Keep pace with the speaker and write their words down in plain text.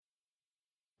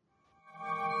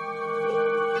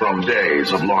From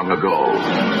days of long ago,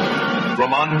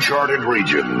 from uncharted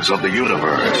regions of the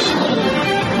universe,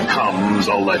 comes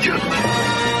a legend.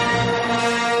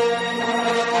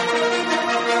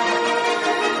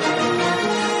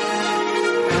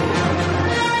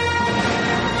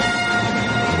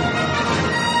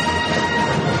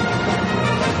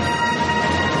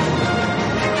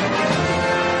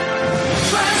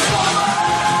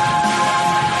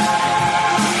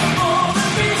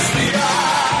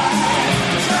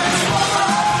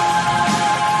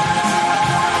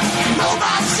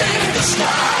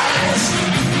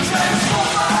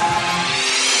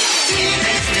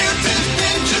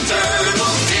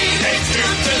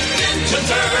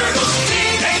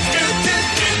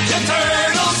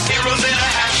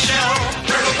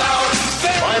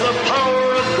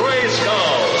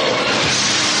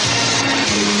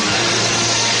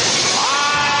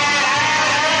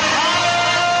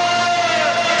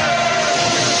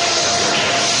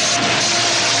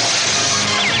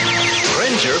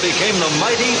 Became the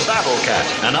mighty Battle Cat,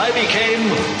 and I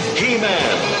became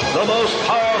He-Man, the most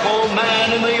powerful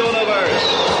man in the universe.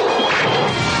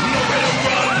 Nowhere to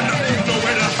run,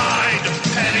 nowhere to hide,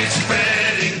 panic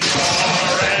spreading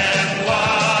far and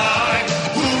wide.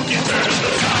 Who can turn the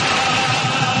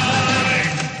tide?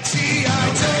 G.I.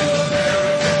 Joe,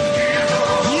 American hero.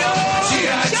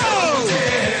 G.I. Joe,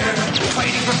 there,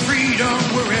 fighting for freedom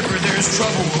wherever there's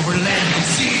trouble over land and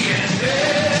sea and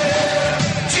air.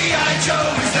 G.I.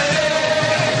 Joe is there.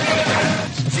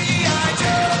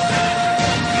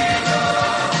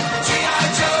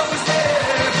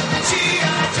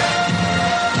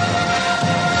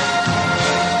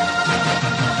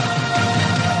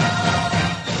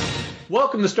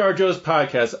 Welcome to Star Joe's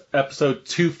podcast, episode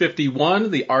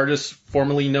 251, the artist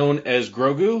formerly known as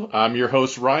Grogu. I'm your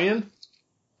host, Ryan.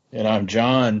 And I'm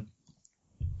John.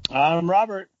 I'm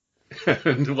Robert.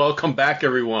 And welcome back,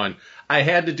 everyone. I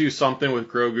had to do something with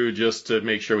Grogu just to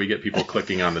make sure we get people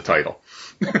clicking on the title.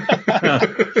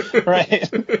 Right.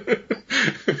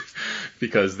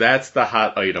 Because that's the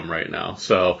hot item right now.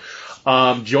 So,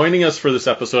 joining us for this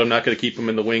episode, I'm not going to keep them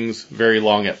in the wings very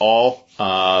long at all,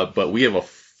 but we have a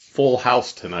full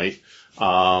house tonight.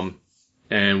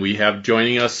 And we have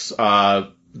joining us,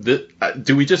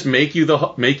 do we just make you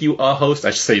a host?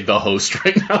 I should say the host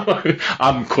right now.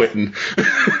 I'm quitting.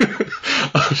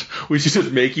 We should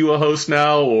just make you a host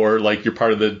now, or like you're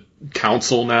part of the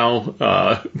council now.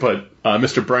 But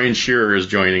Mr. Brian Shearer is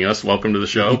joining us. Welcome to the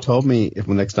show. You told me if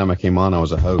next time I came on I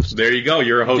was a host. There you go.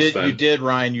 You're a host then. You did,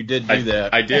 Ryan. You did do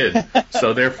that. I did.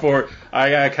 So therefore, I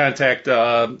gotta contact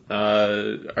our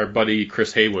buddy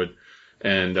Chris Haywood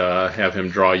and have him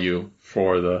draw you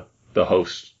for the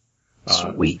host.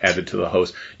 Sweet. Added to the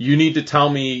host. You need to tell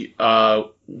me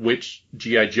which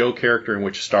G.I. Joe character and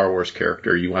which Star Wars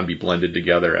character you want to be blended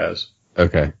together as.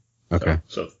 Okay.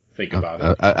 So think about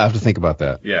it. I have to think about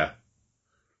that. Yeah.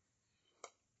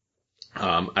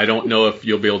 I don't know if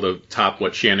you'll be able to top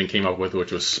what Shannon came up with,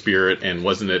 which was Spirit, and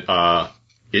wasn't it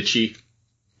Itchy?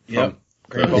 Yep.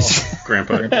 Grandpa Itchy.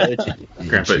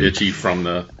 Grandpa Itchy from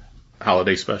the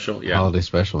holiday special. Yeah. Holiday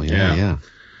special. Yeah.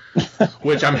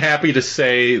 Which I'm happy to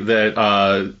say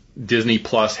that Disney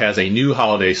Plus has a new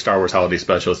Star Wars holiday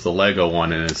special. It's the Lego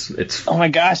one, and it's. Oh my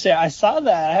gosh! Yeah, I saw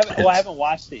that. I haven't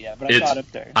watched it yet, but I saw it up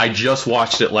there. I just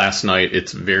watched it last night.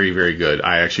 It's very, very good.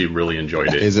 I actually really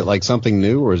enjoyed it. Is it like something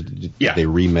new, or did they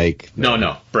remake?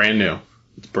 No, brand new.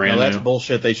 It's brand new. That's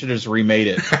bullshit. They should have just remade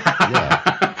it.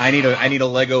 Yeah. I need a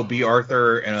Lego B.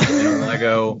 Arthur and a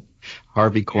Lego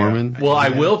Harvey Korman. Yeah. Well, I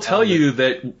will tell you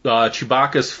that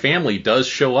Chewbacca's family does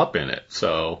show up in it.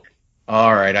 So.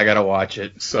 All right, I gotta watch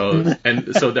it. So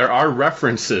there are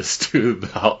references to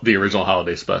the original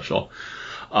holiday special.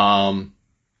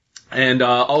 And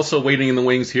also waiting in the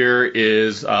wings here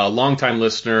is a longtime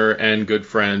listener and good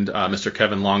friend, Mr.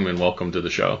 Kevin Longman. Welcome to the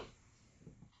show.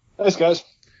 Thanks, guys.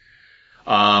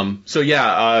 I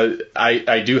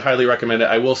do highly recommend it.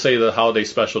 I will say the holiday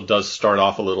special does start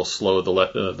off a little slow.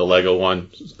 The Lego one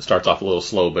starts off a little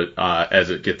slow, but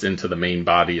as it gets into the main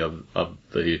body of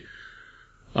the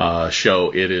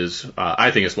show, it is I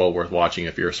think it's well worth watching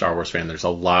if you're a Star Wars fan. There's a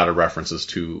lot of references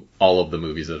to all of the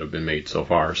movies that have been made so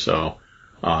far. So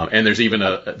and there's even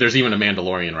a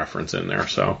Mandalorian reference in there.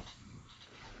 So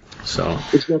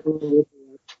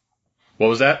what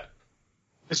was that?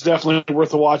 It's definitely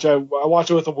worth a watch. I watched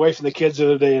it with the wife and the kids the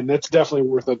other day, and it's definitely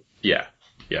worth it. Yeah,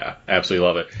 absolutely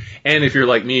love it. And if you're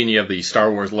like me and you have the Star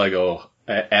Wars Lego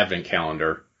Advent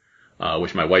Calendar,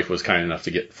 which my wife was kind enough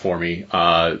to get for me,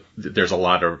 there's a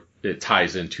lot of it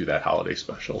ties into that holiday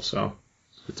special, so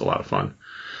it's a lot of fun.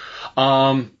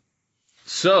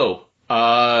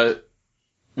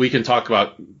 we can talk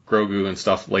about Grogu and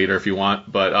stuff later if you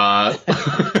want, but I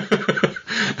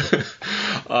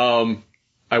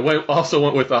also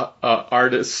went with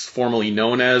artists formerly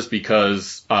known as,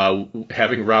 because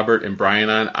having Robert and Brian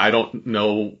on, I don't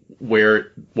know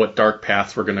what dark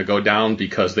paths we're going to go down,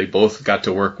 because they both got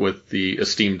to work with the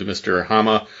esteemed Mr.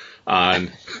 Hama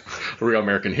on A Real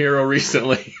American Hero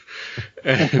recently.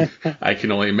 And I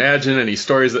can only imagine any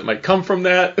stories that might come from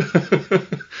that.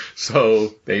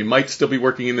 So they might still be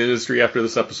working in the industry after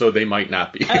this episode. They might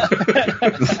not be.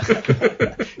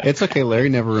 It's okay. Larry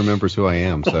never remembers who I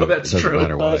am, so that's it doesn't true.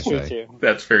 matter what That's I true say. too.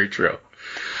 That's very true.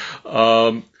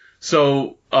 Robert,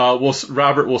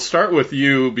 we'll start with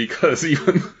you, because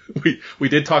even we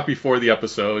did talk before the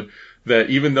episode that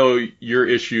even though your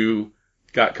issue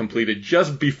got completed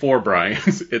just before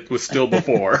Brian's, it was still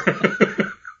before.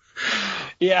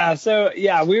 Yeah, so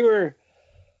we were,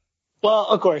 well,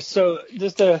 of course, so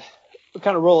just to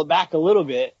kind of roll it back a little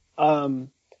bit, so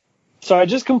I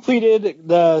just completed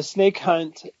the Snake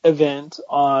Hunt event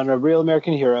on A Real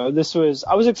American Hero.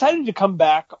 I was excited to come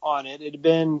back on it. It had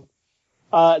been,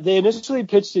 they initially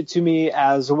pitched it to me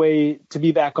as a way to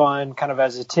be back on kind of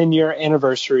as a 10-year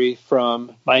anniversary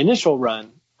from my initial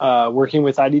run, working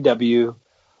with IDW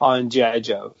on G.I.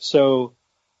 Joe. So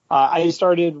I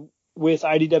started with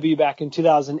IDW back in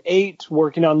 2008,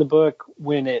 working on the book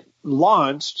when it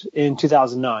launched in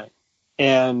 2009.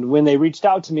 And when they reached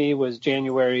out to me was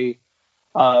January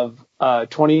of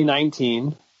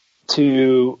 2019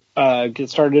 to get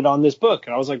started on this book.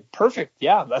 And I was like, perfect.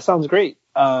 Yeah, that sounds great.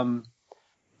 And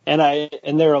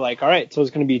they were like, all right, so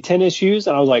it's going to be 10 issues.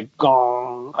 And I was like,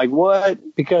 gong, like what?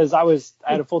 Because I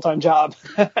had a full-time job.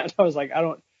 And I was like,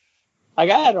 I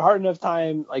had a hard enough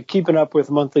time like keeping up with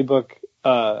a monthly book,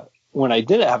 when I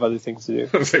didn't have other things to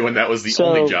do. Say when that was the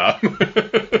only job.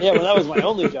 Yeah, when that was my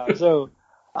only job. So,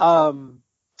 but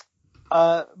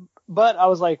I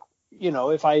was like,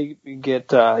 if I get,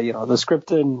 the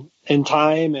script in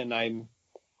time and I'm,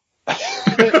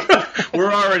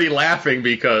 we're already laughing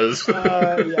because,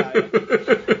 yeah.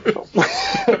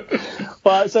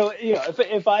 Well, so,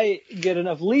 if I get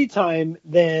enough lead time,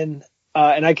 then,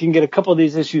 and I can get a couple of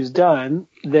these issues done,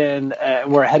 then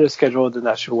we're ahead of schedule, then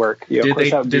that should work. Did they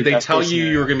tell you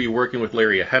you were going to be working with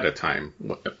Larry ahead of time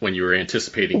when you were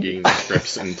anticipating getting the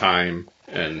scripts in time?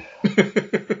 And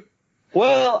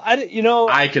well,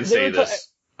 I can say this.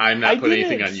 I'm not putting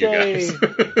anything on you guys.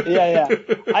 Yeah.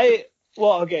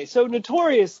 Okay. So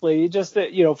notoriously, just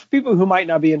that, for people who might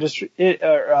not be in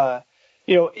on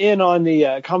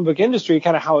the comic book industry,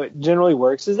 kind of how it generally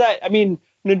works is that,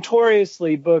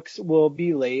 notoriously books will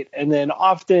be late, and then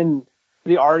often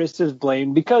the artist is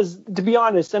blamed because, to be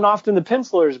honest, and often the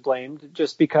penciler is blamed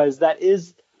just because that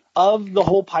is, of the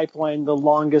whole pipeline, the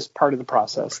longest part of the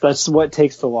process. That's what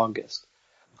takes the longest.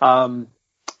 To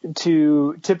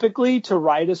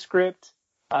write a script,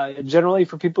 generally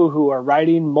for people who are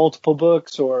writing multiple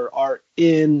books or are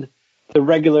in the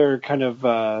regular kind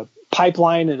of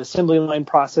pipeline and assembly line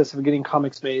process of getting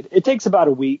comics made, it takes about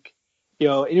a week.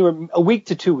 Anywhere a week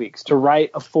to 2 weeks to write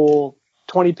a full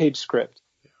 20-page script.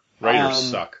 Writers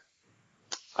suck.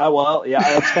 Well, yeah,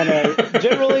 that's kind of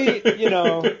generally,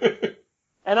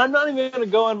 and I'm not even going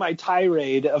to go on my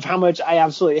tirade of how much I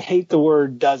absolutely hate the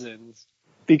word dozens,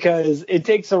 because it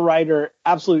takes a writer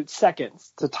absolute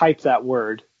seconds to type that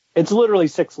word. It's literally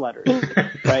 6 letters,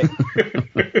 right?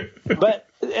 But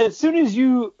as soon as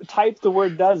you type the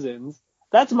word dozens,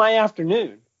 that's my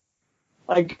afternoon.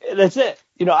 Like, that's it.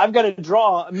 I've got to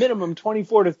draw a minimum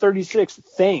 24 to 36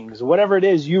 things, whatever it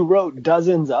is you wrote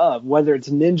dozens of, whether it's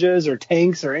ninjas or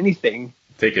tanks or anything.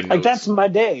 Taking notes. Like, that's my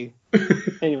day.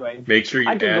 Anyway, make sure you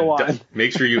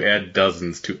add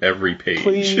dozens to every page.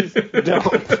 Please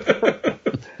don't.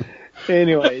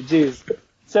 Anyway, geez.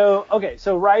 So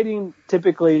writing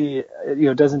typically,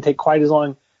 doesn't take quite as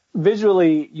long.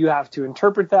 Visually, you have to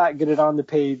interpret that, get it on the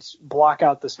page, block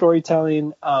out the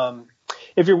storytelling.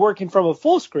 If you're working from a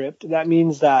full script, that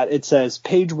means that it says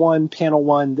page 1, panel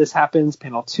 1, this happens,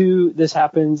 panel 2, this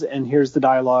happens, and here's the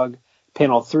dialogue.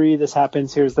 Panel 3, this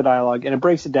happens, here's the dialogue, and it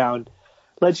breaks it down,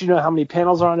 lets you know how many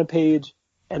panels are on a page,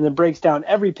 and then breaks down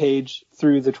every page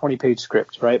through the 20-page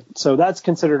script, right? So that's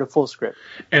considered a full script.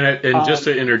 And just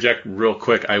to interject real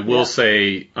quick, I will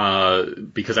say,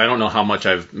 because I don't know how much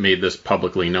I've made this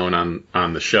publicly known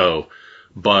on the show,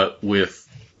 but with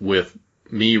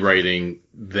me writing,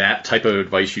 that type of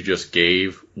advice you just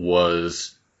gave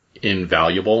was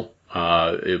invaluable.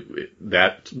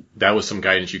 That was some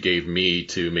guidance you gave me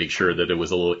to make sure that it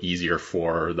was a little easier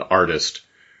for the artist,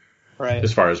 right?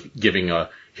 As far as giving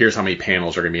here's how many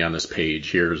panels are going to be on this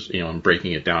page. Here's, and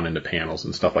breaking it down into panels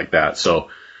and stuff like that. So,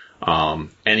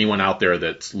 Anyone out there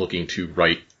that's looking to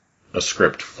write a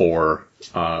script for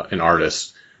an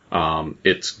artist,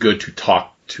 it's good to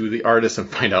talk to the artist and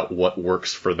find out what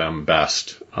works for them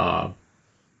best.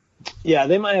 Yeah,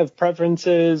 they might have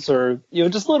preferences or,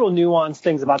 just little nuanced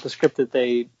things about the script that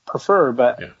they prefer.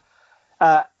 But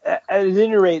at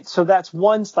any rate, so that's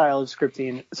one style of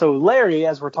scripting. So Larry,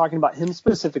 as we're talking about him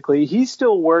specifically, he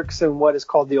still works in what is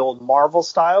called the old Marvel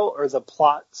style or the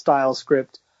plot style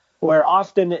script, where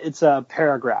often it's a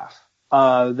paragraph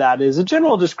that is a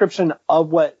general description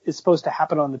of what is supposed to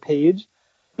happen on the page.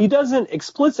 He doesn't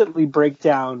explicitly break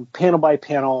down panel by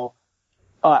panel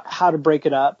how to break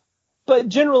it up. But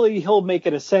generally, he'll make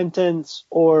it a sentence,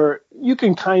 or you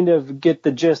can kind of get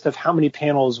the gist of how many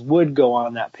panels would go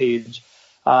on that page.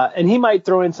 And he might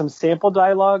throw in some sample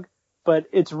dialogue, but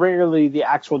it's rarely the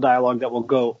actual dialogue that will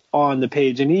go on the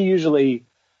page. And he usually,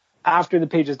 after the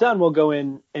page is done, will go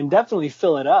in and definitely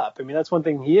fill it up. I mean, that's one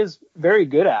thing he is very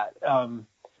good at,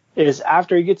 is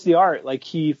after he gets the art, like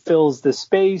he fills the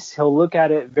space, he'll look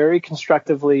at it very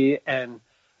constructively, and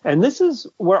this is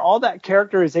where all that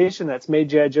characterization that's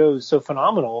made G.I. Joe so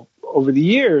phenomenal over the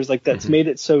years, like that's made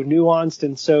it so nuanced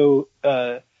and so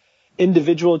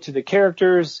individual to the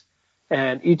characters,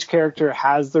 and each character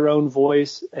has their own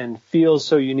voice and feels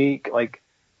so unique. Like,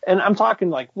 and I'm talking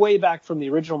like way back from the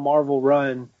original Marvel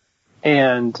run,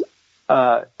 and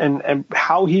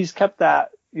how he's kept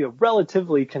that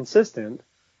relatively consistent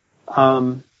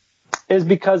is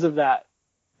because of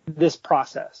this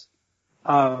process.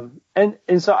 And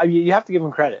so you have to give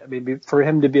him credit. I mean, for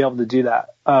him to be able to do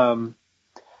that.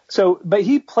 But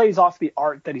he plays off the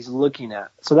art that he's looking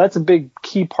at. So that's a big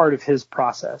key part of his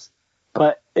process.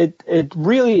 But it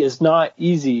really is not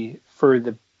easy for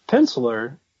the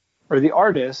penciler or the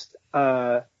artist,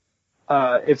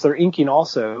 if they're inking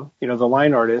also, the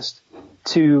line artist,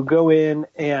 to go in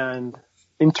and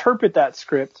interpret that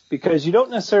script, because you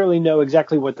don't necessarily know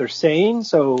exactly what they're saying.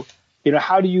 So,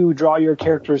 how do you draw your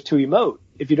characters to emote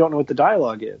if you don't know what the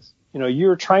dialogue is?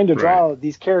 You're trying to draw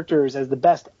these characters as the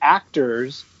best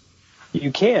actors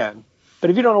you can.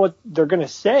 But if you don't know what they're going to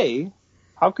say,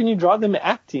 how can you draw them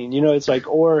acting? It's like,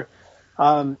 or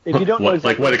if you don't know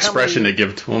exactly what expression to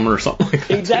give to them or something like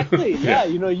that. Exactly. Yeah.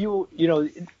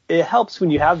 It helps when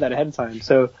you have that ahead of time.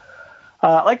 So,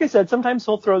 like I said, sometimes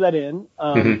he'll throw that in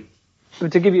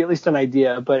to give you at least an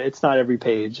idea, but it's not every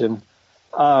page. And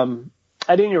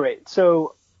at any rate,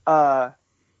 so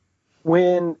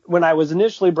when I was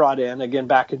initially brought in, again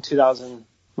back in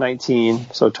 2019,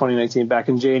 so 2019, back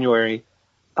in January,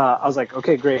 I was like,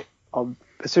 okay, great.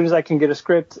 As soon as I can get a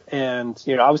script, and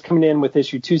I was coming in with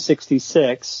issue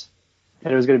 266,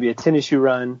 and it was going to be a 10-issue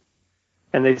run.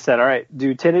 And they said, all right,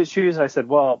 do 10 issues. I said,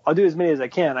 well, I'll do as many as I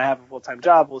can. I have a full-time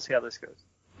job. We'll see how this goes.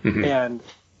 And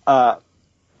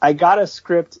I got a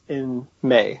script in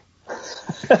May.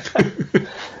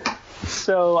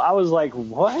 So I was like,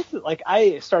 what? Like,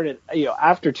 I started,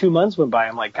 after 2 months went by,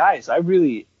 I'm like, guys,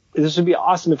 this would be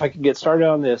awesome if I could get started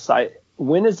on this.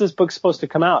 When is this book supposed to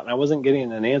come out? And I wasn't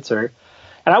getting an answer.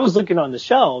 And I was looking on the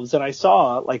shelves, and I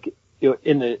saw, like,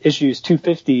 in the issues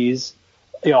 250s,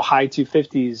 high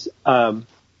 250s,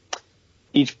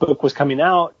 each book was coming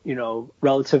out,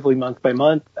 relatively month by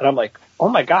month. And I'm like, oh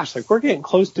my gosh, like, we're getting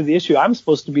close to the issue I'm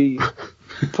supposed to be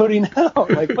putting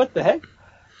out. Like, what the heck?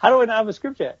 How do I not have a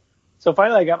script yet? So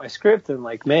finally I got my script in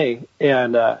like May,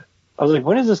 and I was like,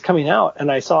 when is this coming out?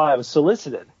 And I saw I was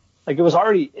solicited. Like, it was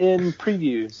already in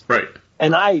previews. Right.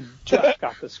 And I just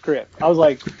got the script. I was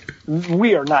like,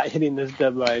 we are not hitting this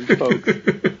deadline, folks.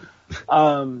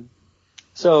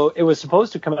 So it was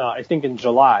supposed to come out, I think, in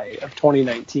July of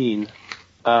 2019.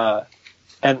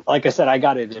 And like I said, I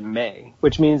got it in May,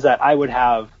 which means that I would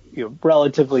have,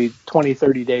 relatively 20,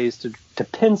 30 days to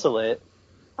pencil it.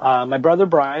 My brother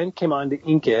Brian came on to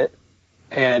ink it,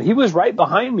 and he was right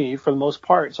behind me for the most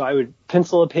part. So I would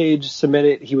pencil a page, submit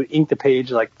it. He would ink the page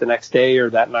like the next day or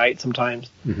that night sometimes.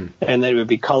 And then it would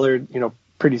be colored,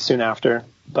 pretty soon after.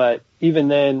 But even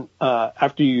then,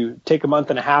 after you take a month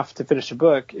and a half to finish a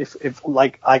book, if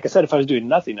like I said, if I was doing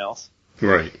nothing else,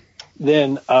 right,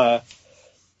 then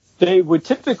they would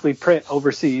typically print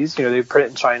overseas. They print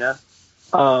in China,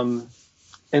 and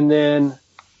then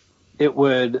it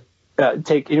would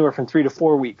take anywhere from 3 to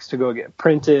 4 weeks to go get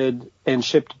printed and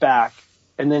shipped back,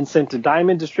 and then sent to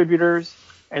Diamond distributors,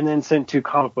 and then sent to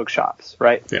comic book shops.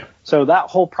 Right. Yeah. So that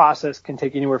whole process can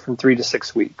take anywhere from 3 to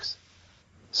 6 weeks.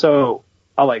 So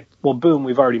I'm like, well, boom,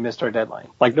 we've already missed our deadline.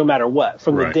 Like, no matter what,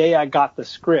 from the Right. day I got the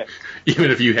script. Even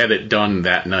if you had it done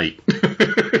that night.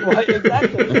 Well,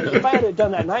 exactly. If I had it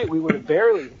done that night, we would have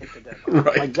barely hit the deadline.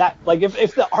 Right. Like that. Like if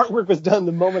the artwork was done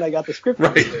the moment I got the script.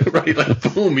 Right, right.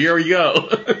 Like, boom, here we go.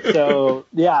 So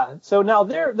yeah. So now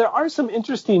there are some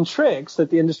interesting tricks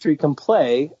that the industry can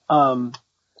play.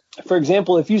 For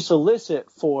example, if you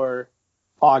solicit for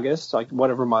August, like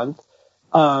whatever month,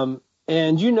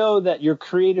 and you know that your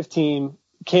creative team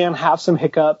can have some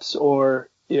hiccups, or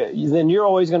then you're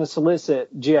always going to solicit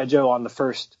G.I. Joe on the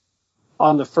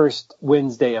first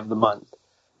Wednesday of the month,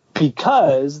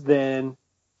 because then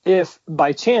if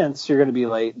by chance you're going to be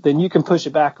late, then you can push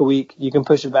it back a week, you can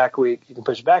push it back a week, you can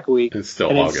push it back a week. It's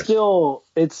still and August.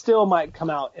 It still might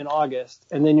come out in August,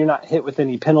 and then you're not hit with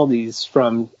any penalties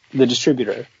from the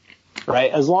distributor,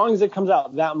 right? As long as it comes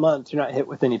out that month, you're not hit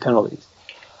with any penalties.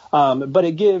 But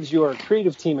it gives your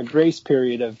creative team a grace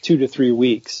period of 2 to 3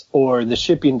 weeks, or the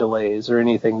shipping delays or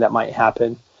anything that might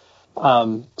happen.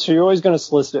 So you're always going to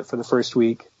solicit it for the first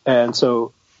week. And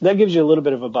so that gives you a little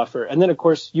bit of a buffer. And then, of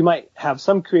course, you might have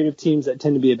some creative teams that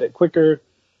tend to be a bit quicker,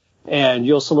 and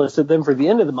you'll solicit them for the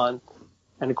end of the month.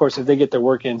 And, of course, if they get their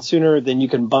work in sooner, then you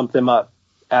can bump them up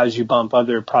as you bump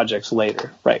other projects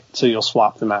later, right? So you'll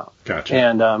swap them out. Gotcha.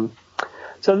 And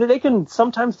so that they can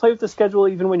sometimes play with the schedule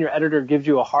even when your editor gives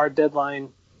you a hard deadline.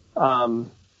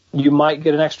 You might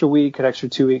get an extra week, an extra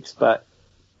 2 weeks, but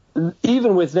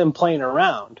even with them playing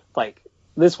around, like,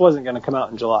 this wasn't going to come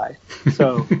out in July.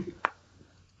 So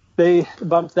they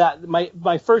bumped that.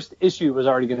 My first issue was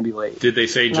already going to be late. Did they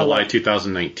say July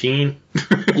 2019?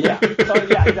 Yeah. So,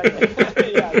 yeah,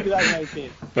 exactly. Yeah,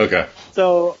 2019. Okay.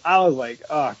 So I was like,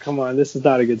 oh, come on, this is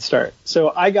not a good start.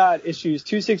 So I got issues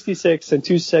 266 and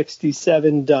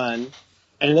 267 done,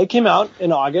 and they came out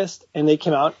in August, and they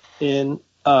came out in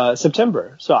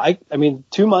September. So I mean,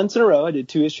 2 months in a row. I did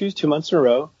 2 issues, 2 months in a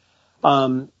row.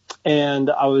 And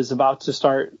I was about to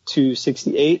start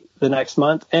 268 the next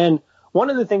month. And one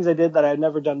of the things I did that I had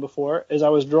never done before is I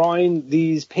was drawing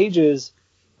these pages.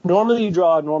 Normally you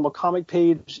draw a normal comic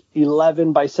page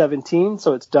 11 by 17.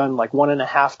 So it's done like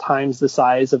 1.5 times the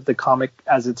size of the comic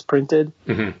as it's printed,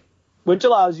 which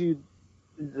allows you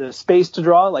the space to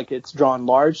draw. Like, it's drawn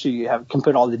large, so you can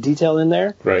put all the detail in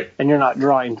there. Right. And you're not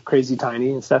drawing crazy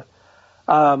tiny and stuff.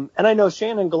 And I know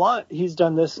Shannon Gallant, he's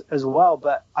done this as well,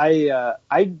 but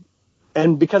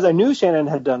and because I knew Shannon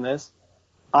had done this,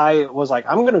 I was like,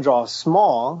 I'm going to draw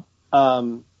small,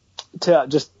 to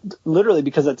just literally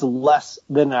because it's less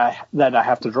than that I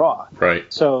have to draw. Right.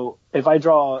 So if I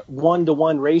draw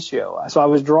 1-to-1 ratio, so I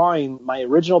was drawing my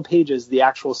original pages, the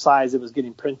actual size it was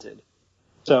getting printed.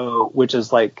 So, which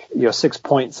is like,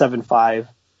 6.75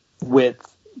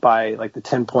 width by like the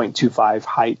 10.25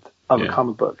 height of a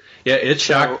comic book. Yeah, it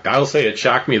shocked. I'll say it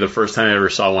shocked me the first time I ever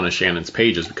saw one of Shannon's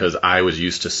pages, because I was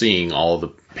used to seeing all the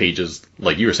pages,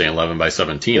 like you were saying, 11 by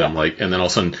 17. Yeah. I'm like, and then all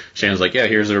of a sudden Shannon's like, yeah,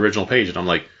 here's the original page, and I'm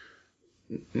like,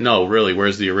 no, really,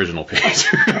 where's the original page?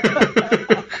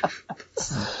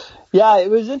 Yeah, it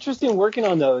was interesting working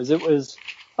on those. It was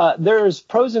there's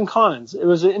pros and cons. It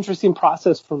was an interesting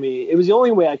process for me. It was the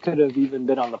only way I could have even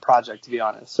been on the project, to be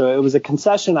honest. So it was a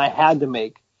concession I had to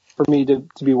make for me to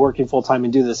be working full time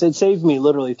and do this. It saved me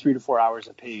literally 3 to 4 hours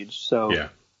a page. So Yeah.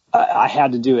 I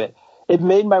had to do it. It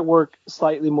made my work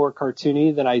slightly more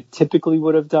cartoony than I typically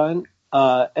would have done.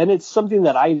 And it's something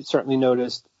that I certainly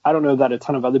noticed. I don't know that a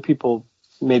ton of other people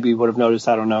maybe would have noticed.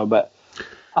 I don't know. But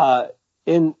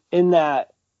in that,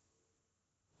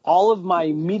 all of my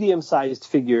medium-sized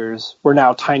figures were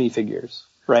now tiny figures,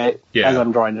 right? Yeah. As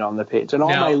I'm drawing it on the page. And all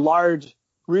Now- my large,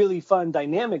 really fun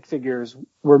dynamic figures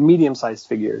were medium-sized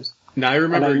figures. Now I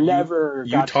remember And I never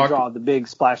you got to talked. draw the big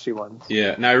splashy ones.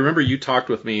 Yeah. Now I remember you talked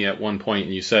with me at one point,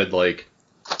 and you said like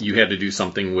you had to do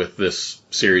something with this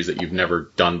series that you've never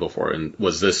done before. And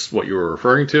was this what you were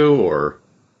referring to, or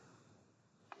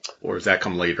does that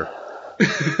come later?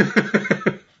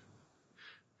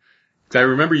 I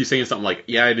remember you saying something like,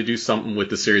 yeah, I had to do something with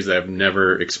the series that I've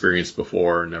never experienced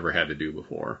before, never had to do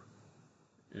before.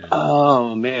 And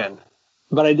Oh, man.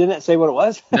 But I didn't say what it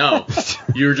was. no,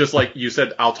 you were just like, you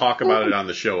said, I'll talk about it on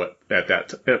the show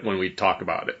at when we talk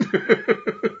about it.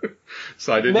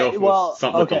 So I didn't know if it was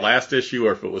something with the last issue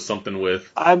or if it was something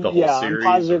with the whole series.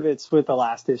 I'm positive it's with the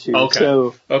last issue. Okay.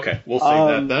 So, Okay, we'll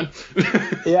save that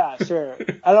then. yeah, sure.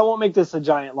 And I won't make this a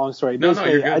giant long story. No,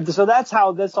 Basically, you're good. so that's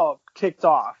how this all kicked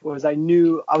off, was I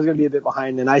knew I was going to be a bit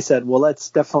behind, and I said, well,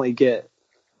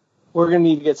 we're going to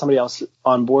need to get somebody else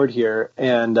on board here.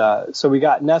 And so we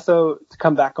got Netho to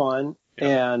come back on,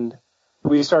 and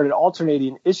we started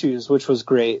alternating issues, which was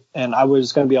great. And I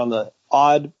was going to be on the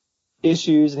odd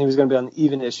issues, and he was going to be on the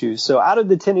even issues. So out of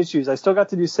the 10 issues, I still got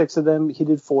to do 6 of them. He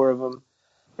did 4 of them.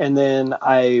 And then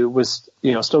I was,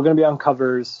 still going to be on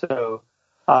covers. So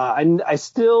I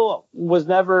still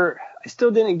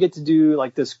didn't get to do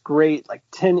like this great, like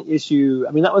 10 issue.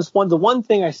 I mean, that was the one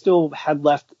thing I still had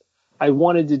left. I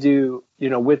wanted to do,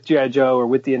 with G.I. Joe or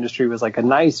with the industry was like a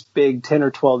nice big 10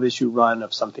 or 12 issue run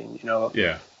of something,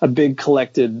 a big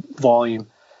collected volume.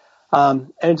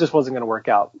 And it just wasn't going to work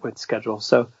out with schedule.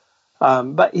 So,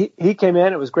 but he came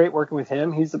in. It was great working with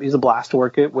him. He's a blast to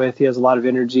work it with. He has a lot of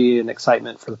energy and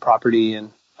excitement for the property.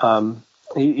 And, and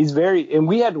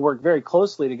we had to work very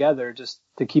closely together just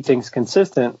to keep things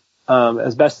consistent,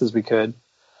 as best as we could.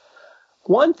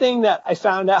 One thing that I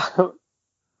found out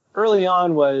early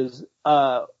on was,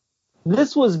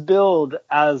 this was billed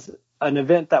as an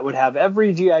event that would have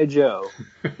every G.I. Joe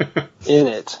in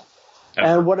it.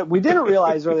 And what we didn't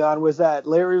realize early on was that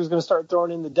Larry was going to start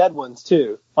throwing in the dead ones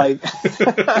too. Like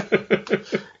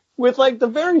with like the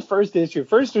very first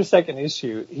or second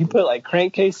issue, he put like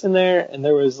Crankcase in there, and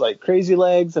there was like Crazy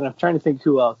Legs, and I'm trying to think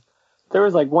who else. There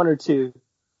was like 1 or 2.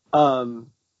 Who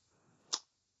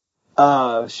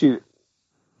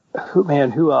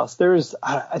else? There was,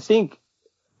 I think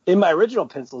in my original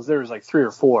pencils, there was like 3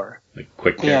 or 4. Like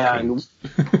Quick Kick. And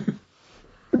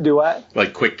do what?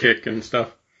 Like Quick Kick and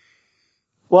stuff.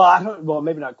 Well,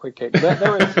 maybe not Quick Kick, but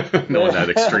there was no one that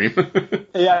extreme.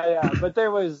 Yeah. But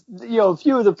there was, a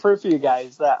few of the periphery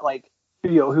guys that like,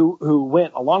 who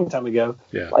went a long time ago.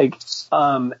 Yeah. Like,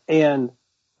 and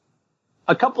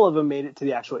a couple of them made it to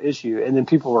the actual issue, and then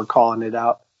people were calling it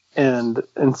out, and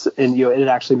it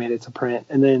actually made it to print.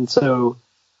 And then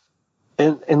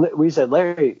and we said,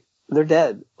 Larry, they're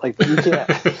dead. Like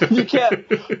you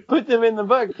can't put them in the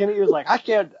book. And he was like, I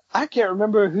can't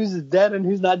remember who's dead and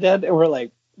who's not dead. And we're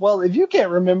like, well, if you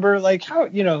can't remember, like how,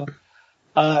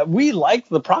 we liked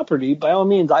the property. By all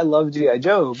means, I love G.I.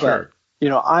 Joe, but sure.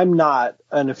 I'm not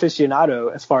an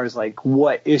aficionado as far as like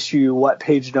what issue, what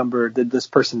page number did this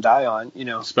person die on,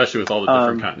 Especially with all the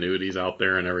different continuities out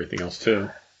there and everything else too.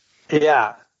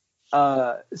 Yeah.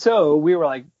 So we were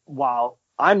like, wow,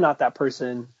 I'm not that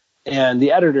person. And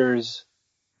the editors,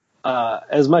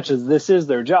 as much as this is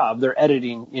their job, they're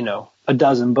editing, a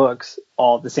dozen books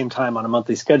all at the same time on a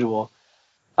monthly schedule.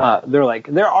 They're like,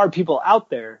 there are people out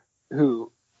there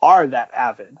who are that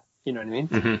avid. You know what I mean?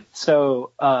 Mm-hmm.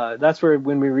 So that's where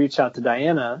when we reached out to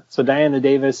Diana. So Diana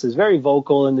Davis is very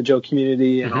vocal in the Joe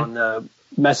community and on the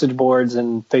message boards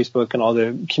and Facebook and all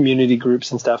the community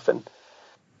groups and stuff. And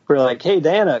we're like, hey,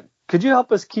 Diana, could you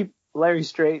help us keep Larry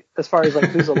straight as far as like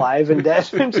who's alive and dead?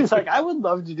 And she's like, I would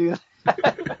love to do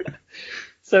that.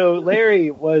 So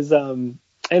Larry was, and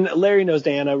Larry knows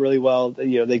Diana really well.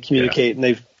 They communicate and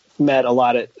they've met a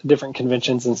lot at different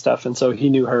conventions and stuff. And so he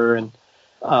knew her. And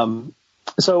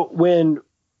so when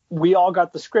we all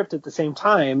got the script at the same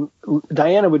time,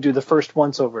 Diana would do the first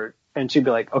once over and she'd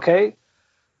be like, okay.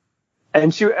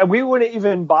 And we wouldn't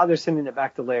even bother sending it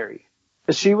back to Larry.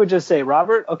 She would just say,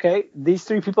 Robert, okay, these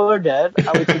 3 people are dead.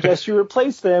 I would suggest you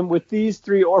replace them with these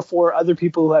 3 or 4 other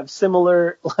people who have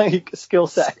similar like skill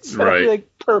sets. Right. I'd be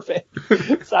like,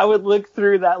 perfect. So I would look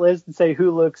through that list and say who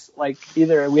looks like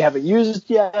either we haven't used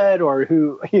yet or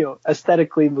who,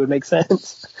 aesthetically would make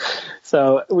sense.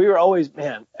 So we were always,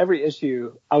 every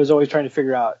issue, I was always trying to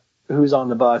figure out who's on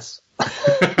the bus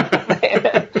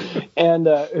and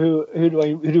who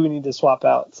do we need to swap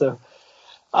out. So,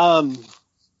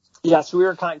 so we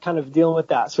were kind of dealing with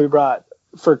that. So we brought,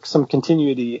 for some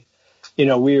continuity,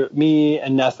 me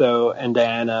and Netho and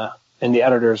Diana and the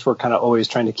editors were kind of always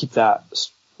trying to keep that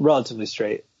relatively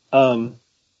straight. Then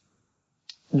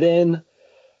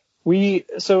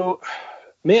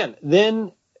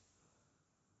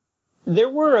there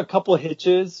were a couple of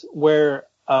hitches where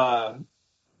I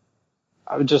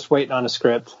was just waiting on a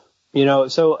script,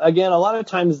 So again, a lot of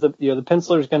times the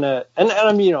penciler's gonna, and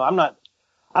I mean,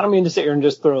 I don't mean to sit here and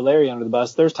just throw Larry under the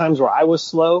bus. There's times where I was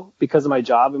slow because of my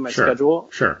job and my schedule.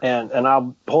 Sure. And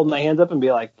I'll hold my hands up and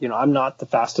be like, I'm not the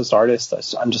fastest artist.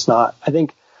 I'm just not. I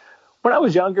think when I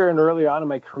was younger and earlier on in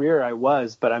my career, I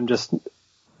was, but I'm just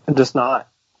not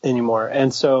anymore.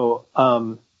 And so,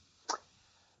 I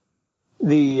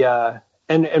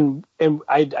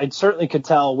certainly could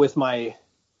tell with my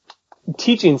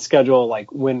teaching schedule,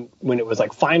 like when it was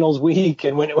like finals week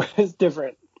and when it was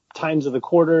different times of the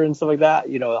quarter and stuff like that,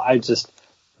 I just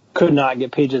could not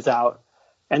get pages out.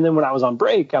 And then when I was on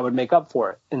break, I would make up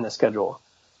for it in the schedule.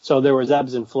 So there was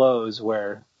ebbs and flows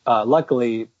where,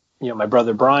 luckily, my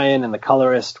brother Brian and the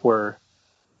colorist were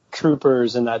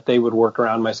troopers in that they would work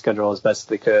around my schedule as best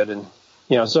they could. And,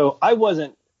 so I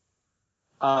wasn't,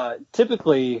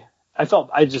 typically I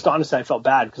felt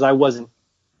bad because I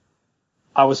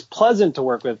was pleasant to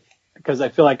work with because I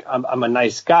feel like I'm a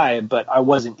nice guy, but I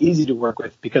wasn't easy to work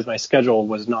with because my schedule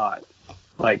was not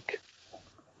like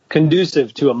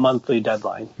conducive to a monthly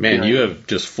deadline. Man, you have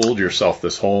just fooled yourself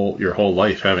your whole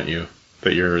life, haven't you?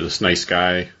 That you're this nice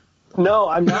guy. No,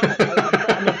 I'm not.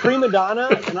 I'm a prima donna,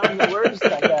 and I'm the worst,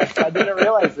 I guess. I didn't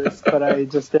realize this, but I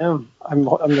just am. I'm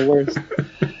the worst.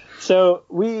 So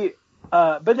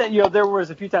but then, there was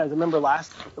a few times. I remember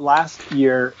last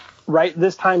year, right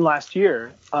this time last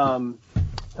year, I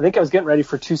think I was getting ready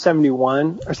for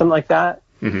 271 or something like that.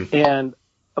 Mm-hmm. And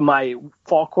my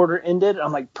fall quarter ended.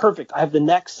 I'm like, perfect. I have the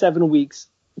next 7 weeks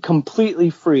completely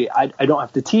free. I don't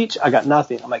have to teach. I got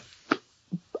nothing. I'm like,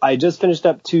 I just finished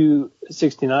up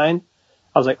 269.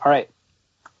 I was like, all right,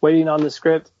 waiting on the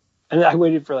script. And I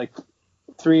waited for like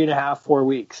 3.5, 4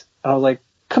 weeks. And I was like,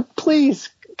 please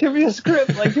give me a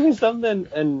script. Like, give me something.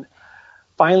 And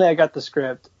finally I got the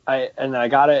script. I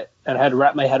got it and I had to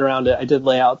wrap my head around it. I did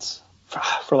layouts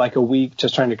for like a week,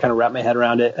 just trying to kind of wrap my head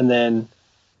around it. And then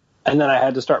I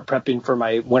had to start prepping for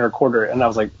my winter quarter. And I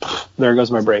was like, there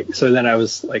goes my break. So then I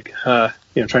was like, trying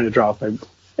to draw off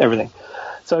everything.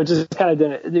 So it just kind of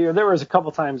didn't. There was a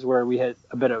couple times where we hit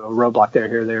a bit of a roadblock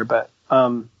here, there, but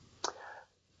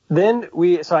then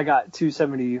so I got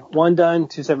 271 done,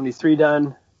 273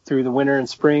 done through the winter and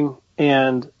spring,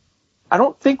 and I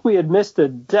don't think we had missed a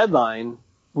deadline.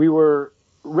 We were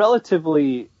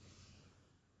relatively.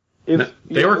 They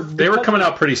were coming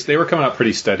out pretty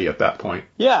steady at that point.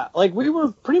 Yeah, like we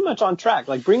were pretty much on track.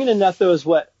 Like Bringing in Netho is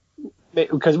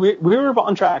because we were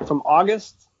on track from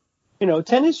August.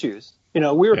 10 issues. We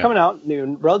were coming out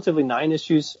relatively 9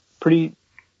 issues, pretty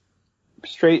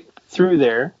straight through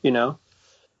there, 8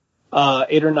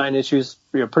 or 9 issues,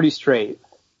 pretty straight.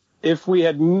 If we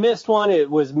had missed one, it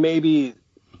was maybe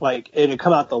like it had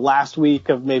come out the last week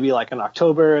of maybe like in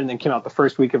October and then came out the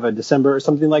first week of a December or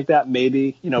something like that,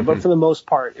 maybe, but for the most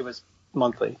part, it was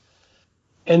monthly.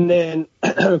 And then,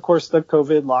 of course, the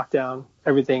COVID lockdown,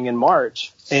 everything in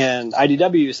March, and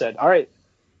IDW said, all right,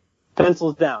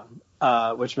 pencils down,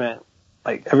 which meant,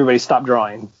 like, everybody stopped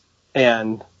drawing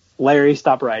and Larry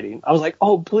stopped writing. I was like,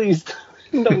 oh, please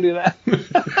don't do that.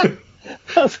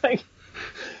 I was like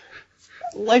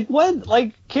what?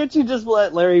 Like, can't you just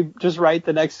let Larry just write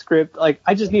the next script? Like,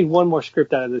 I just need one more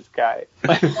script out of this guy.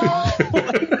 Like,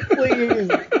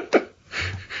 please.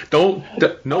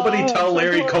 Nobody tell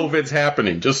Larry COVID's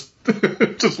happening. Just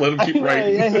let him keep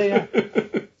writing. Yeah.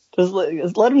 Just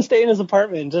let him stay in his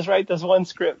apartment and just write this one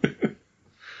script.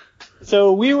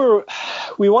 So we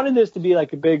wanted this to be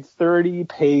like a big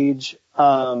 30-page,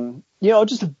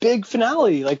 just a big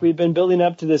finale. Like we'd been building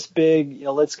up to this big,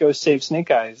 let's go save Snake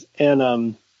Eyes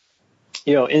and,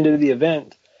 into the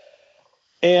event.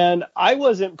 And I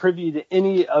wasn't privy to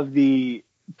any of the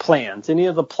plans, any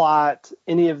of the plot,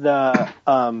 any of the,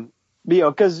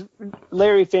 because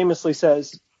Larry famously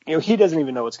says, he doesn't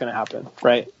even know what's going to happen.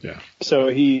 Right. Yeah.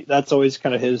 So that's always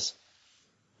kind of his.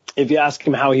 If you ask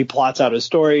him how he plots out his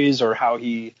stories or how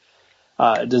he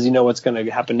does he know what's going to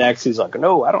happen next, he's like,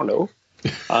 no, I don't know.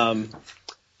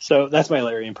 So that's my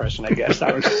Larry impression, I guess.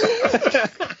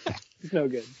 It's no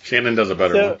good. Shannon does a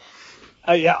better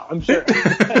one. Yeah, I'm sure.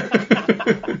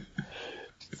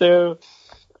 So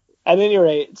at any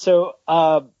rate,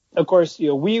 of course, it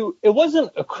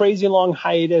wasn't a crazy long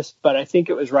hiatus, but I think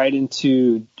it was right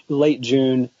into late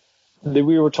June that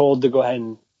we were told to go ahead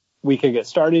and we could get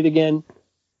started again.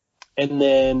 And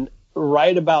then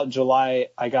right about July,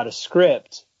 I got a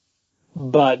script,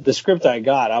 but the script I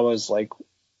got, I was like,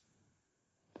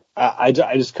 I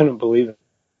just couldn't believe it.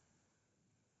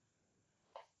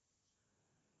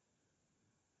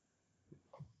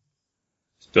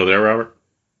 Still there, Robert?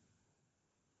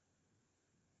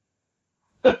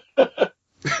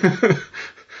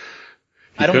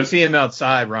 I don't see him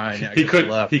outside, Ryan. He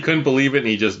couldn't believe it, and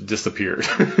he just disappeared.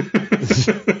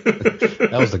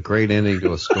 That was a great ending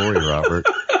to a story, Robert.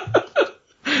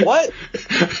 What?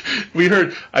 We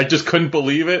heard, I just couldn't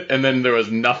believe it, and then there was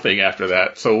nothing after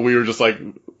that. So we were just like,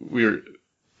 we were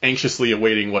anxiously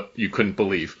awaiting what you couldn't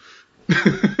believe.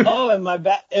 Oh, am I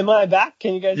back? Am I back?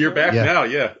 Can you guys You're back now,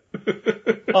 yeah.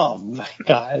 Oh my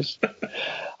gosh.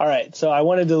 All right, so I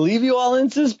wanted to leave you all in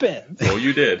suspense. Oh,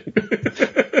 you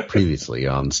did. Previously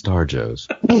on Star Joe's.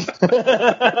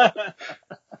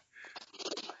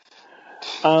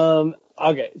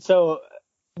 Okay, so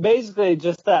basically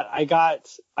just that I got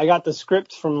the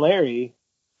script from Larry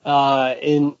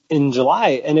in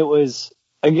July, and it was,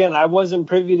 again, I wasn't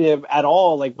privy to at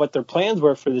all like what their plans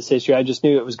were for this issue. I just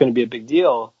knew it was going to be a big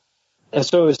deal. And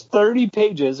so it was 30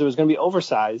 pages. It was going to be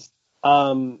oversized.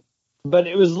 but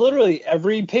it was literally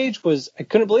every page was, I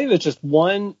couldn't believe it, just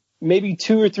one, maybe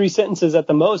 2 or 3 sentences at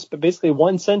the most, but basically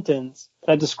one sentence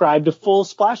that described a full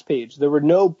splash page. There were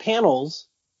no panels,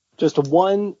 just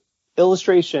one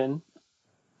illustration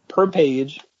per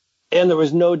page, and there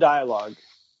was no dialogue.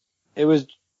 It was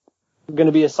going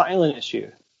to be a silent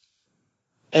issue.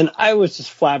 And I was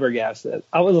just flabbergasted.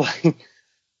 I was like,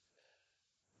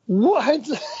 what?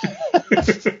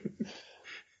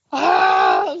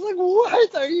 I was like,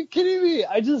 what? Are you kidding me?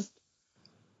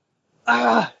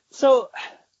 So,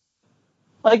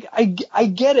 like, I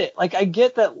get it. Like, I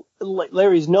get that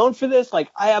Larry's known for this. Like,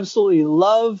 I absolutely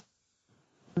love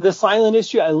the silent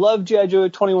issue. I love G.I. Joe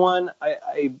 21.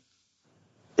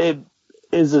 It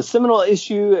is a seminal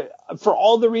issue for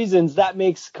all the reasons that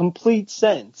makes complete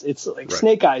sense. It's like Right.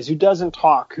 Snake Eyes, who doesn't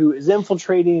talk, who is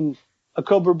infiltrating a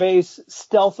Cobra base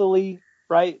stealthily,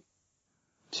 right?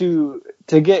 To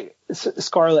get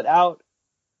Scarlet out.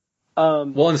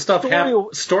 Well, and stuff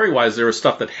story-wise, there was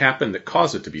stuff that happened that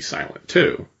caused it to be silent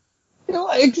too. You know,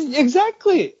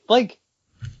 exactly. Like,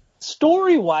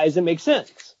 story-wise, it makes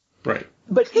sense. Right.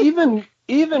 But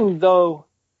even though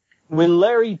when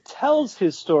Larry tells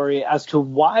his story as to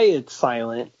why it's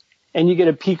silent, and you get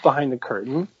a peek behind the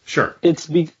curtain, Sure. it's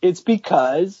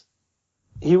because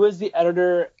he was the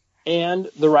editor and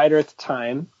the writer at the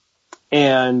time,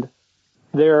 and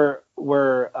there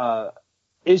were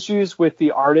issues with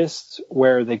the artists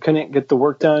where they couldn't get the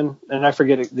work done, and I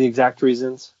forget the exact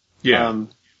reasons. Yeah.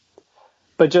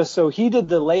 But just so he did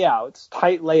the layouts,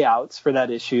 tight layouts for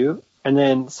that issue, and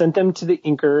then sent them to the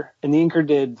inker, and the inker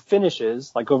did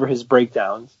finishes, like over his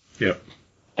breakdowns. Yep.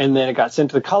 And then it got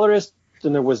sent to the colorist,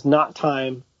 and there was not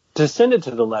time to send it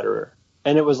to the letterer.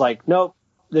 And it was like, nope,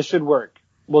 this should work.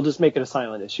 We'll just make it a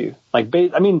silent issue. Like,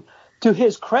 I mean, to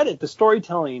his credit, the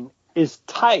storytelling is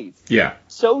tight. Yeah.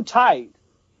 So tight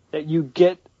that you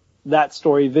get that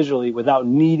story visually without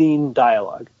needing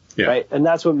dialogue. Yeah. Right? And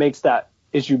that's what makes that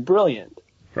issue brilliant.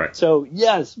 Right. So,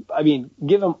 yes, I mean,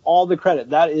 give him all the credit.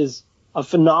 That is a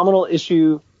phenomenal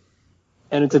issue,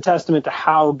 and it's a testament to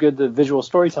how good the visual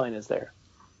storytelling is there.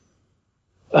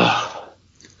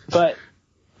 But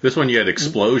This one you had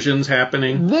explosions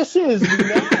happening. this is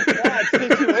not that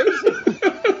situation.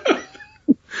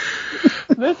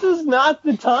 This is not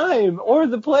the time or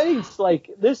the place. Like,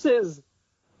 this is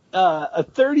a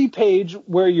 30-page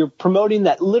where you're promoting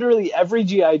that literally every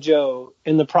G.I. Joe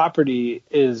in the property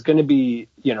is going to be,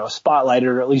 you know, spotlighted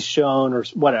or at least shown or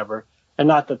whatever. And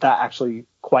not that actually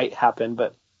quite happened,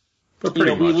 but But you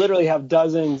pretty know, we much. literally have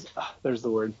dozens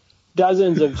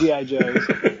of G.I. Joes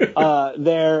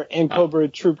there, and Cobra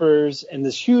troopers, and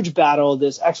this huge battle,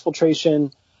 this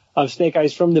exfiltration of Snake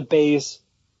Eyes from the base.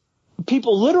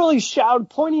 People literally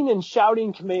pointing and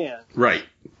shouting commands Right.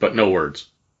 But no words.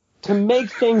 to make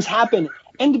things happen.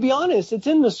 And to be honest, it's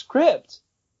in the script.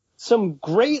 Some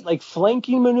great, like,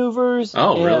 flanking maneuvers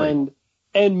Oh, really?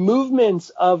 and movements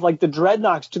of, like, the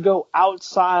Dreadnoks to go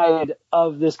outside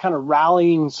of this kind of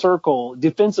rallying circle,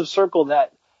 defensive circle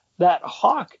that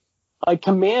Hawk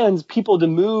commands people to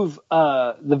move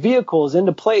the vehicles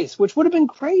into place, which would have been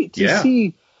great to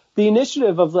see the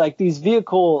initiative of, like, these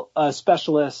vehicle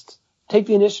specialists take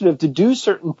the initiative to do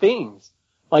certain things,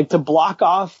 like to block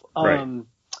off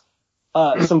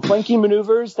some flanking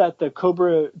maneuvers that the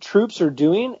Cobra troops are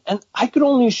doing. And I could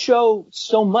only show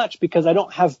so much because I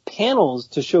don't have panels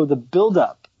to show the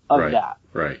buildup of that.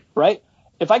 Right?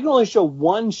 If I can only show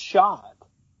one shot,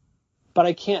 but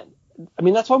I can't, I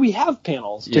mean, that's why we have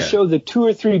panels to show the 2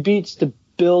 or 3 beats to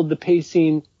build the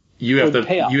pacing. You have for the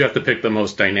payoff. you have to pick the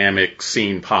most dynamic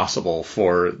scene possible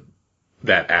for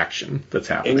that action that's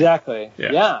happening. Exactly.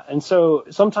 Yeah. Yeah. And so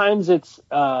sometimes it's,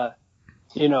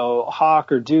 you know,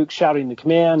 Hawk or Duke shouting the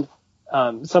command.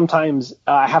 Sometimes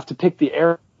I have to pick the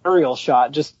aerial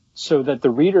shot just so that the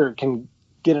reader can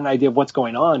get an idea of what's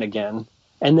going on again.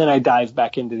 And then I dive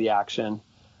back into the action.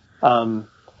 And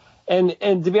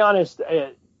to be honest,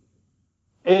 I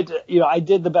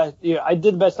did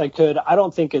the best I could. I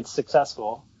don't think it's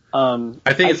successful.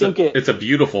 I think it's a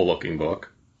beautiful looking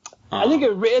book. I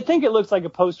think it looks like a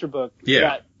poster book.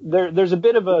 Yeah. There's a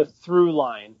bit of a through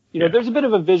line. You know, there's a bit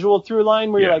of a visual through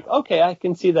line where you're like, okay, I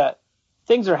can see that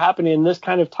things are happening, and this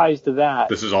kind of ties to that.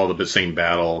 This is all the same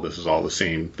battle. This is all the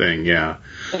same thing. Yeah.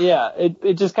 Yeah.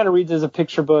 It just kind of reads as a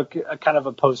picture book, a kind of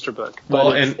a poster book, but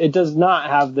Well, it does not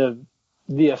have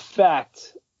the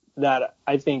effect that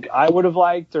I think I would have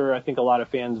liked, or I think a lot of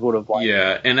fans would have liked.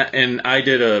 Yeah, and I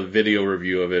did a video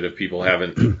review of it. If people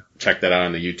haven't checked that out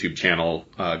on the YouTube channel,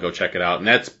 go check it out. And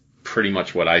that's pretty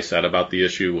much what I said about the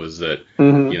issue, was that,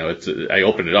 you know, I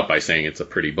opened it up by saying it's a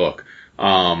pretty book.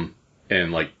 And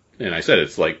I said,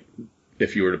 it's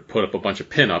if you were to put up a bunch of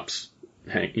pinups,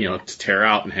 to tear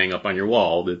out and hang up on your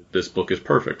wall, this book is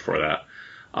perfect for that.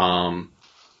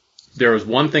 There was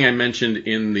one thing I mentioned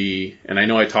and I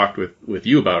know I talked with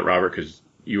you about it, Robert, because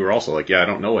you were also like, yeah, I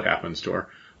don't know what happens to her.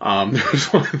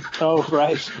 Oh,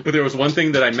 right. There was one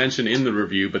thing that I mentioned in the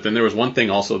review, but then there was one thing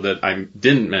also that I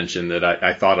didn't mention that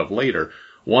I thought of later.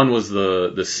 One was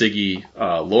the Siggy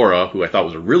Laura, who I thought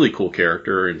was a really cool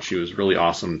character, and she was really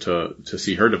awesome to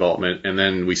see her development. And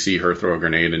then we see her throw a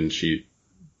grenade, and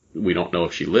we don't know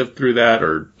if she lived through that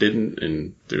or didn't,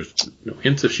 and there's no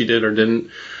hints if she did or didn't.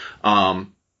 And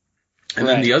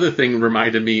then the other thing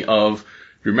reminded me of,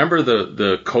 remember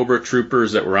the Cobra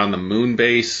troopers that were on the moon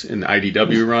base in the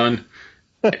IDW run?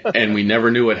 And we never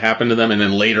knew what happened to them. And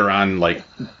then later on, like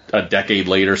a decade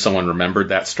later, someone remembered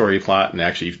that story plot and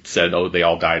actually said, oh, they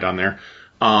all died on there.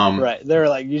 Right. They're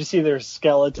like, you see their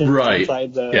skeletons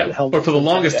inside the helmet. But for the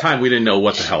longest time, we didn't know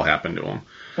what the hell happened to them.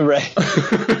 Right.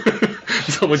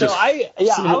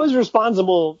 I was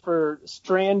responsible for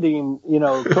stranding,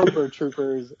 Cobra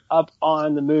troopers up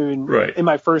on the moon in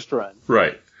my first run.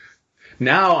 Right.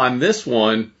 Now on this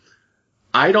one,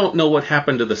 I don't know what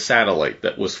happened to the satellite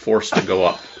that was forced to go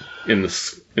up in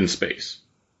space.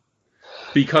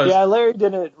 Because Larry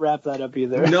didn't wrap that up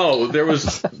either. No,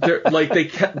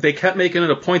 they kept making it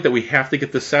a point that we have to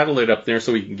get the satellite up there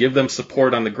so we can give them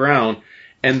support on the ground,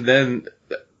 and then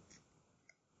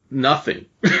nothing.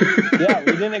 Yeah,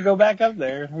 we didn't go back up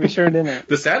there. We sure didn't.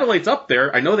 The satellite's up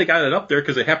there. I know they got it up there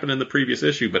because it happened in the previous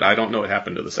issue, but I don't know what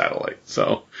happened to the satellite.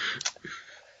 So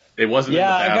it wasn't in the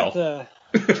battle.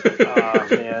 Oh,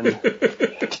 man.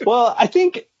 Well, I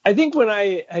think when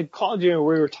I had called you and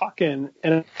we were talking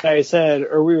and I said,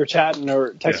 or we were chatting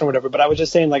or texting or whatever, but I was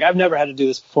just saying, like, I've never had to do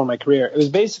this before in my career. It was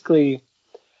basically,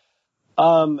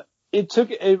 it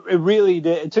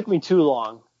took me too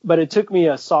long, but it took me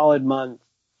a solid month.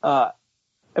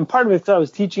 And part of it I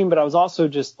was teaching, but I was also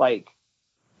just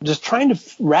trying to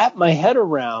wrap my head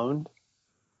around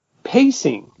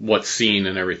pacing. What's seen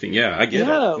and everything. Yeah, I get it.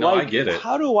 No, I get it.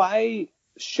 How do I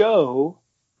show?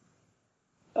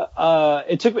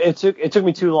 It took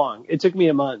me too long. It took me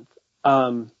a month.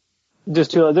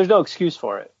 Just too long. There's no excuse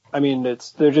for it. I mean,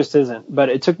 there just isn't. But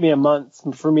it took me a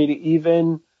month for me to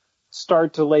even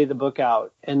start to lay the book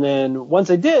out. And then once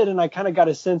I did, and I kind of got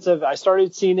a sense of, I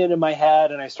started seeing it in my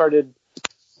head, and I started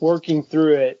working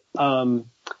through it. And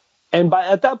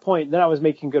at that point, then I was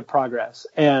making good progress.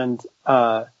 And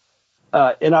I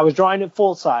was drawing it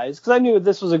full size because I knew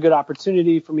this was a good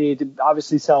opportunity for me to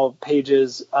obviously sell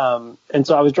pages. And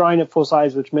so I was drawing it full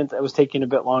size, which meant that it was taking a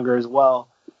bit longer as well.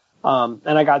 And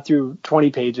I got through 20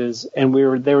 pages, and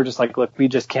they were just like, look, we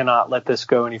just cannot let this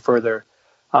go any further.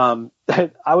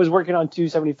 I was working on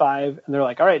 275, and they're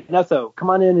like, all right, Netho, come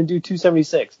on in and do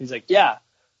 276. He's like, yeah,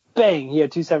 bang, he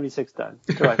had 276 done.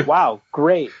 They're like, wow,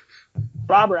 great.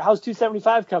 Robert, how's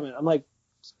 275 coming? I'm like,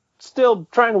 still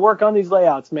trying to work on these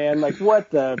layouts, man. Like,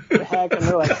 what the heck? And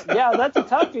they're like, yeah, that's a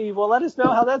toughie. Well, let us know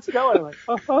how that's going. I'm like,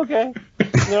 oh, okay.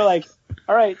 And they're like,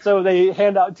 all right. So they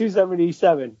hand out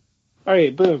 277. All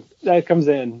right, boom, that comes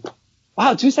in.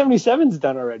 Wow, 277's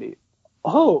done already.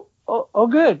 Oh,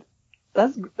 good.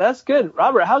 That's good.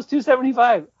 Robert, how's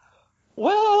 275?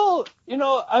 Well,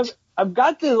 I've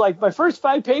got my first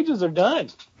 5 pages are done.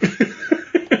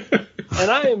 And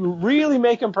I am really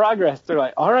making progress. They're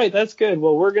like, all right, that's good.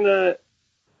 Well, we're going to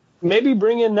maybe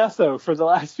bring in Netho for the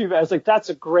last few. I was like, that's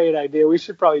a great idea. We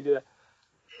should probably do that.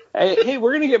 Hey,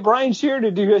 we're going to get Brian Shear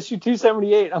to do issue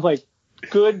 278. I'm like,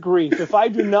 good grief. If I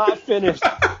do not finish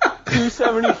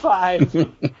 275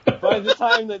 by the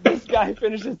time that this guy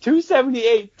finishes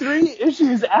 278, 3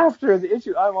 issues after the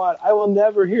issue I'm on, I will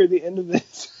never hear the end of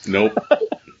this. Nope.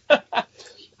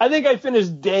 I think I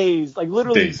finished days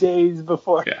before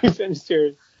he finished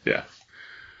yours. Yeah.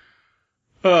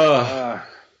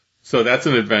 So that's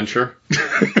an adventure.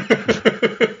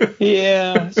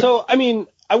 Yeah. So, I mean,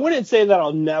 I wouldn't say that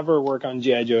I'll never work on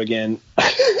G.I. Joe again.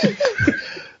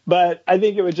 But I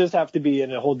think it would just have to be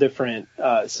in a whole different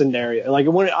scenario. Like,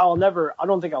 I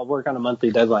don't think I'll work on a monthly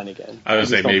deadline again. I would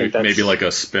say maybe like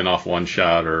a spin-off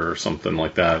one-shot or something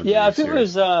like that. Yeah, if it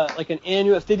was like an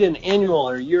annual, if they did an annual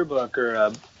or yearbook or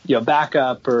a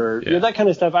backup or that kind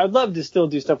of stuff, I'd love to still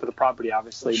do stuff with the property,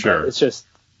 obviously. Sure. But it's just,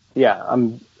 I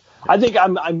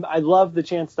love the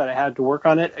chance that I had to work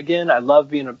on it again. I love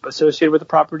being associated with the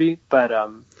property, but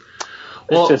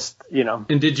it's just,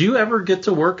 And did you ever get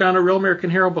to work on a Real American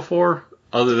Hero before,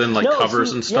 other than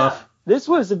covers and stuff? Yeah. This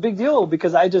was a big deal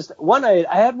because I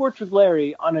had worked with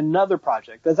Larry on another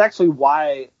project. That's actually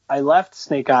why I left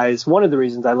Snake Eyes. One of the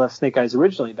reasons I left Snake Eyes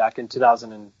originally back in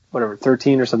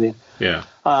 2013 or something. Yeah.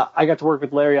 I got to work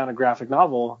with Larry on a graphic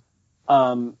novel.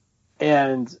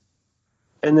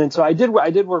 And then so I did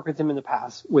work with him in the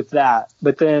past with that,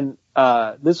 but then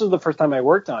this was the first time I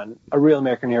worked on a real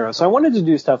American hero. So I wanted to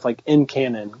do stuff like in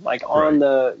canon, like on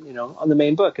the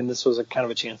main book, and this was a kind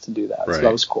of a chance to do that. Right. So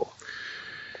that was cool.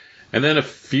 And then a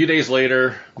few days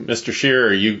later, Mr.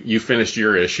 Shearer, you finished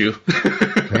your issue.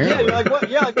 Yeah, you're like, what?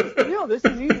 Yeah, like, what's the deal? This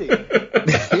is easy.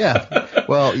 Yeah.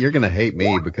 Well, you're gonna hate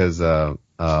me because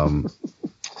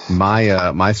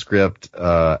my script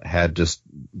had just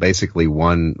basically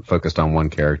focused on one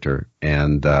character,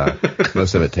 and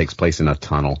most of it takes place in a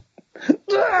tunnel.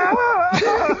 Yeah,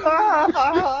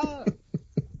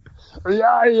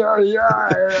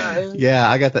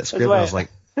 I got that script. And I was like,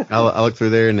 I looked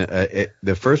through there, and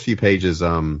the first few pages,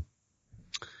 like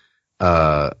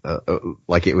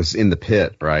it was in the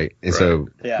pit, right? And so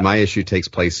my issue takes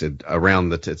place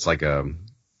around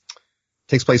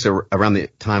takes place around the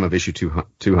time of issue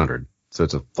 200. So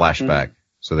it's a flashback. Mm-hmm.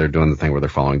 So they're doing the thing where they're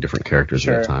following different characters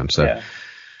at that time. So,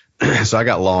 so I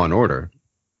got Law and Order,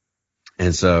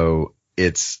 and so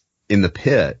it's in the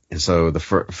pit. And so the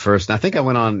first, and I think I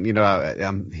went on,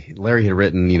 Larry had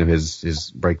written,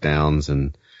 his breakdowns,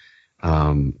 and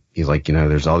he's like,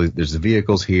 there's the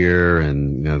vehicles here,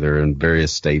 and they're in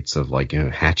various states of like,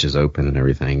 hatches open and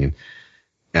everything,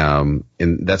 and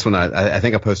that's when I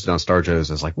think I posted on Star Joe's.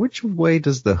 I was like, which way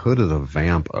does the hood of the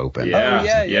Vamp open? Yeah.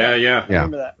 I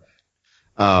remember that.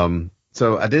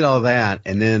 So I did all that,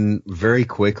 and then very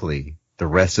quickly the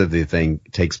rest of the thing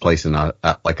takes place in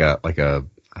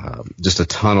just a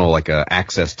tunnel, like a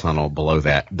access tunnel below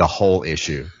that, the whole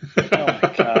issue. Oh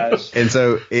my gosh. And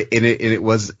so it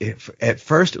was at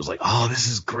first it was like, oh, this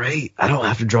is great. I don't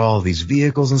have to draw all these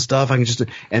vehicles and stuff. I can just,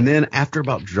 and then after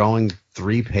about drawing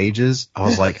 3 pages, I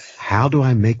was like, how do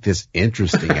I make this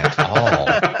interesting at all?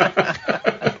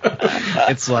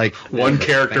 It's like one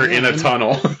character in a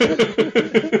tunnel.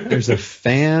 There's a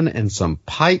fan and some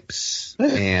pipes,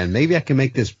 and maybe I can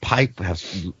make this pipe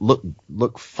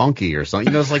look funky or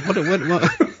something. It's like what?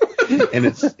 And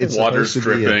it's water's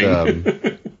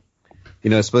dripping.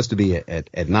 It's supposed to be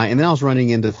at night. And then I was running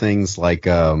into things like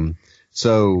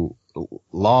so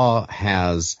Law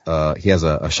has he has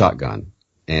a shotgun,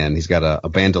 and he's got a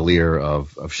bandolier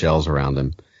of shells around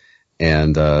him.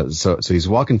 And so he's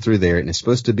walking through there, and it's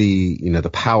supposed to be, the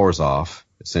power's off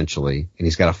essentially, and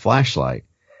he's got a flashlight.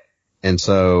 And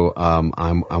so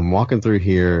I'm walking through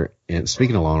here, and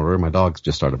speaking of Law and Order, my dog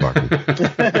just started barking.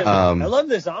 I love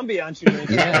this ambiance you're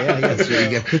making. Yeah. So you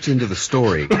got to put you into the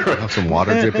story. Have some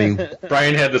water dripping.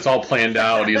 Brian had this all planned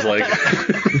out. He's like,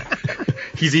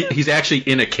 he's actually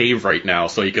in a cave right now,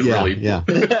 so he can really. Yeah.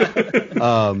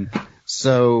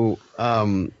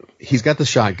 He's got the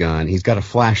shotgun, he's got a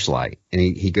flashlight, and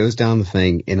he goes down the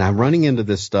thing, and I'm running into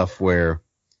this stuff where,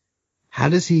 how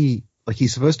does he, like,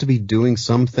 he's supposed to be doing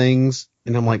some things,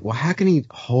 and I'm like, well, how can he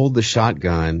hold the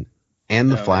shotgun and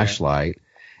the flashlight?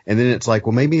 And then it's like,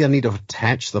 well, maybe I need to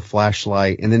attach the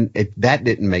flashlight, and then that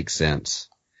didn't make sense.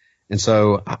 And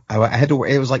so I had to,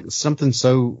 it was like something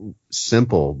so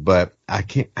simple, but I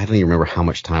don't even remember how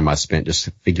much time I spent just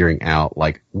figuring out,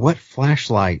 like, what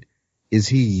flashlight is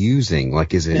he using?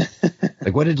 Like, is it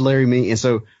like, what did Larry mean? And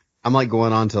so I'm like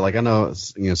going on to, like, I know,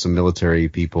 some military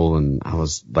people, and I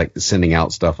was like sending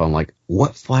out stuff. I'm like,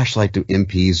 what flashlight do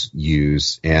MPs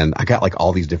use? And I got like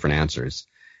all these different answers.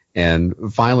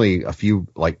 And finally a few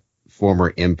like former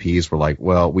MPs were like,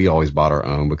 well, we always bought our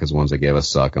own because the ones they gave us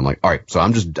suck. I'm like, all right, so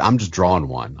I'm just drawing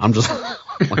one. I'm just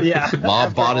like,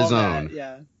 Bob bought his own.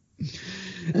 Yeah.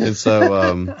 And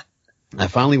so, I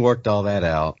finally worked all that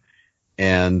out.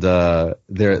 And the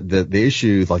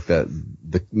issue, like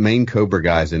the main Cobra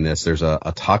guys in this, there's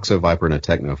a Toxo Viper and a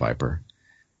Techno Viper.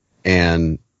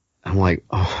 And I'm like,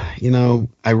 oh,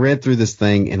 I read through this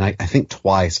thing, and I think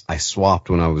twice I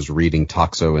swapped when I was reading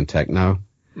Toxo and Techno.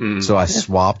 Mm. So I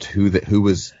swapped who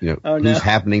was, who's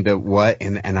happening to what,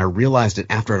 and I realized it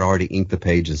after I'd already inked the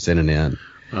page and sent it in.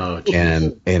 Oh,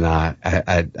 geez. And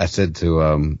I said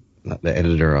to the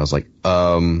editor, I was like,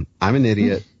 I'm an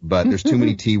idiot, but there's too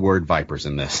many T-word Vipers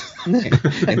in this.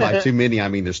 And by too many, I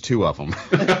mean there's 2 of them.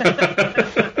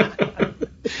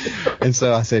 And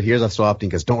so I said, here's, I swapped,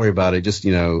 and he goes, don't worry about it. Just,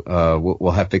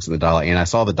 we'll have fixed the dialogue. And I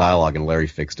saw the dialogue, and Larry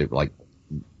fixed it. Like,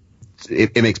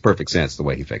 it makes perfect sense the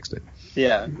way he fixed it.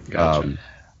 Yeah. Gotcha.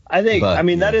 I think,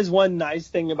 that is one nice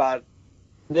thing about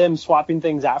them swapping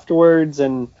things afterwards.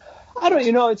 And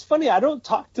it's funny. I don't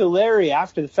talk to Larry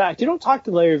after the fact. You don't talk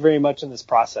to Larry very much in this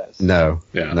process. No.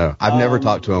 I've never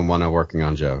talked to him when I'm working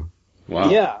on Joe.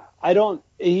 Wow. Yeah. I don't,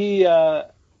 he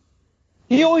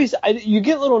always, you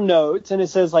get little notes, and it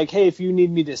says like, hey, if you need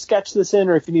me to sketch this in,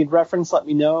 or if you need reference, let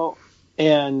me know.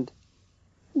 And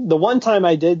the one time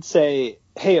I did say,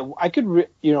 hey, I could,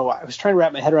 I was trying to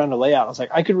wrap my head around the layout. I was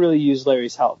like, I could really use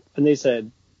Larry's help. And they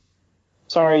said,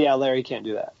 sorry, yeah, Larry can't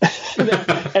do that.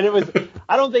 And it was,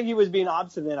 I don't think he was being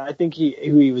obstinate. I think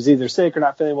he was either sick or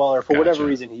not feeling well, or for whatever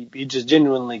reason, he just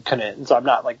genuinely couldn't. And so I'm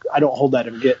not like, I don't hold that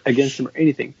against him or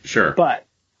anything. Sure. But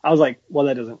I was like, well,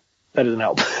 that doesn't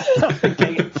help.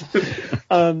 Dang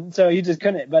it. So he just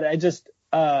couldn't. But I just,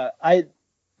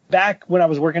 back when I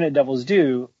was working at Devil's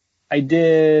Due, I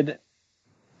did,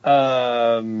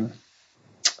 who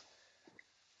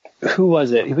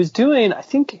was it? He was doing, I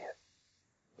think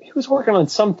he was working on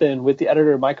something with the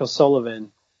editor, Michael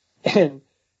Sullivan. And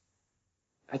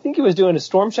I think he was doing a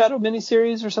Storm Shadow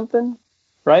miniseries or something,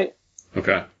 right?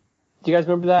 Okay. Do you guys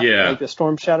remember that? Yeah. Like the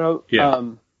Storm Shadow? Yeah.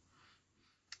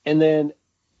 And then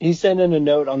he sent in a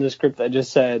note on the script that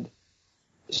just said,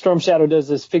 Storm Shadow does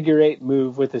this figure 8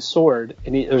 move with his sword,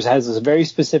 and he has this very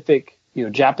specific,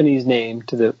 Japanese name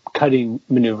to the cutting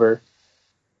maneuver.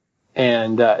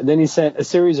 And then he sent a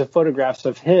series of photographs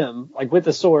of him, like with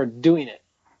the sword, doing it.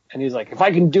 And he's like, if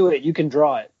I can do it, you can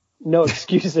draw it. No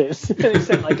excuses. And he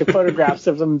sent like photographs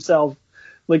of himself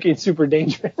looking super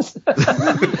dangerous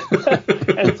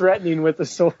and threatening with the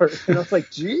sword. And I was like,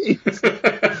 geez.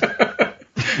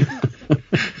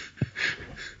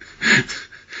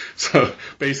 So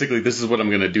basically, this is what I'm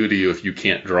going to do to you if you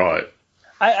can't draw it.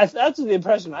 That's the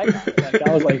impression I got. Like,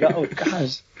 I was like, oh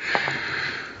gosh.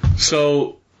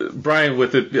 So, Brian,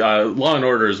 with it, Law and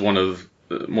Order is one of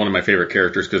my favorite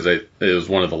characters because it was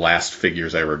one of the last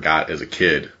figures I ever got as a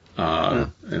kid,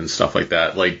 and stuff like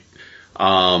that. Like,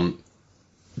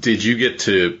 did you get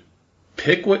to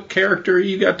pick what character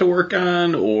you got to work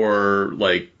on, or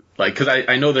because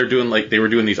I know they were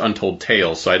doing these Untold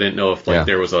Tales, so I didn't know if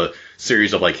there was a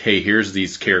series of hey, here's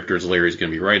these characters Larry's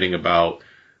going to be writing about.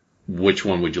 Which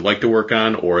one would you like to work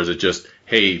on, or is it just,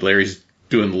 hey, Larry's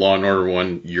doing the Law and Order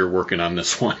one, you're working on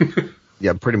this one?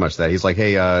 Yeah, pretty much that. He's like,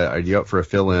 hey, are you up for a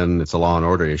fill-in? It's a Law and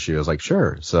Order issue. I was like,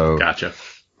 sure. So, gotcha.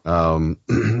 One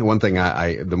thing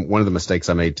one of the mistakes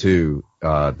I made too,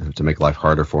 to make life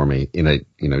harder for me in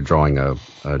drawing a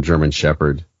German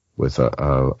Shepherd with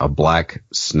a black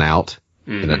snout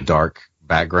and a dark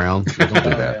background. Don't do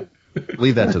that.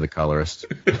 Leave that to the colorist.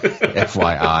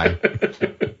 FYI.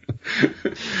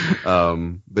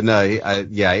 But no,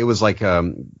 it was like,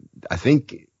 I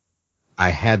think I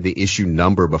had the issue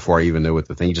number before I even knew what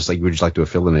the thing. Just like, would you like to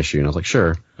fill an issue? And I was like,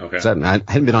 sure. Okay. I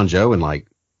hadn't been on Joe in like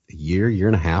a year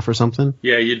and a half or something.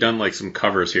 Yeah, you'd done some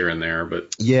covers here and there,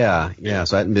 but yeah.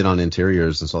 So I hadn't been on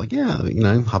interiors, and so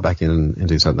hop back in and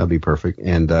do something. That'd be perfect.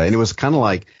 And it was kind of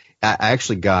like I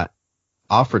actually got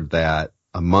offered that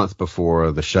a month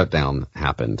before the shutdown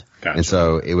happened. Gotcha. And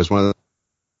so it was one of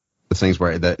the things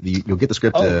where you'll get the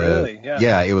script. Oh, really?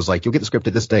 Yeah. It was like, you'll get the script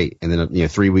at this date. And then,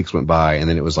 3 weeks went by, and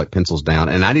then it was like pencils down.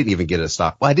 And I didn't even get a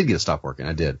stop. Well, I did get a stop working.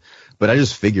 I did. But I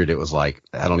just figured it was like,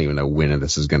 I don't even know when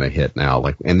this is going to hit now.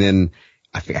 And then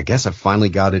I guess I finally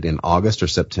got it in August or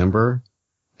September.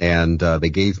 And, they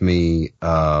gave me,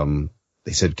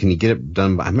 they said, can you get it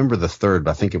done by, I remember the 3rd,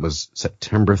 but I think it was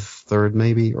September 3rd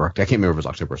maybe, or I can't remember if it was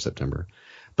October or September,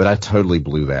 but I totally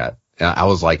blew that.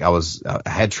 I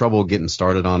had trouble getting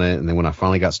started on it. And then when I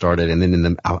finally got started, and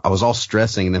then I was all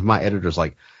stressing, and then my editor's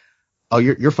like, oh,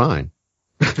 you're fine.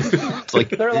 It's like,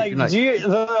 they're like,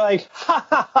 ha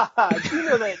ha ha. Do you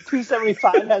know that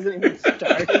 275 hasn't even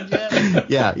started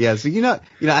yet? Yeah. So,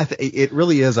 it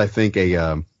really is, I think,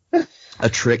 a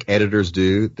trick editors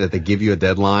do, that they give you a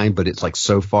deadline, but it's like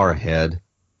so far ahead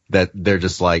that they're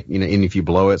just like, and if you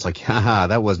blow it, it's like, haha,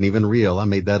 that wasn't even real. I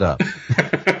made that up.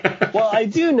 Well, I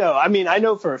do know. I mean, I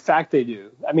know for a fact they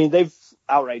do. I mean, they've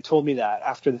outright told me that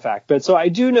after the fact. But so I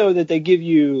do know that they give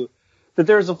you that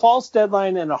there's a false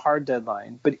deadline and a hard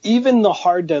deadline. But even the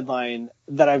hard deadline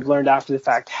that I've learned after the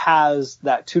fact has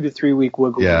that 2 to 3 week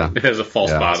wiggle room. It has a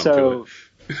false bottom to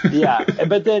it. Yeah.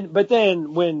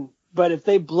 But if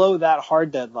they blow that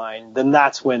hard deadline, then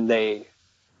that's when they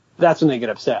get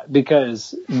upset,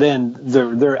 because then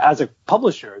they're as a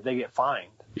publisher, they get fined.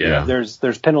 Yeah.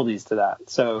 There's penalties to that.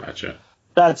 So gotcha.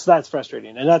 That's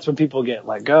frustrating. And that's when people get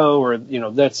let go, or,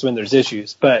 that's when there's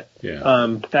issues. But,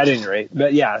 at any rate,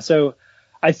 but yeah, so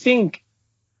I think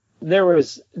there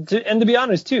was, and to be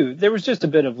honest too, there was just a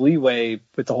bit of leeway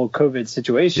with the whole COVID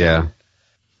situation. Yeah.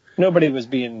 Nobody was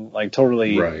being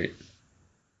totally, right.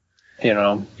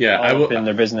 Up in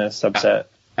their business, upset.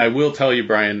 I will tell you,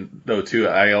 Brian, though, too,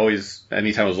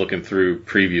 anytime I was looking through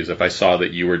previews, if I saw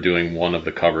that you were doing one of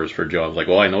the covers for Joe, I was like,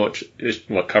 well, I know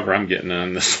what cover I'm getting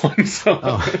on this one.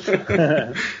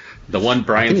 So. The one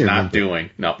Brian's you not remember. doing.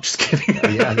 No, just kidding.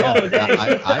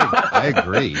 I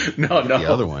agree. No. The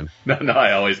other one. No,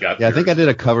 I always got Yeah, I think I did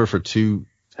a cover for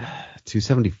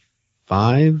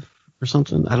 275 or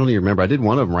something. I don't even remember. I did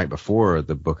one of them right before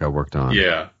the book I worked on.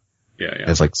 Yeah.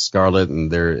 It's like Scarlet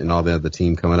and all the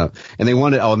team coming up. And they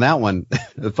wanted, on that one,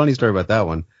 the funny story about that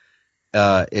one,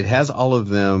 it has all of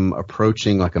them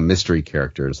approaching like a mystery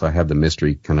character. So I have the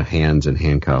mystery kind of hands and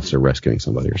handcuffs or rescuing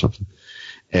somebody or something.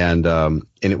 And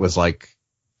it was like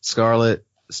Scarlet,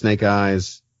 Snake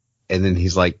Eyes, and then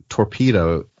he's like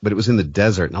Torpedo, but it was in the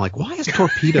desert. And I'm like, why is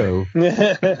Torpedo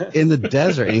in the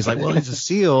desert? And he's like, well, he's a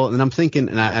SEAL. And I'm thinking,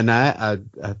 and I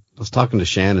was talking to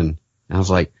Shannon, and I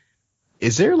was like,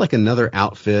 is there like another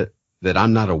outfit that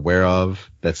I'm not aware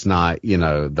of that's not,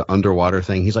 the underwater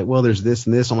thing? He's like, well, there's this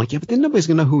and this. I'm like, yeah, but then nobody's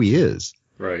gonna know who he is.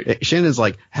 Right. Shannon's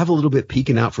like, have a little bit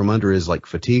peeking out from under his like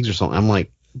fatigues or something. I'm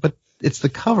like, but it's the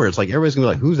cover. It's like everybody's gonna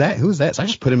be like, who's that? Who's that? So I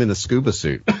just put him in the scuba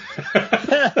suit.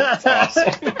 That's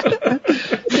awesome.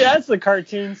 Yeah, that's the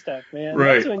cartoon stuff, man.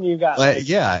 Right. That's when you got like,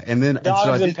 and then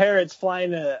dogs and parrots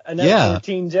flying an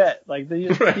F-14 jet. Like you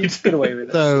just get away with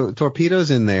it. So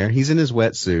Torpedo's in there. He's in his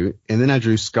wetsuit, and then I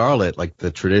drew Scarlet, like the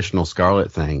traditional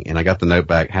Scarlet thing, and I got the note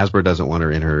back. Hasbro doesn't want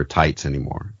her in her tights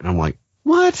anymore, and I'm like,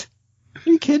 what? Are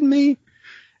you kidding me?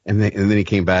 And then he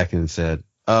came back and said,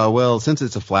 well, since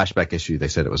it's a flashback issue, they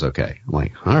said it was okay. I'm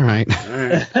like, all right.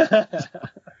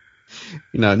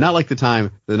 Not like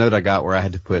the note I got where I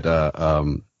had to put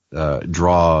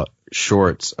draw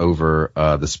shorts over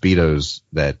the Speedos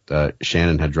that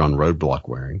Shannon had drawn Roadblock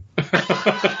wearing.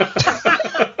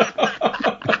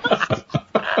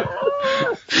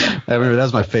 I remember that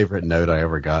was my favorite note I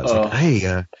ever got. It's like,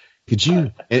 hey, could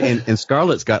you? And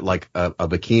Scarlett's got like a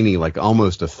bikini, like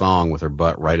almost a thong with her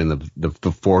butt right in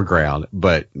the foreground.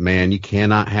 But man, you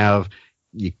can't have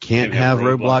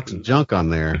Roadblock's junk on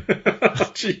there.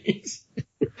 Jeez.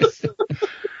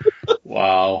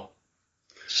 Wow.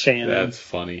 Shannon. That's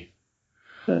funny.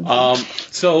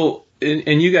 So,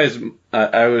 and you guys,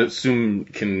 I would assume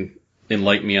can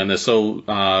enlighten me on this.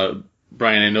 So,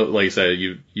 Brian, I know, like I said,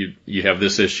 you have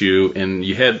this issue, and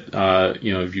you had,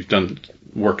 you've done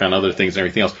work on other things and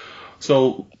everything else.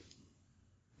 So,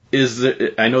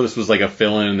 I know this was like a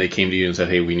fill-in, and they came to you and said,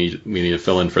 hey, we need a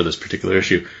fill-in for this particular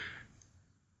issue.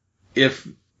 If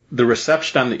the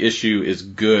reception on the issue is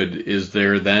good, is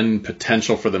there then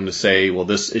potential for them to say, well,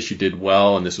 this issue did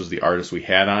well, and this was the artist we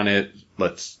had on it,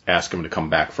 let's ask them to come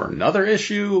back for another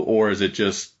issue? Or is it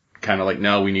just kind of like,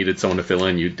 no, we needed someone to fill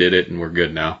in, you did it, and we're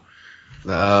good now?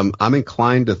 I'm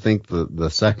inclined to think the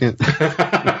second, but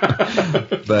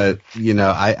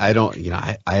I don't,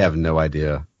 I have no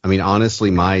idea. I mean,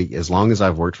 honestly, as long as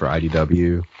I've worked for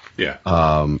IDW,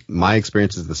 my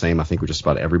experience is the same. I think with just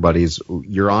about everybody's.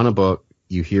 You're on a book,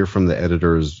 you hear from the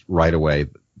editors right away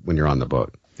when you're on the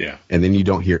book. Yeah. And then you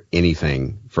don't hear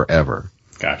anything forever.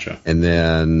 Gotcha. And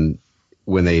then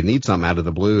when they need something out of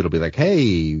the blue, it'll be like,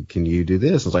 hey, can you do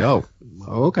this? It's like, oh,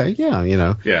 okay, yeah,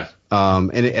 Yeah.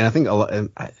 And I think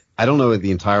I don't know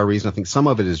the entire reason. I think some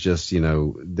of it is just,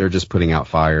 they're just putting out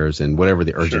fires and whatever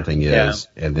the urgent thing is.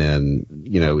 Yeah. And then,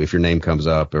 if your name comes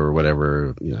up or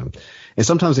whatever, and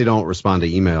sometimes they don't respond to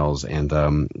emails.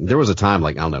 And, there was a time,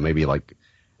 like, I don't know, maybe like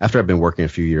after I've been working a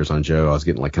few years on Joe, I was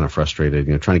getting like kind of frustrated,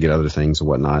 trying to get other things and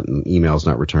whatnot, and emails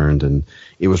not returned. And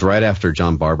it was right after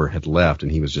John Barber had left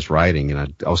and he was just writing,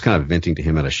 and I was kind of venting to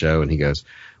him at a show, and he goes,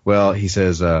 well, he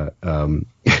says,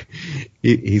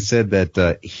 he said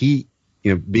that, he,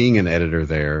 being an editor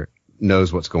there,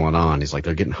 knows what's going on. He's like,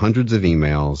 they're getting hundreds of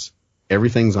emails,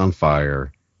 everything's on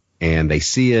fire, and they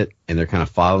see it and they're kind of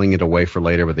filing it away for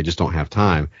later, but they just don't have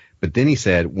time. But then he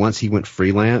said once he went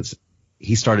freelance,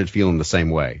 he started feeling the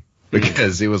same way,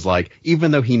 because it was like,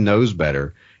 even though he knows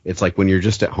better, it's like when you're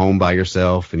just at home by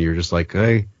yourself and you're just like,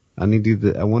 hey,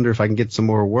 I wonder if I can get some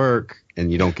more work,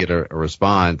 and you don't get a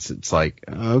response. It's like,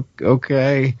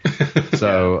 okay.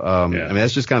 So, I mean,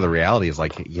 that's just kind of the reality, is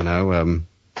like, the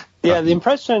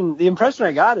impression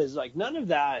I got is like none of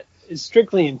that is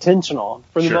strictly intentional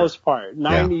for the most part.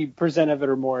 90% of it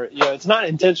or more, it's not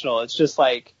intentional. It's just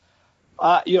like,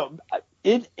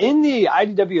 in the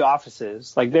IDW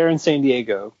offices, like they're in San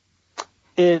Diego,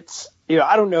 it's,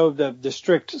 I don't know the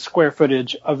strict square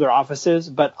footage of their offices,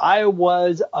 but I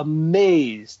was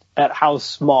amazed at how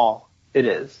small it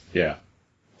is. Yeah.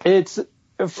 It's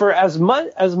for as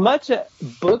much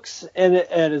books and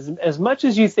as much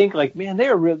as you think, like, man,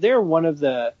 they're one of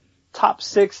the top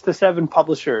 6 to 7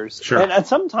 publishers. Sure. And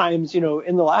sometimes, in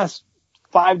the last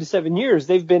 5 to 7 years,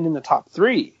 they've been in the top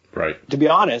 3. Right. To be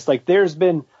honest, like there's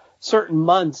been certain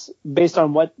months based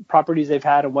on what properties they've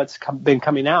had and what's been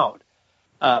coming out.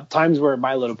 times where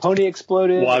My Little Pony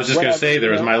exploded. Well, I was just going to say, there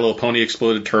was you know? My Little Pony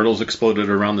exploded, Turtles exploded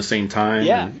around the same time.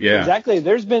 Yeah, and, yeah, exactly.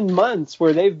 There's been months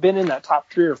where they've been in that top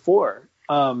 3 or 4.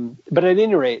 But at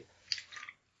any rate,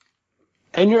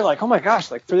 and you're like, oh my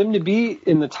gosh, like for them to be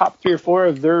in the top 3 or 4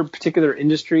 of their particular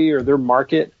industry or their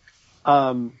market,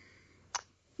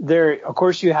 there, of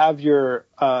course, you have your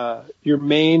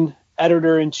main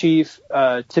editor-in-chief,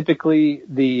 typically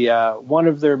the one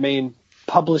of their main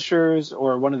publishers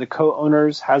or one of the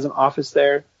co-owners has an office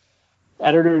there.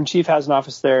 Editor-in-chief has an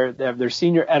office there. They have their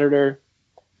senior editor,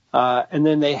 and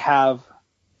then they have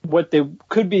what they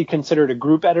could be considered a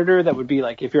group editor. That would be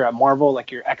like if you're at Marvel,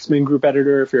 like your X-Men group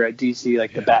editor. If you're at DC,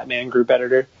 like the Batman group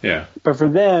editor. Yeah. But for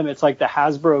them, it's like the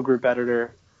Hasbro group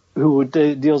editor who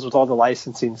deals with all the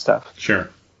licensing stuff. Sure.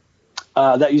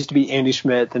 That used to be Andy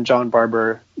Schmidt and John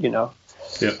Barber, you know.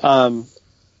 Yeah.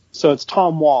 So it's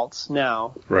Tom Waltz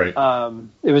now. Right.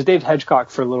 It was Dave Hedgecock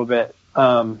for a little bit.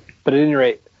 But at any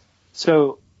rate,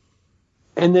 so,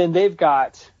 and then they've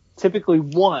got typically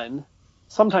 1,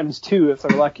 sometimes 2 if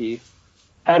they're lucky,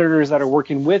 editors that are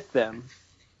working with them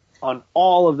on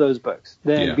all of those books.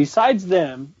 Then besides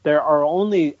them, there are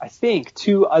only, I think,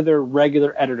 2 other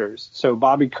regular editors. So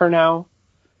Bobby Curnow,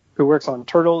 who works on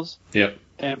Turtles. Yep.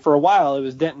 And for a while, it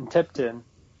was Denton Tipton,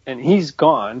 and he's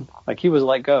gone. Like, he was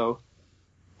let go.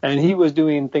 And he was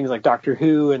doing things like Doctor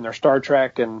Who and their Star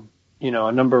Trek and, you know,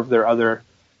 a number of their other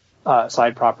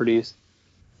side properties.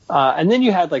 And then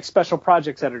you had, like, special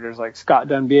projects editors like Scott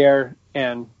Dunbier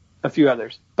and a few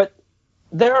others. But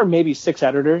there are maybe 6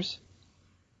 editors,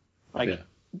 like,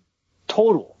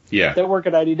 total, that work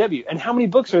at IDW. And how many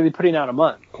books are they putting out a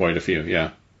month? Quite a few,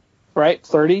 yeah. Right?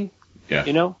 30? Yeah.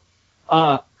 You know?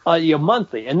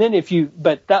 Monthly. And then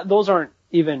those aren't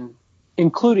even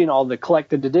including all the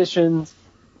collected editions,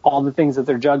 all the things that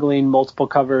they're juggling, multiple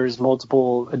covers,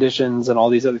 multiple editions, and all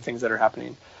these other things that are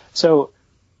happening. So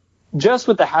just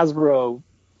with the Hasbro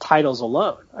titles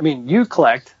alone, I mean, you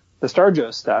collect the Star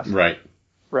Joe stuff. Right.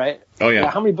 Right? Oh,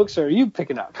 yeah. How many books are you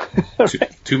picking up?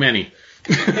 Too many.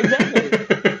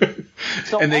 Exactly.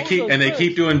 So they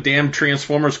keep doing damn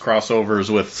Transformers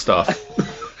crossovers with stuff.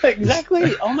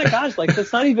 Exactly. Oh my gosh! Like,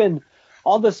 that's not even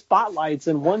all the spotlights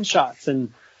and one shots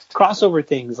and crossover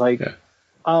things. Like,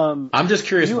 I'm just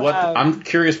curious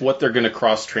what they're going to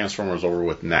cross Transformers over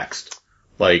with next.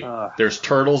 Like, there's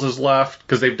Turtles is left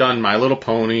because they've done My Little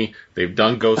Pony, they've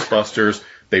done Ghostbusters,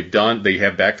 they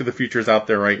have Back to the Futures out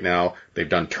there right now, they've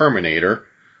done Terminator,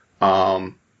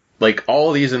 like all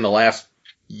of these in the last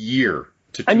year.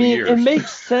 I mean, it makes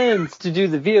sense to do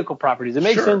the vehicle properties. It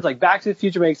makes sense. Like Back to the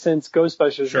Future makes sense.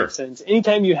 Ghostbusters makes sense.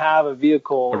 Anytime you have a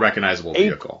vehicle, a recognizable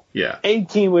vehicle,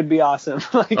 A-Team would be awesome.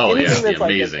 Like anything that's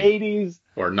amazing. Like the 80s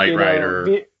or Knight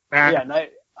Rider.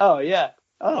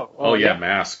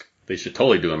 Mask. They should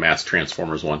totally do a Mask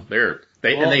Transformers one.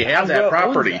 They have that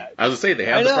property. I was gonna say they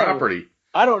have the property.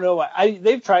 I don't know why.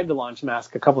 They've tried to launch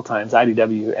Mask a couple times,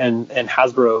 IDW, and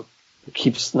Hasbro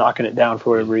keeps knocking it down for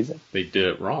whatever reason. They did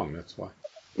it wrong. That's why.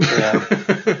 Yeah.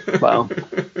 Well,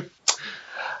 the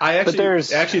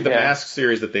Mask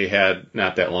series that they had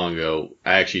not that long ago,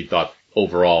 I actually thought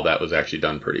overall that was actually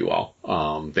done pretty well.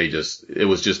 It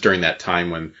was just during that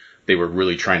time when they were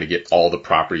really trying to get all the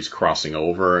properties crossing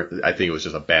over. I think it was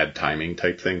just a bad timing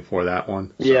type thing for that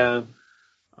one.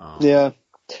 So,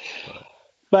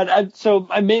 But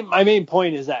my main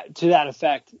point is that to that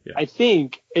effect, I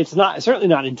think it's certainly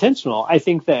not intentional. I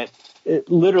think that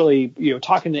it literally, you know,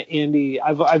 talking to Andy,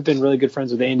 I've been really good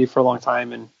friends with Andy for a long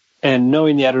time, and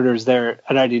knowing the editors there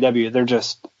at IDW, they're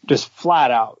just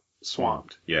flat out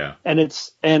swamped. Yeah. And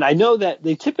I know that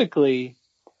they typically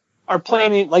are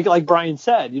planning, like Brian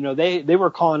said, you know, they were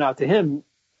calling out to him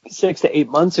 6 to 8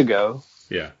 months ago.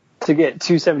 Yeah. To get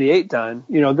 278 done.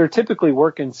 You know, they're typically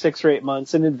working 6 or 8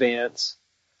 months in advance.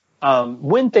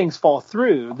 When things fall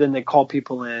through, then they call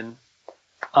people in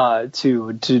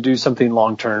to do something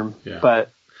long term. Yeah.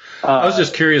 But I was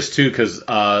just curious too, because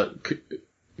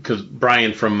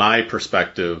Brian, from my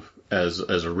perspective as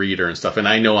a reader and stuff, and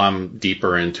I know I'm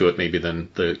deeper into it maybe than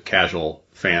the casual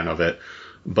fan of it,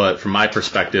 but from my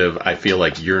perspective, I feel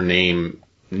like your name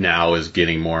now is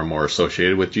getting more and more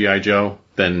associated with G.I. Joe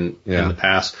than in the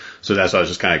past. So that's why I was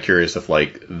just kind of curious if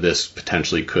like this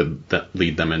potentially could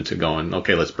lead them into going,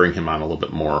 okay, let's bring him on a little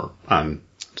bit more on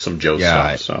some Joe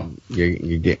stuff. So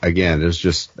again, there's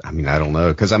just, I mean, I don't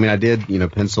know. Cause I mean, I did, you know,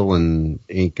 pencil and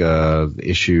ink,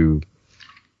 issue,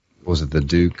 was it the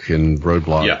Duke and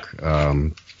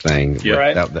Roadblock, thing? Yeah.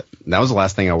 Right. That was the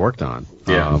last thing I worked on.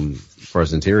 Yeah. For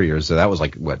his interiors. So that was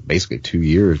like basically 2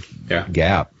 years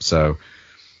gap. So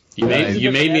you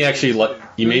made me actually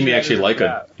like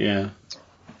it. Yeah.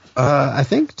 I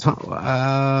think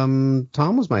Tom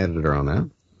was my editor on that.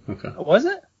 Okay. Was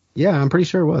it? Yeah, I'm pretty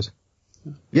sure it was.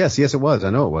 Yes, it was. I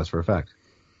know it was for a fact.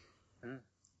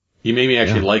 You made me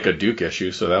actually like a Duke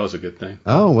issue, so that was a good thing.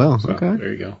 Oh, well, So, okay.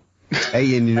 there you go.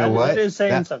 Hey, and you know what? That is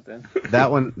saying something.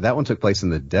 That one took place in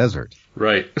the desert,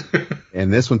 Right.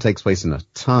 and this one takes place in a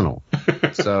tunnel.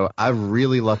 So I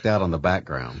really lucked out on the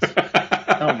backgrounds.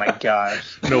 Oh my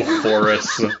gosh. No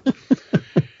forests.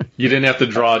 You didn't have to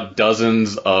draw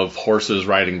dozens of horses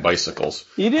riding bicycles.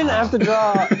 You didn't have to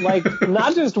draw, like,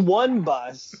 not just one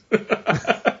bus,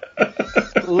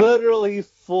 literally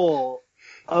full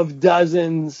of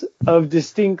dozens of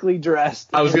distinctly dressed.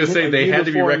 I was going to say and they had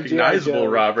to be uniformed recognizable, G.I.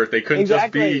 Joe. Robert. They couldn't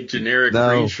Exactly. just be generic No.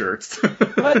 green shirts.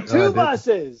 But two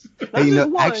buses. Not Hey, you just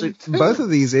know, one. actually, both of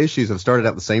these issues have started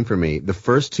out the same for me. The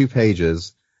first 2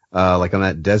 pages, like on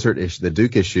that desert issue, the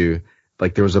Duke issue,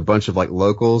 like there was a bunch of like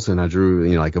locals, and I drew,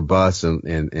 like a bus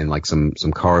and like some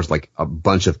cars, like a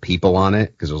bunch of people on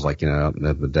it, because it was like,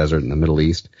 the desert in the Middle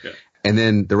East. Yeah. And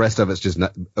then the rest of it's just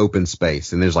open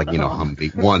space, and there's like,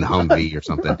 Humvee, one Humvee or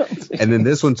something. And then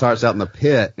this one starts out in the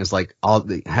pit, and it's like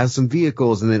it has some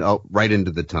vehicles, and then right into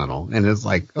the tunnel, and it's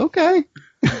like, okay.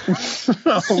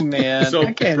 Oh man. So,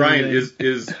 I can't Brian, even.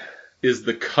 is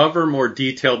the cover more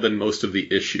detailed than most of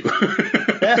the issue?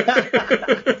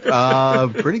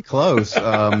 Pretty close.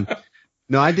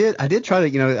 No, I did try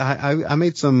to, I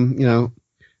made some,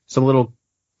 some little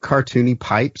cartoony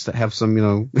pipes that have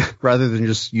some, rather than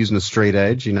just using a straight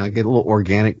edge, get a little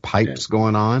organic pipes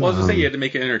going on. Well, I was going to say you had to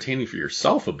make it entertaining for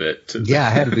yourself a bit. Yeah,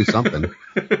 I had to do something.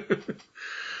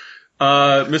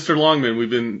 Mr. Longman,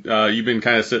 you've been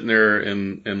kind of sitting there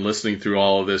and listening through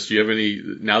all of this. Do you have any,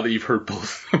 now that you've heard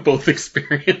both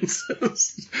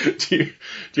experiences, do you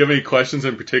have any questions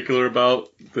in particular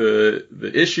about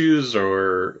the issues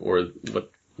or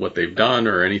what they've done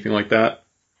or anything like that?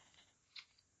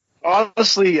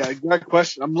 Honestly, I got a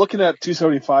question. I'm looking at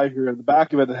 275 here. In the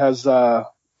back of it, it has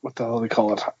what the hell do they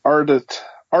call it? Art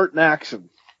in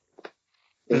action.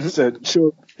 It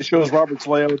shows Robert's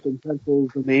layout and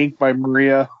pencils and the ink by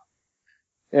Maria.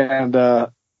 And I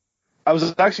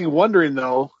was actually wondering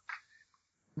though,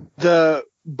 the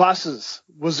buses.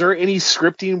 Was there any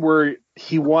scripting where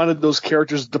he wanted those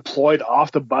characters deployed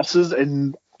off the buses,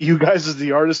 and you guys as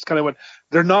the artist kind of went,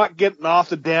 they're not getting off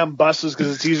the damn buses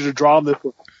because it's easier to draw them this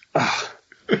way.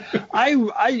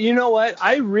 I you know what?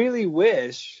 I really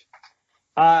wish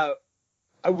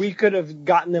we could have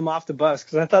gotten them off the bus,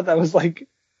 because I thought that was like,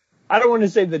 I don't want to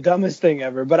say the dumbest thing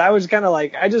ever, but I was kind of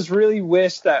like, I just really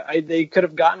wish that they could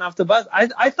have gotten off the bus.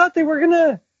 I thought they were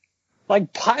gonna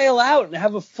like pile out and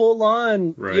have a full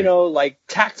on, Right. like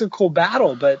tactical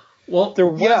battle, but there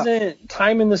wasn't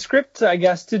time in the script, I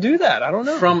guess, to do that. I don't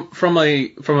know. From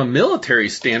a military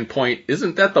standpoint,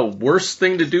 isn't that the worst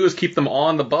thing to do? Is keep them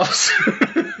on the bus?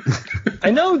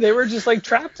 I know, they were just like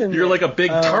trapped in. You're like a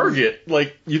big target.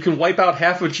 Like you can wipe out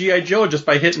half of G.I. Joe just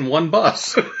by hitting one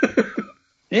bus.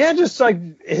 Yeah, just like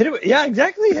hit it. Yeah,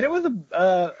 exactly. Hit it with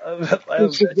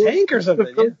a tank or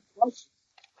something. Yeah.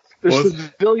 There's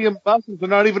civilian buses. They're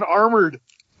not even armored.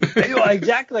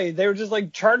 Exactly. They were just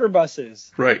like charter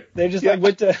buses. Right. They just like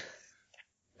went to.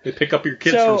 They pick up your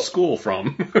kids from school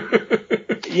from.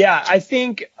 Yeah, I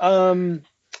think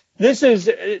this is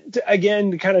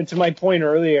again kind of to my point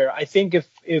earlier. I think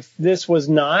if this was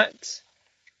not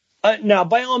now,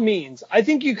 by all means, I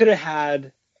think you could have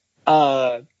had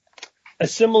a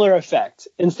similar effect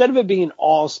instead of it being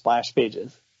all splash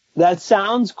pages. That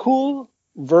sounds cool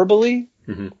verbally.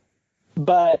 Mm-hmm.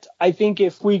 But I think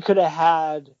if we could have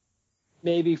had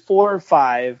maybe 4 or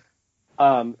 5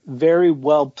 very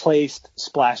well placed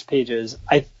splash pages,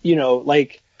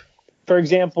 like for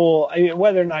example, I mean,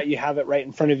 whether or not you have it right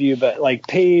in front of you, but like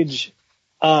page,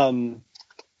 obviously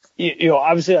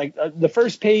like the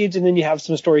first page, and then you have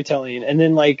some storytelling, and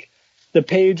then like the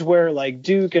page where like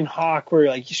Duke and Hawk were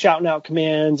like shouting out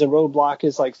commands and Roadblock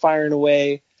is like firing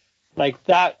away, like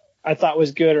that. I thought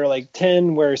was good, or like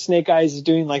 10 where Snake Eyes is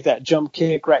doing like that jump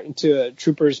kick right into a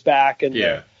trooper's back, and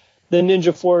the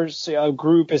Ninja Force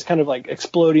group is kind of like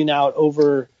exploding out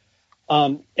over,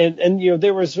 and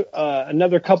there was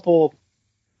another couple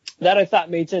that I thought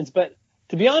made sense, but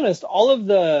to be honest, all of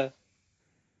the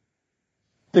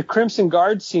Crimson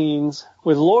Guard scenes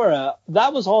with Laura,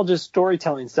 that was all just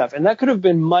storytelling stuff, and that could have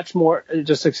been much more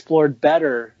just explored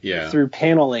better through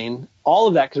paneling. All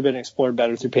of that could have been explored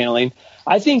better through paneling.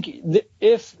 I think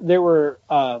if there were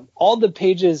all the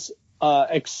pages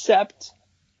except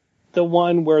the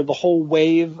one where the whole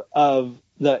wave of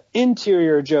the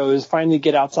interior Joes finally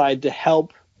get outside to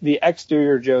help the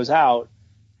exterior Joes out,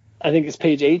 I think it's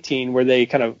page 18 where they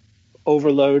kind of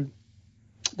overload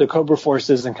the Cobra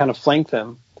forces and kind of flank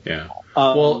them. Yeah.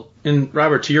 Well, and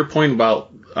Robert, to your point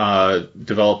about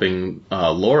developing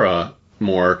Laura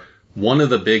more, one of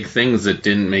the big things that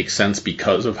didn't make sense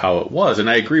because of how it was, and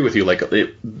I agree with you, like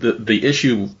the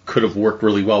issue could have worked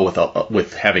really well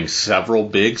with having several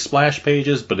big splash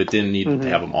pages, but it didn't need to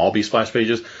have them all be splash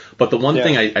pages. But the one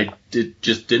thing I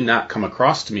did not come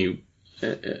across to me,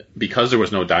 because there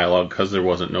was no dialogue, because there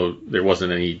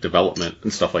wasn't any development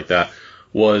and stuff like that,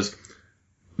 was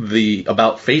the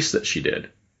about face that she did.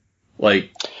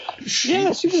 Like, she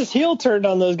just heel turned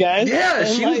on those guys. Yeah,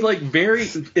 she was like very,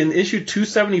 in issue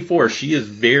 274, she is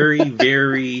very,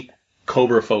 very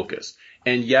Cobra focused.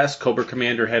 And yes, Cobra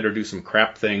Commander had her do some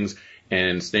crap things,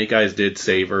 and Snake Eyes did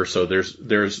save her, so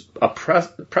there's a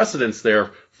precedence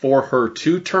there for her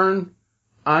to turn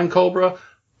on Cobra.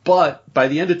 But by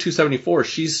the end of 274,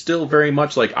 she's still very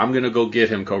much like, I'm gonna go get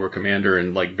him, Cobra Commander,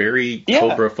 and like very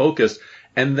Cobra focused.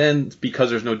 And then, because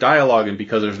there's no dialogue and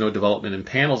because there's no development in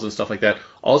panels and stuff like that,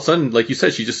 all of a sudden, like you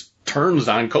said, she just turns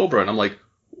on Cobra, and I'm like,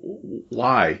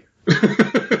 why?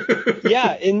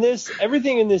 Yeah,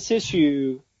 everything in this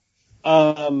issue,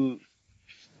 well,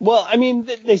 I mean,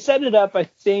 they set it up, I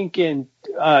think, in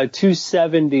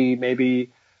 270,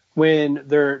 maybe, when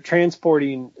they're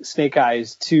transporting Snake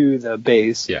Eyes to the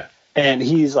base. Yeah. And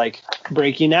he's like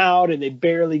breaking out, and they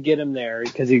barely get him there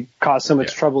because he caused so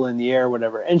much trouble in the air or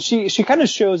whatever. And she kind of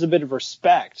shows a bit of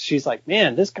respect. She's like,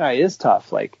 man, this guy is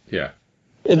tough. Like,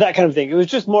 that kind of thing. It was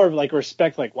just more of like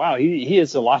respect, like, wow, he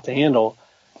has a lot to handle.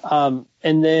 And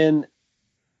then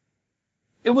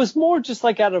it was more just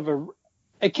like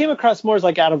it came across more as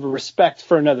like out of a respect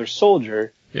for another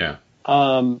soldier. Yeah.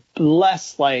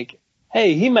 Less like,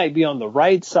 hey, he might be on the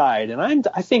right side, and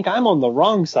I think I'm on the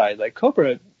wrong side. Like,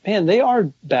 Cobra, man, they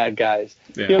are bad guys.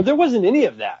 Yeah. You know, there wasn't any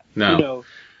of that. No. You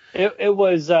know, it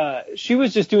was, she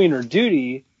was just doing her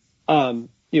duty, you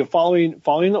know, following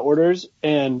the orders,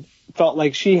 and felt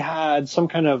like she had some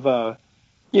kind of,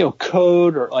 you know,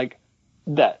 code, or like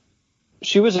that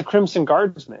she was a Crimson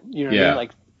Guardsman. You know what I mean?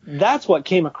 Like, that's what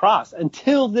came across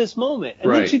until this moment.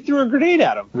 And then she threw a grenade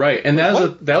at him. Right. And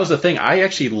that was the thing. I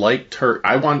actually liked her.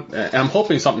 I'm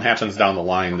hoping something happens down the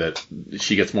line that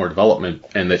she gets more development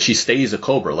and that she stays a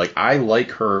Cobra. Like, I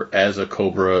like her as a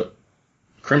Cobra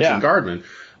Crimson Guardman.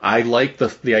 I like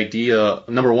the idea,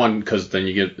 number one, because then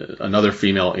you get another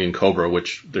female in Cobra,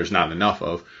 which there's not enough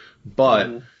of.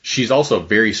 But she's also a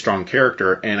very strong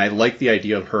character, and I like the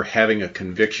idea of her having a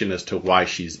conviction as to why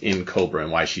she's in Cobra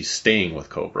and why she's staying with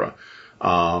Cobra,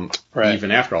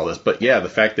 even after all this. But yeah, the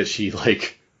fact that she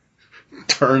like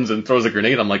turns and throws a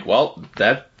grenade, I'm like, well,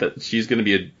 that she's going to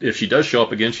be if she does show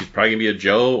up again, she's probably going to be a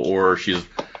Joe, or she's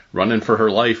running for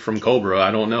her life from Cobra. I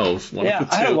don't know.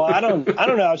 I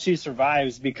don't know how she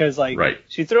survives, because like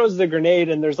she throws the grenade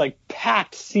and there's like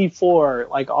packed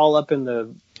C4 like all up in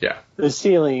the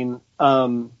ceiling,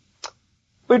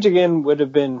 which again would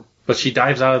have been. But she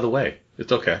dives out of the way.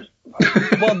 It's okay.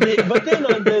 Well, but then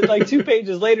on the like 2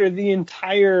 pages later, the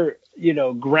entire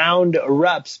ground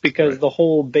erupts because the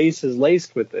whole base is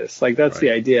laced with this. Like, that's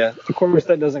the idea. Of course,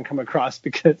 that doesn't come across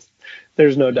because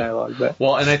there's no dialogue. But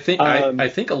well, and I think I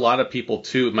think a lot of people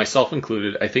too, myself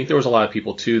included, I think there was a lot of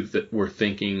people too that were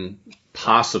thinking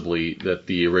possibly that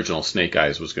the original Snake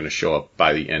Eyes was going to show up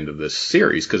by the end of this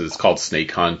series, because it's called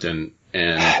Snake Hunt, and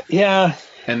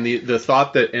and the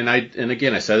thought that, and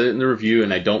again I said it in the review,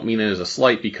 and I don't mean it as a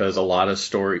slight, because a lot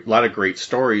of great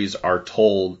stories are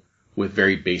told with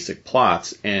very basic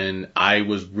plots, and I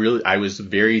was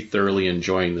very thoroughly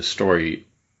enjoying the story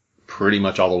pretty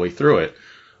much all the way through it.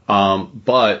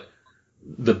 But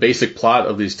the basic plot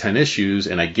of these 10 issues,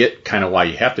 and I get kind of why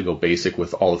you have to go basic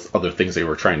with all the other things they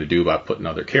were trying to do about putting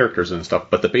other characters in and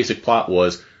stuff, but the basic plot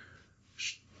was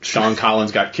Sean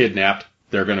Collins got kidnapped,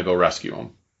 they're going to go rescue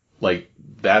him. Like,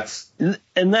 that's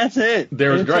it.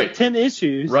 There's right. Like 10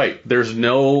 issues. Right. There's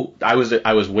no, I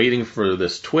was waiting for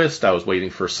this twist. I was waiting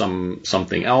for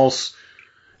something else,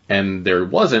 and there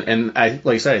wasn't. And like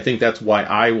I said, I think that's why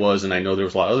I was, and I know there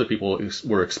was a lot of other people who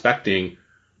were expecting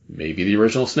maybe the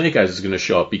original Snake Eyes is going to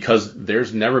show up, because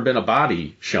there's never been a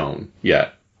body shown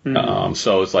yet. Mm-hmm.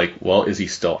 So it's like, well, is he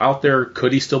still out there?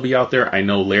 Could he still be out there? I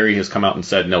know Larry has come out and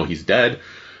said, no, he's dead,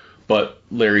 but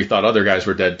Larry thought other guys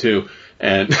were dead too.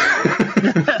 And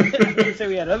so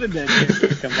we had other dead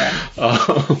characters come back.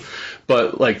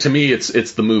 But like, to me,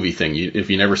 it's the movie thing. If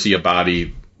you never see a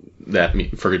body, that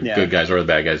for good guys or the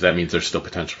bad guys, that means there's still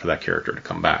potential for that character to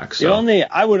come back. So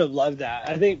I would have loved that,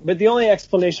 I think, but the only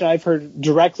explanation I've heard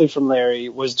directly from Larry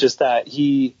was just that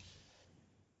he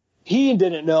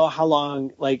didn't know how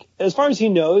long, like, as far as he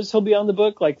knows, he'll be on the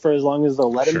book, like, for as long as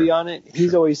they'll let him be on it.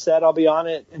 He's always said, I'll be on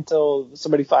it until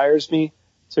somebody fires me.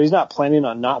 so he's not planning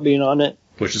on not being on it.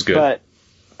 Which is good. But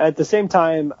at the same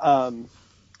time,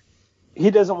 he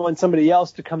doesn't want somebody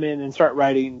else to come in and start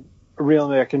writing a Real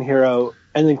American Hero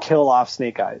and then kill off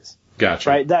Snake Eyes. Gotcha.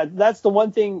 Right? That's the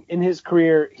one thing in his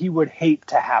career he would hate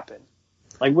to happen.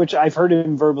 Like, which I've heard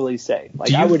him verbally say.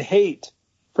 Like, I would hate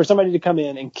for somebody to come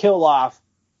in and kill off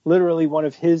literally one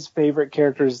of his favorite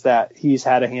characters that he's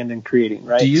had a hand in creating,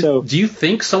 right? Do you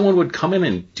think someone would come in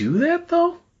and do that,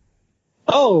 though?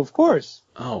 Oh, of course.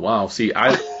 Oh, wow. See,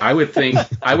 I would think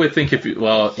if you,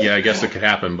 well, yeah, I guess it could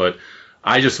happen, but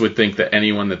I just would think that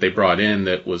anyone that they brought in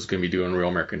that was going to be doing Real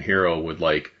American Hero would,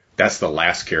 like, that's the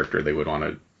last character they would want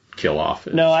to kill off.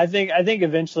 No, I think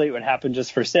eventually it would happen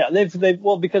just for sale.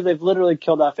 Because they've literally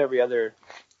killed off every other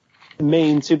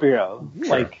main superhero.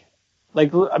 Sure.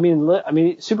 I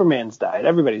mean, Superman's died.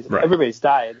 Everybody's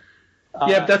died.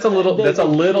 Yeah, that's a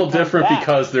little different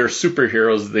because they're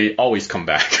superheroes. They always come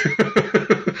back.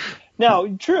 Now,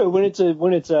 true, when it's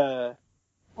a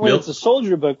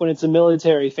soldier book, when it's a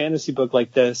military fantasy book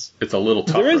like this, it's a little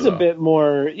tougher. There is a bit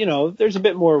more, there's a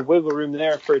bit more wiggle room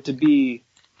there for it to be,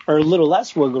 or a little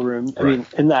less wiggle room. I mean,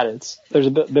 in that there's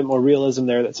a bit more realism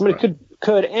there that somebody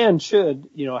could and should,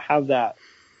 have that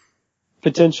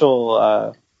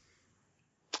potential,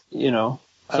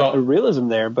 realism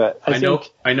there. But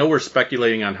I know we're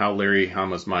speculating on how Larry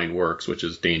Hama's mind works, which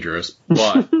is dangerous.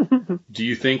 But do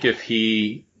you think if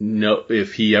he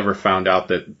ever found out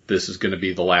that this is going to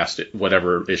be the last,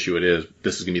 whatever issue it is,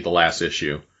 this is going to be the last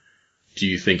issue, do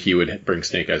you think he would bring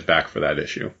Snake Eyes back for that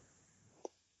issue?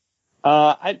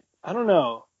 I don't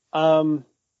know.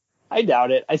 I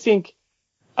doubt it. I think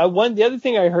the other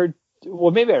thing I heard,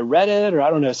 well, maybe I read it or I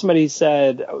don't know. Somebody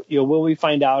said, will we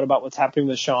find out about what's happening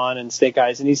with Sean and Snake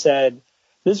Eyes? And he said,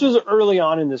 this was early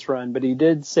on in this run, but he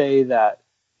did say that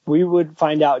we would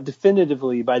find out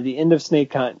definitively by the end of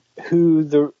Snake Hunt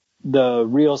who the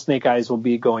real Snake Eyes will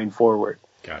be going forward.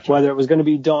 Gotcha. Whether it was going to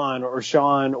be Dawn or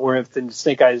Sean or if the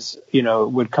Snake Eyes,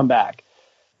 would come back.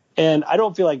 And I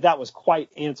don't feel like that was quite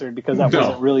answered because that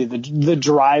wasn't really the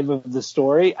drive of the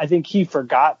story. I think he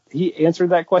forgot he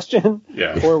answered that question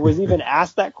or was even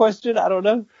asked that question. I don't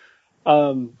know.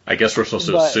 I guess we're supposed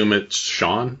to assume it's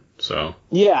Sean. So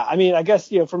yeah, I mean, I guess,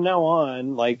 from now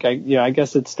on, like, I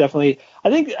guess it's definitely,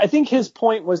 I think his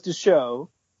point was to show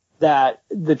that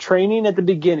the training at the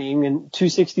beginning in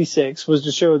 266 was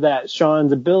to show that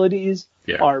Sean's abilities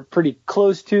are pretty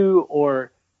close to,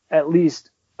 or at least,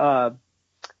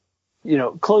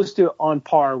 close to on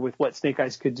par with what Snake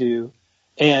Eyes could do.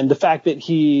 And the fact that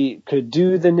he could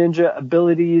do the ninja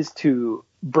abilities to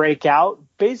break out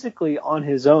basically on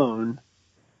his own,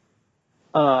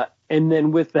 and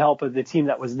then with the help of the team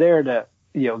that was there to,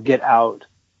 get out,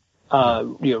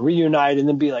 reunite and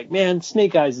then be like, man,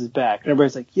 Snake Eyes is back. And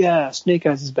everybody's like, yeah, Snake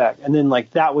Eyes is back. And then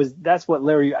like, that's what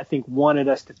Larry, I think, wanted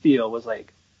us to feel was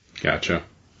like, gotcha.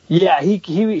 Yeah.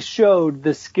 He showed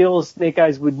the skills Snake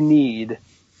Eyes would need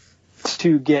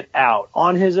to get out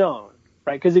on his own,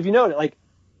 right? Because if you notice, like,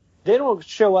 they don't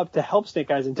show up to help Snake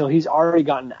Eyes until he's already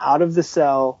gotten out of the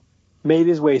cell, made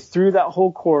his way through that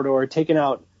whole corridor, taken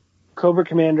out Cobra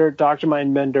Commander, Dr.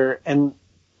 Mindbender, and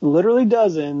literally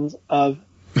dozens of,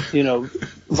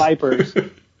 Vipers.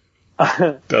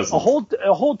 Dozens. A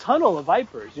whole tunnel of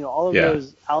Vipers, all of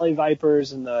those Alley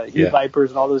Vipers and the Heat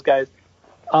Vipers and all those guys.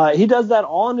 He does that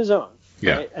all on his own.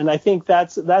 Yeah. Right? And I think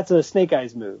that's a Snake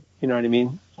Eyes move. You know what I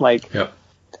mean? Like, yep.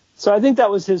 So I think that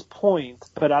was his point,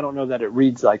 but I don't know that it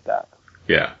reads like that.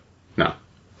 Yeah. No,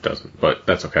 it doesn't, but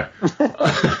that's okay.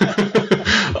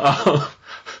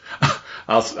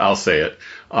 I'll say it.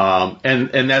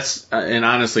 And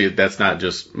honestly, that's not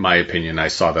just my opinion. I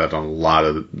saw that on a lot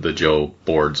of the Joe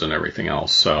boards and everything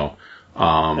else. So,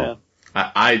 and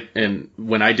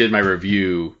when I did my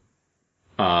review,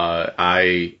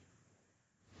 I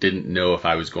didn't know if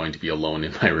I was going to be alone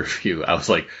in my review. I was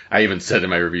like, I even said in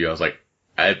my review, I was like,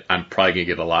 I'm probably going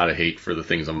to get a lot of hate for the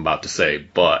things I'm about to say,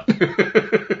 but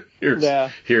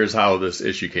here's how this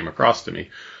issue came across to me.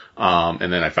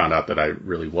 And then I found out that I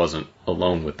really wasn't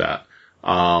alone with that.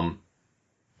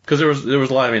 Cause there was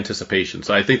a lot of anticipation.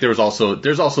 So I think there was also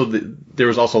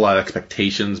a lot of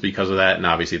expectations because of that. And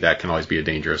obviously that can always be a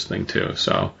dangerous thing too.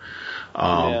 So,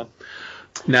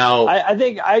 now I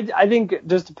think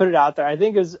just to put it out there, I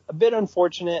think is a bit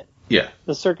unfortunate. Yeah.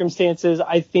 The circumstances.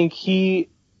 I think he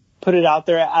put it out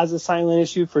there as a silent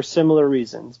issue for similar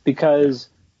reasons, because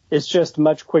it's just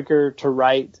much quicker to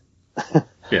write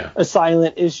a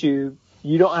silent issue.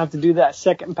 You don't have to do that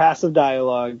second pass of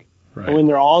dialogue. Right. And when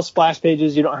they're all splash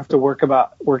pages, you don't have to work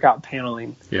out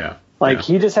paneling. Yeah.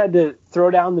 He just had to throw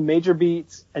down the major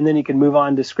beats and then he can move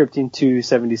on to scripting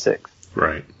 276.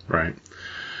 Right.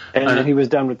 and then he was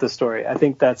done with the story. I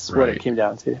think that's what Right. it came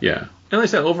down to. Yeah. And like I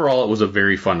said, overall, it was a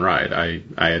very fun ride. I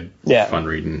had fun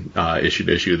reading issue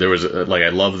to issue. There was, I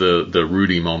love the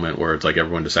Rudy moment where it's like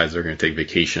everyone decides they're going to take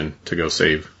vacation to go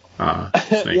save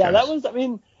Snake Yeah, Eyes. that was, I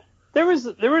mean, there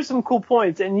were some cool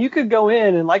points, and you could go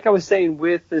in, and like I was saying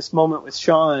with this moment with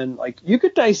Sean, like, you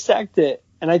could dissect it,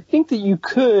 and I think that you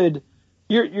could,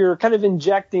 you're kind of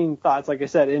injecting thoughts, like I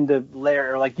said, into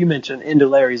Larry, or like you mentioned, into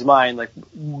Larry's mind, like,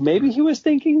 maybe he was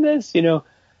thinking this,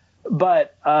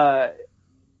 but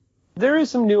there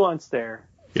is some nuance there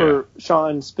for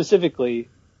Sean specifically,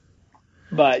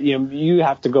 but you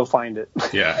have to go find it.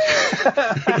 Yeah.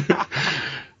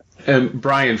 And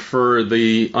Brian, for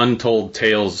the Untold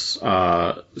Tales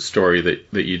story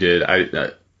that you did,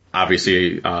 I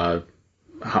obviously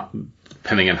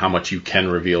depending on how much you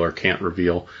can reveal or can't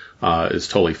reveal is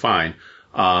totally fine.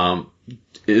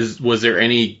 Was there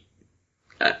any?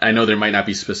 I know there might not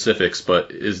be specifics,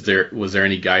 but was there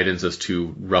any guidance as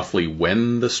to roughly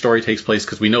when the story takes place?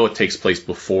 Because we know it takes place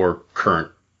before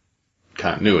current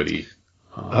continuity.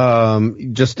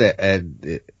 Just at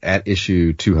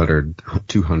issue 200.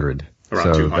 Around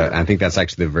So 200. I think that's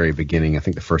actually the very beginning. I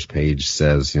think the first page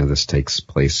says, this takes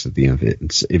place at the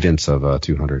events of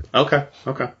 200. Okay.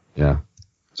 Yeah.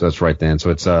 So it's right then. So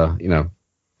it's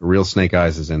real Snake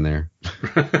Eyes is in there.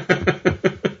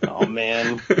 Oh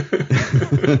man.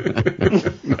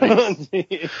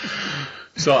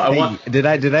 So I want. Did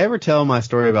I ever tell my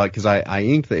story about, because I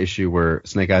inked the issue where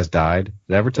Snake Eyes died?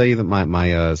 Did I ever tell you that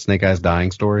my Snake Eyes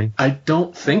dying story? I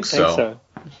don't think so.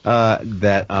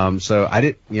 So I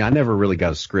did. I never really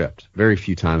got a script. Very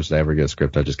few times did I ever get a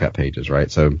script. I just got pages,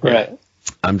 right? So Right.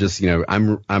 I'm just,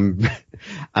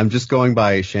 I'm just going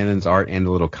by Shannon's art and the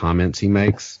little comments he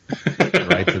makes,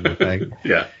 right to the thing.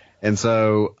 Yeah. And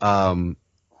so,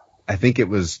 I think it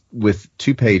was with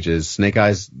 2 pages, Snake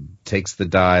Eyes takes the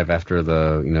dive after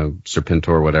the, Serpentor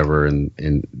or whatever, and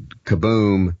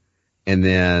kaboom. And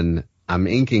then I'm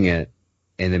inking it,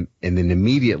 and then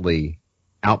immediately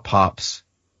out pops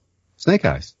Snake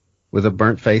Eyes with a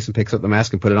burnt face and picks up the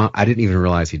mask and put it on. I didn't even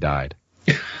realize he died.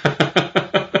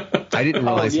 I didn't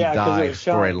realize he 'cause it died was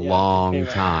Sean, for a long came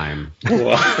out. time.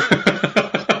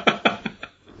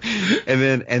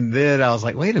 And then I was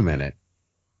like, wait a minute.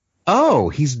 Oh,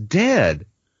 he's dead.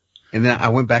 And then I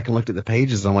went back and looked at the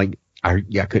pages. And I'm like,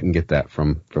 I couldn't get that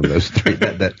from those three,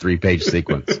 that 3-page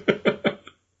sequence.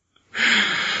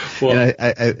 Well, And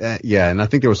and I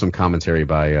think there was some commentary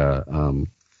by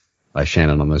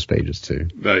Shannon on those pages too.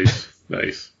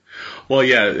 Nice. Well,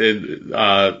 yeah,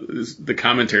 the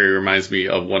commentary reminds me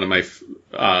of one of my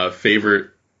favorite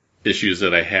issues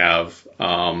that I have,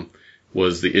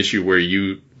 was the issue where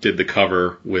you did the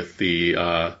cover with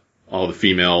the all the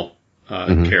female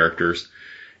characters,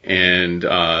 and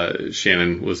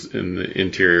Shannon was in the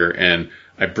interior, and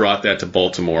I brought that to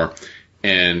Baltimore,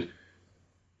 and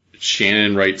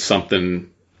Shannon writes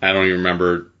something, I don't even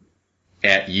remember,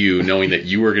 at you, knowing that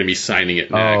you were going to be signing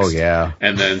it next. Oh, yeah.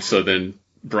 And then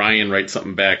Brian writes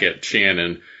something back at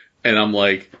Shannon, and I'm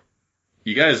like,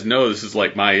 you guys know this is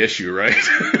like my issue, right?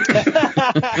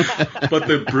 But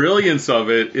the brilliance of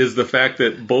it is the fact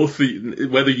that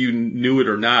whether you knew it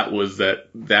or not, was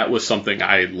that was something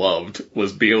I loved,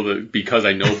 was be able to, because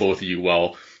I know both of you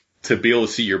well, to be able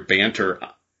to see your banter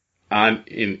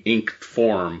in inked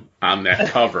form on that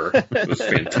cover. It was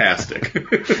fantastic.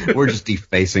 We're just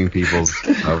defacing people's.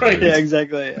 Right. Yeah,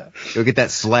 exactly. Yeah. You'll get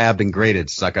that slabbed and graded,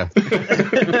 sucker.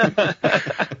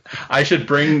 I should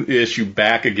bring the issue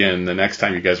back again the next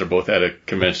time you guys are both at a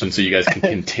convention, so you guys can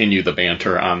continue the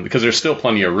banter on, because there's still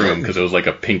plenty of room, because it was like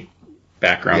a pink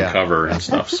background cover and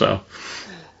stuff. So,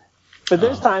 but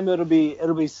this time it'll be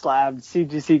slabbed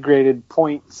CGC graded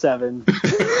 0.7.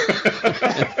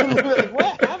 Like,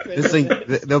 what happened? This thing,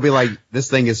 they'll be like, this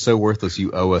thing is so worthless,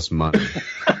 you owe us money.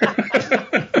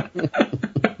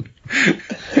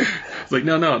 It's like,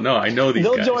 no, I know these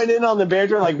They'll guys. join in on the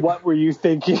banter. Like, what were you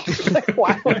thinking? Like,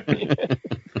 why were you?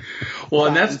 Well,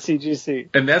 and CGC.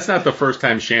 And that's not the first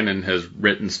time Shannon has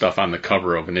written stuff on the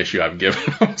cover of an issue I've given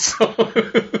him. So,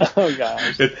 oh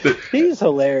gosh, he's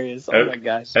hilarious. Oh my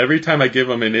gosh. Every time I give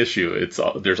him an issue,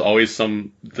 there's always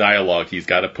some dialogue he's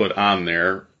got to put on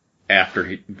there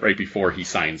right before he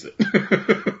signs it.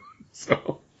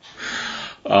 So,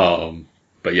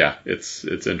 but yeah,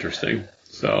 it's interesting.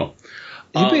 So.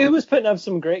 He was putting up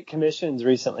some great commissions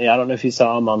recently. I don't know if you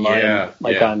saw him online,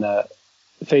 on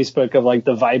Facebook, of like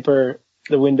the Viper,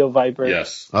 the Window Viper.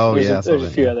 Yes. Oh, there's a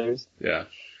few others. Yeah.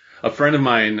 A friend of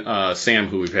mine, Sam,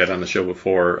 who we've had on the show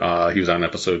before, he was on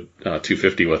episode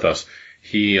 250 with us.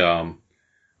 He,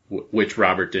 which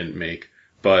Robert didn't make,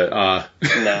 but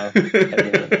no.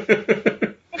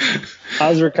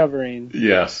 How's recovering?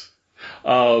 Yes.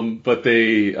 But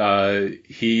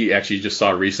he actually just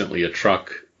saw recently a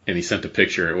truck, and he sent a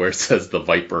picture where it says the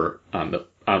Viper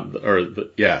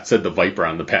it said the Viper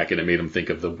on the packet. It made him think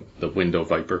of the window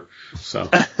Viper. So,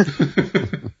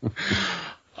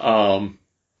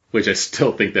 which I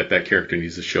still think that character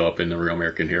needs to show up in the Real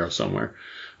American Hero somewhere.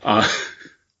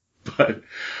 But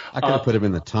I could have put him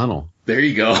in the tunnel. There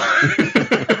you go.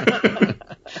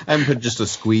 I haven't put just a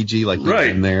squeegee right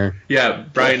in there. Yeah,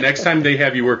 Brian, next time they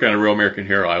have you work on a Real American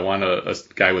Hero, I want a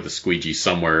guy with a squeegee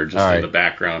somewhere just in the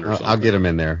background or something. I'll get him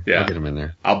in there. Yeah. I'll get him in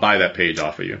there. I'll buy that page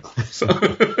off of you. So.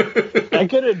 I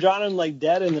could have drawn him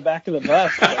dead in the back of the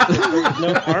bus. There's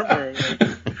no armor.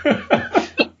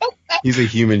 He's a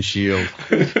human shield.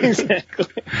 Exactly.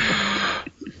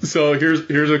 So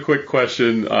here's a quick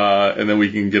question, and then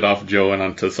we can get off Joe and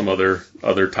onto some other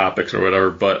topics or whatever.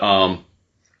 But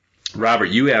Robert,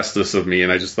 you asked this of me,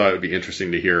 and I just thought it would be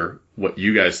interesting to hear what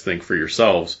you guys think for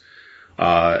yourselves.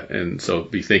 And so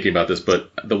be thinking about this.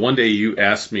 But the one day you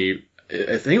asked me,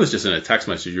 I think it was just in a text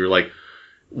message, you were like,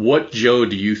 what Joe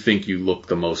do you think you look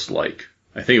the most like?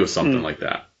 I think it was something like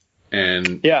that.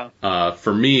 And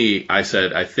for me, I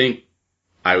said, I think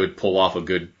I would pull off a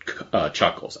good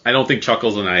Chuckles. I don't think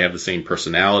Chuckles and I have the same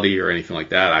personality or anything like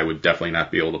that. I would definitely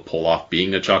not be able to pull off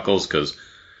being a Chuckles because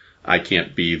I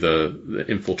can't be the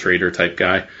infiltrator type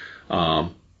guy.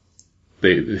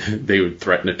 They would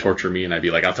threaten to torture me, and I'd be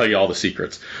like, I'll tell you all the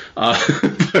secrets. But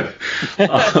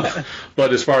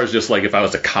as far as just if I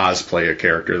was to cosplay a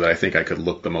character that I think I could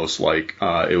look the most like,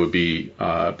 it would be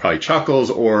probably Chuckles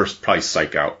or probably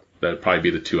Psych Out. That'd probably be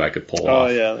the two I could pull off.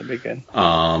 Oh yeah, that'd be good.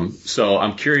 So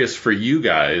I'm curious for you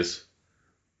guys,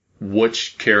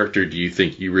 which character do you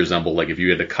think you resemble? If you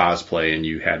had to cosplay and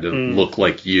you had to look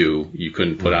like you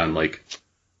couldn't put on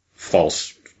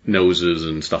false noses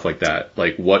and stuff like that.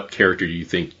 What character do you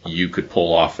think you could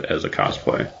pull off as a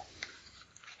cosplay?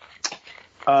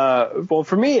 Well,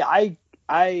 for me, I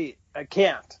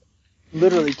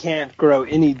literally can't grow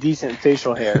any decent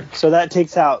facial hair. So that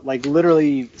takes out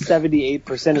literally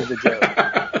 78% of the joke.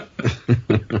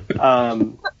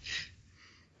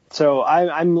 So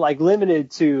I'm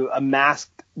limited to a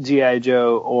masked G.I.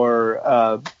 Joe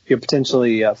or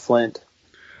potentially Flint.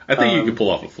 I think you could pull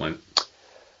off a Flint.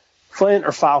 Flint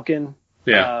or Falcon.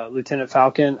 Yeah. Lieutenant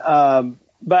Falcon.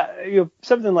 But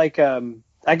something I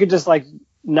could just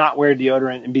not wear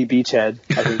deodorant and be Beachhead.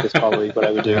 I think that's probably what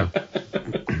I would do.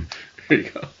 There you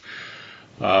go.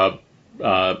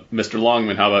 Mr.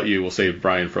 Longman, how about you? We'll save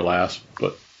Brian for last.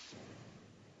 But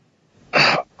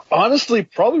honestly,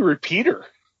 probably Repeater.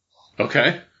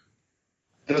 Okay.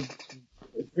 The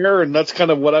hair, and that's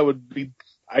kind of what I would be.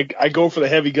 I go for the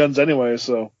heavy guns anyway,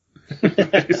 so.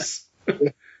 Nice.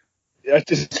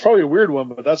 It's probably a weird one,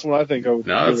 but that's what I think I would.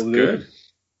 No, that's good.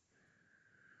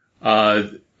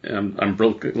 I'm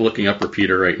looking up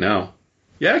Repeater right now.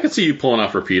 Yeah, I could see you pulling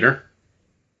off Repeater.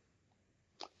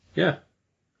 Yeah,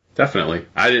 definitely.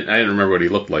 I didn't remember what he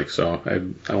looked like, so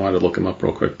I wanted to look him up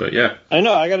real quick. But yeah, I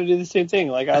know I got to do the same thing.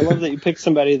 I love that you pick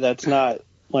somebody that's not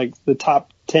the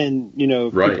top 10,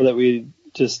 people that we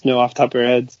just know off the top of our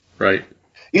heads. Right.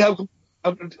 Yeah,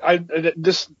 I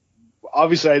just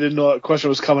obviously I didn't know that question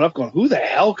was coming up. Going, who the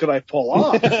hell could I pull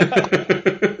off?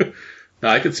 No,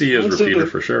 I could see you as Repeater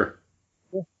for sure.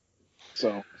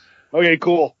 So, okay,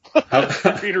 cool.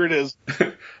 Repeater it is.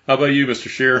 How about you, Mr.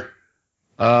 Scheer?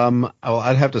 I'd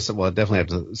definitely have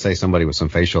to say somebody with some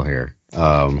facial hair.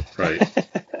 Right.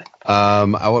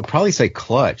 I would probably say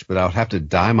Clutch, but I would have to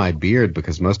dye my beard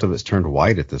because most of it's turned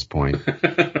white at this point.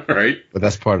 Right. But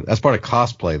that's part of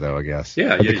cosplay, though, I guess.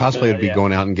 Yeah. But the cosplay would be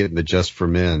going out and getting the Just for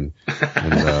Men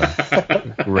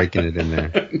and raking it in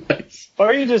there. Nice.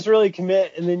 Or you just really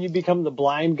commit, and then you become the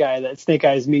blind guy that Snake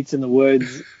Eyes meets in the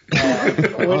woods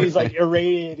when he's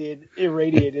irradiated.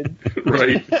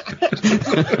 Right.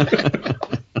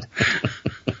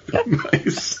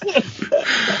 Nice.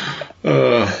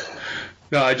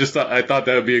 No, I thought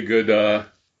that would be a good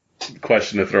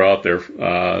question to throw out there.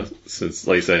 Since,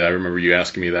 like I said, I remember you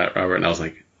asking me that, Robert, and I was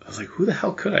like, who the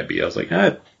hell could I be? I was like,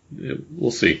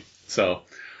 we'll see. So,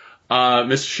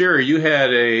 Mr. Scheer, you had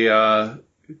it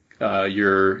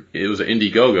was an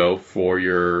Indiegogo for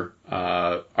your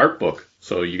art book,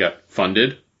 so you got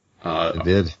funded. I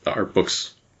did. The art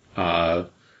book's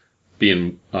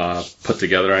being put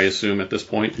together, I assume, at this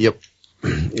point. Yep.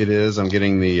 It is. I'm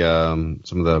getting the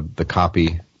some of the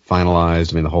copy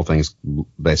finalized. I mean, the whole thing's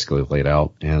basically laid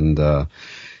out, and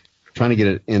trying to get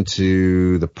it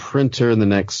into the printer in the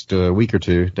next week or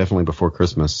two, definitely before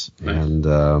Christmas. Nice.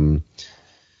 And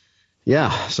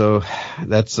yeah, so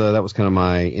that was kind of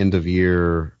my end of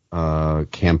year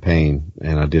campaign,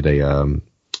 and I did a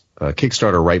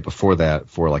Kickstarter right before that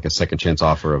for like a second chance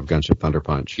offer of Gunship Thunder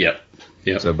Punch. Yep.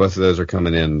 So both of those are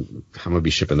coming in. I'm gonna be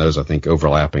shipping those, I think,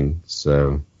 overlapping.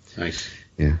 So Nice.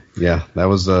 yeah. That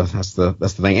was that's the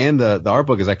thing. And the art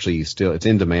book is actually it's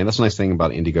in demand. That's the nice thing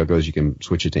about Indiegogo is you can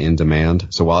switch it to in demand.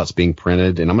 So while it's being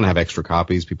printed, and I'm gonna have extra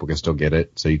copies, people can still get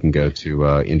it. So you can go to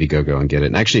Indiegogo and get it.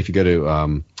 And actually, if you go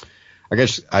to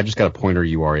I just got a pointer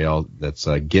URL that's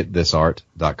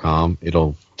getthisart.com.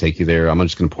 It'll take you there. I'm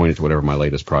just going to point it to whatever my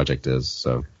latest project is.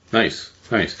 So Nice.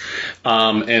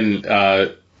 And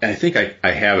I think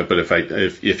I have it, but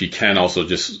if you can also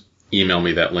just email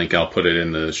me that link, I'll put it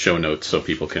in the show notes so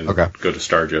people can go to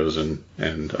Star Joe's and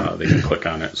they can click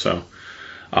on it. So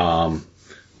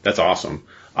that's awesome.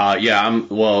 And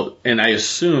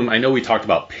I know we talked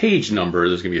about page number.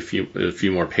 There's going to be a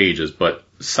few more pages, but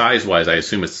size-wise, I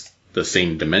assume it's the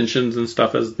same dimensions and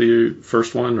stuff as the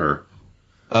first one, or?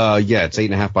 Yeah, it's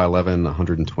 8.5 by 11,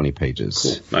 120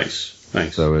 pages. Cool. Nice.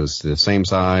 So it's the same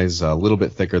size, a little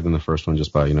bit thicker than the first one,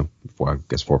 just by, 4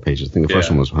 pages. I think the first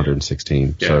one was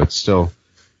 116. Yeah. So it's still,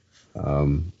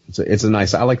 it's a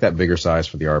nice, I like that bigger size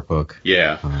for the art book.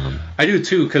 Yeah. I do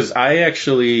too, cause I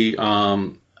actually,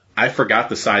 I forgot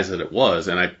the size that it was,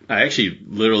 and I actually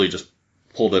literally just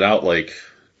pulled it out like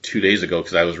 2 days ago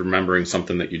because I was remembering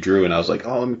something that you drew, and I was like,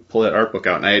 oh, let me pull that art book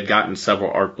out. And I had gotten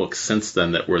several art books since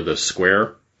then that were the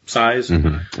square size.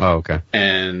 Mm-hmm. Oh, okay.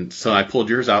 And so I pulled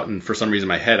yours out, and for some reason in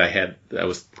my head I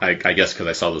guess because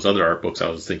I saw those other art books, I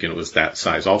was thinking it was that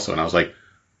size also. And I was like,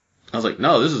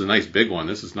 no, this is a nice big one.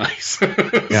 This is nice.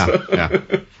 Yeah.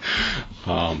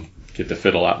 Get to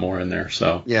fit a lot more in there.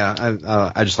 So yeah,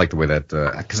 I just like the way that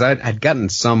because I'd gotten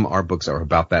some art books that were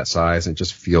about that size, and it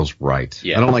just feels right.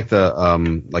 Yeah. I don't like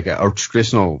the like a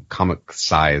traditional comic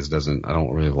size I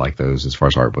don't really like those as far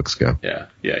as art books go. Yeah.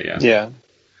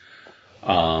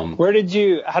 How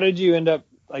did you end up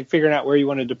like figuring out where you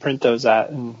wanted to print those at,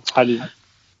 and how did?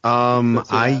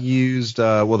 I used,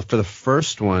 for the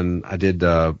first one, I did,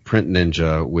 Print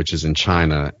Ninja, which is in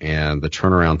China, and the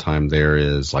turnaround time there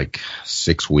is like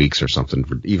 6 weeks or something,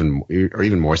 even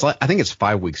more. It's like, I think it's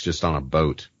 5 weeks just on a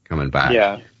boat coming back.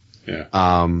 Yeah.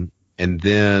 And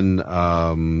then,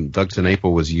 Doug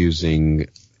TenNapel was using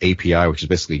API, which is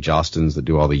basically Jostens that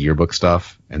do all the yearbook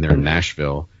stuff, and they're in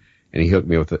Nashville. And he hooked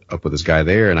me up with this guy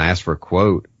there, and I asked for a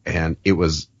quote, and it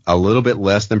was a little bit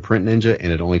less than Print Ninja,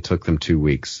 and it only took them 2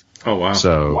 weeks. Oh wow!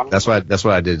 So that's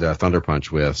what I did Thunder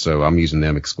Punch with. So I'm using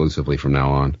them exclusively from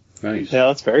now on. Nice. Yeah,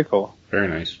 that's very cool. Very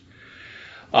nice.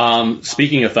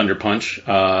 Speaking of Thunder Punch,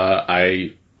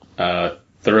 I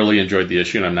thoroughly enjoyed the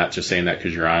issue, and I'm not just saying that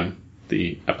because you're on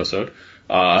the episode.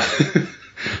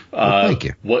 Thank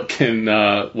you. What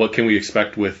can we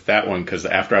expect with that one? Because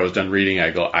after I was done reading, I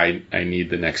go, I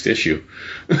need the next issue.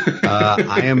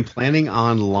 I am planning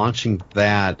on launching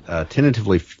that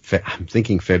tentatively. I'm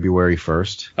thinking February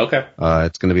 1st. Okay.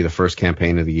 It's going to be the first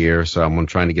campaign of the year, so I'm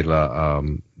trying to get a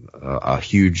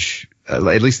huge, at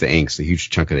least the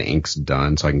huge chunk of the inks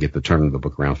done, so I can get the turn of the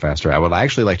book around faster. I would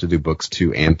actually like to do books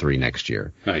 2 and 3 next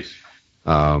year. Nice.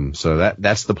 So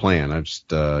that's the plan. I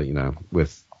just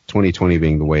with 2020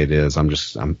 being the way it is, I'm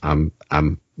I'm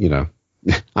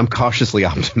cautiously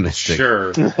optimistic.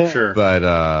 Sure. But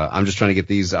I'm just trying to get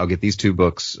these. I'll get these 2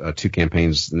 books, 2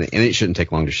 campaigns, and it shouldn't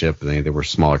take long to ship. They were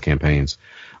smaller campaigns,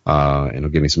 and it'll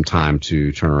give me some time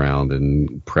to turn around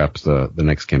and prep the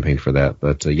next campaign for that.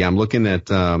 But I'm looking at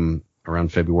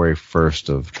around February 1st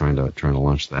of trying to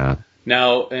launch that.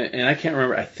 Now, and I can't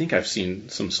remember. I think I've seen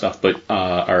some stuff, but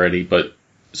already. But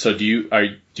so do you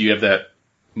have that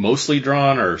mostly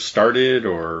drawn or started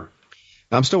or?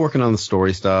 I'm still working on the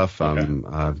story stuff. Okay.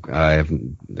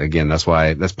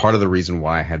 That's part of the reason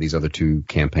why I had these other 2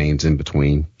 campaigns in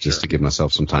between, just to give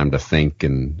myself some time to think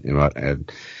and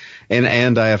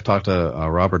and I have talked to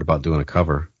Robert about doing a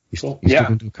cover. You still going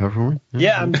to do a cover for me?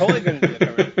 Yeah, I'm totally going to do a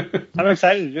cover. I'm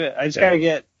excited to do it. I just got to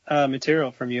get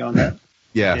material from you on that.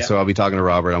 Yeah, so I'll be talking to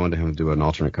Robert. I wanted him to do an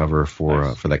alternate cover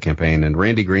for that campaign, and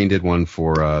Randy Green did one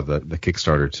for the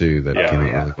Kickstarter too that came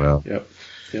out really well. Yep.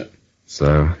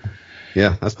 So,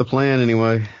 yeah, that's the plan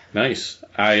anyway. Nice.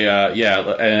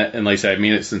 And like I said, I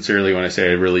mean it sincerely when I say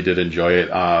I really did enjoy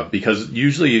it, because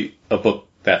usually a book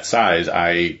that size,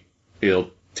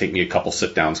 it'll take me a couple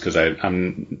sit downs because I'll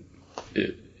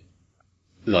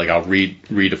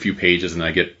read a few pages and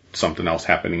I get something else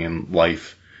happening in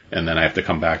life. And then I have to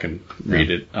come back and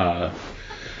read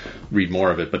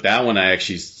more of it. But that one, I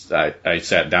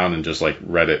sat down and just like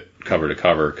read it cover to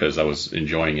cover because I was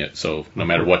enjoying it. So no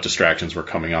matter what distractions were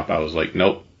coming up, I was like,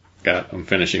 nope, I'm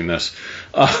finishing this.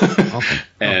 Awesome.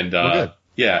 And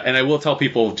and I will tell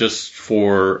people just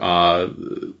for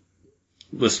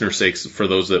listener sakes, for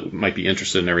those that might be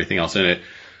interested in everything else in it,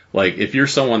 like if you're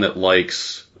someone that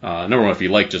likes, number one, if you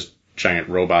like just giant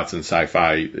robots and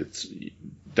sci-fi, it's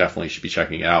definitely should be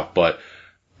checking it out. But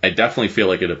I definitely feel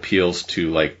like it appeals to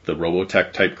like the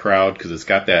Robotech type crowd because it's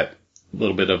got that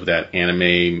little bit of that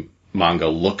anime manga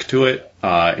look to it,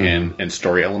 and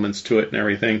story elements to it and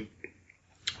everything.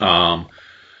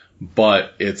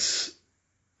 But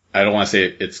I don't want to say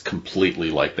it's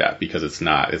completely like that because it's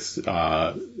not. It's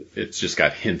just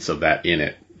got hints of that in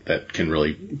it that can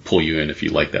really pull you in if you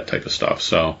like that type of stuff.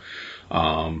 So,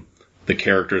 the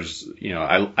characters,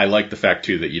 I like the fact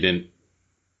too that you didn't,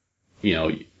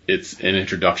 it's an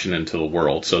introduction into the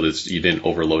world, so you didn't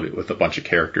overload it with a bunch of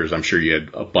characters. I'm sure you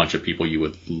had a bunch of people you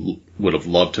would have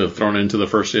loved to have thrown into the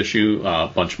first issue, a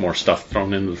bunch more stuff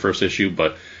thrown into the first issue,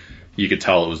 but you could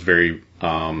tell it was very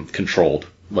controlled,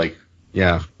 like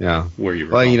yeah. where you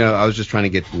were. Well, going. I was just trying to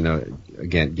get,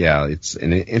 again, it's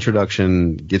an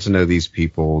introduction, get to know these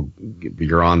people.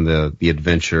 You're on the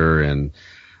adventure, and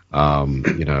I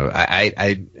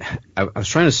was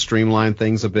trying to streamline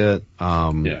things a bit.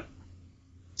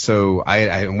 So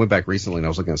I went back recently and I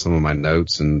was looking at some of my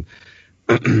notes, and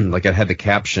like I had to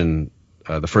caption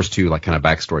the first two like kind of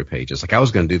backstory pages. Like I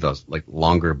was going to do those like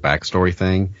longer backstory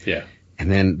thing. Yeah.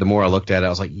 And then the more I looked at it, I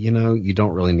was like, you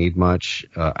don't really need much.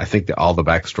 I think that all the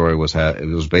backstory it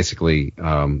was basically,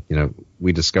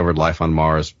 we discovered life on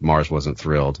Mars. Mars wasn't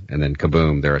thrilled, and then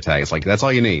kaboom, they're attacked. It's like that's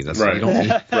all you need. That's right. You don't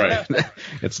need. Right.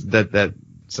 It's that.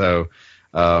 So.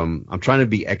 I'm trying to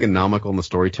be economical in the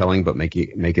storytelling, but make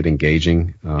it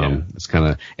engaging. It's kind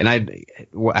of, and I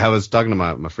was talking to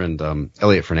my friend,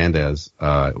 Elliot Fernandez,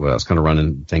 I was kind of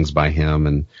running things by him,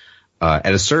 and,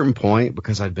 at a certain point,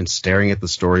 because I'd been staring at the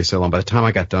story so long, by the time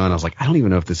I got done, I was like, I don't even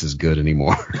know if this is good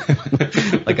anymore.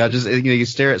 Like I just, you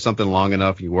stare at something long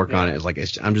enough, you work on it. It's like,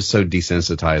 I'm just so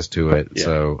desensitized to it. Yeah.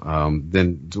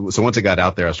 So once it got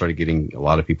out there, I started getting a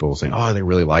lot of people saying, oh, they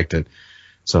really liked it.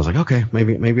 So I was like, okay,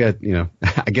 maybe I,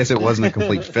 I guess it wasn't a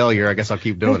complete failure. I guess I'll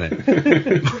keep doing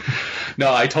it.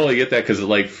 No, I totally get that because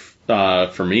like,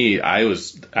 for me, I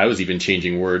was even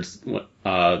changing words,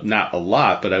 not a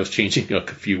lot, but I was changing a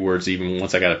few words even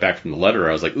once I got it back from the letter.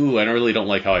 I was like, ooh, I really don't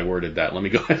like how I worded that. Let me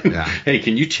go ahead and, hey,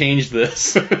 can you change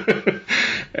this?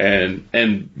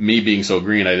 and me being so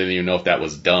green, I didn't even know if that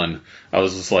was done. I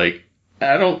was just like,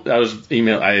 I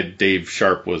had Dave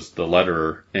Sharp was the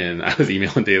letterer, and I was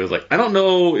emailing Dave. I was like, I don't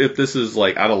know if this is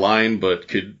like out of line, but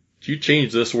could you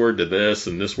change this word to this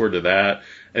and this word to that?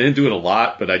 I didn't do it a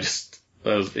lot, but he's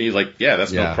like, yeah,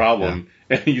 that's no problem.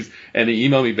 Yeah. And he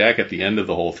emailed me back at the end of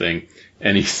the whole thing,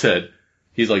 and he's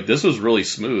like, this was really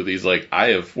smooth. He's like,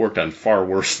 I have worked on far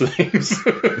worse things.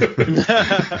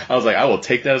 I was like, I will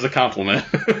take that as a compliment.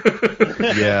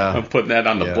 Yeah. I'm putting that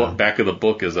on the book, back of the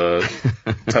book as a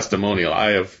testimonial.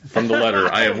 From the letter,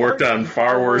 I have worked on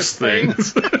far worse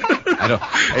things.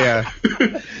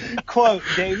 Quote,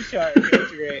 Dave Sharp.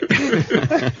 That's great.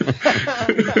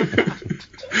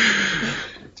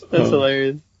 That's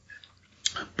hilarious.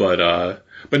 But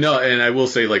no, and I will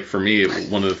say, like, for me,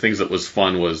 one of the things that was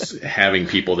fun was having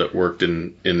people that worked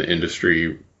in the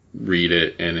industry read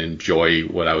it and enjoy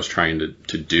what I was trying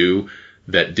to do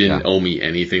that didn't owe me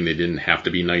anything. They didn't have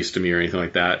to be nice to me or anything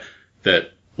like that.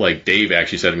 That, like, Dave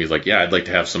actually said to me, he's like, yeah, I'd like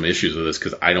to have some issues with this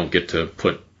because I don't get to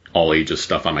put all ages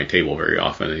stuff on my table very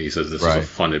often. And he says this is a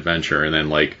fun adventure. And then,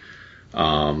 like,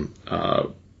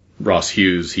 Ross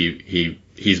Hughes,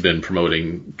 he's been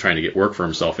promoting trying to get work for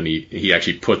himself, and he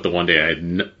actually put the one day I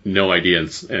had no idea,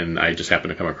 and I just happened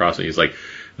to come across it. He's like,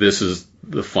 this is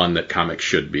the fun that comics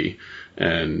should be,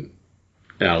 and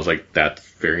I was like, that's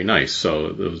very nice.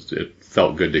 So it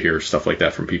felt good to hear stuff like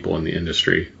that from people in the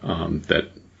industry that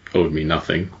owed me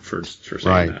nothing for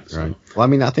saying that. So. Right. Well, I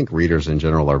mean, I think readers in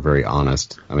general are very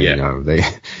honest. I mean,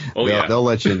 they'll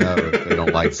let you know if they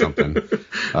don't like something.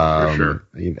 For sure.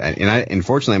 And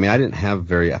unfortunately, I didn't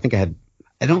have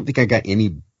I don't think I got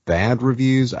any bad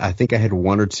reviews. I think I had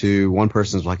one or two. One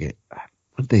person's like, what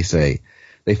did they say?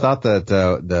 They thought that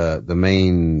the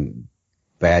main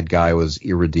bad guy was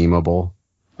irredeemable.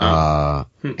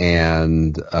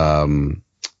 And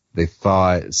they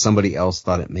thought somebody else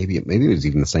thought maybe it was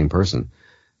even the same person,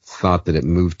 thought that it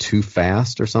moved too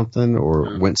fast or something,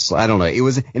 or went slow. I don't know. It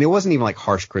wasn't even like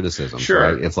harsh criticism. Sure.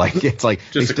 Right? It's like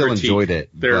just they still enjoyed it.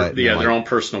 Their own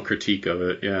personal critique of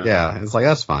it. Yeah. Yeah. It's like,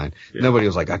 that's fine. Yeah. Nobody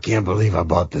was like, I can't believe I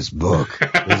bought this book.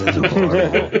 This is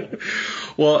horrible.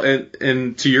 Well,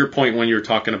 and to your point, when you were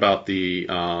talking about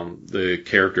the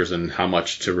characters and how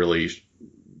much to really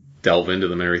delve into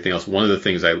them and everything else, one of the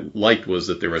things I liked was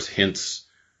that there was hints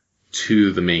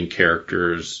to the main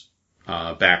characters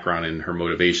background and her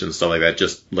motivation, stuff like that.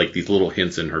 Just like these little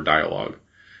hints in her dialogue.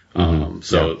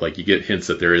 Like you get hints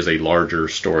that there is a larger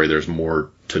story. There's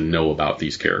more to know about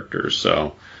these characters.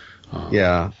 So,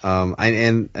 I've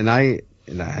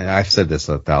said this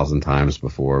 1,000 times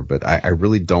before, but I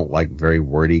really don't like very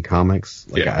wordy comics.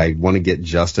 I want to get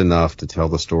just enough to tell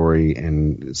the story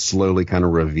and slowly kind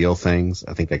of reveal things.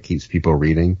 I think that keeps people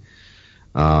reading.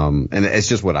 And it's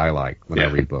just what I like when I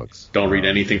read books. Don't read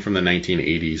anything from the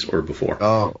 1980s or before.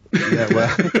 Oh, yeah.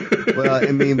 Well,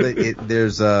 I mean,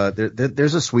 there's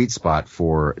a sweet spot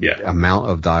for amount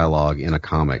of dialogue in a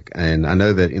comic. And I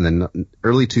know that in the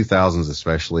early 2000s,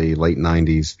 especially late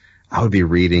 90s, I would be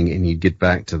reading and you'd get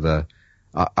back to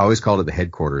I always called it the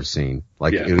headquarters scene.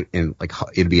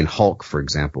 It'd be in Hulk, for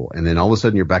example. And then all of a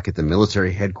sudden you're back at the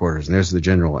military headquarters and there's the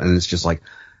general. And it's just like,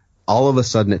 all of a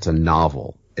sudden it's a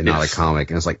novel and not a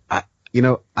comic. And it's like, I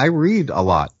read a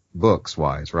lot books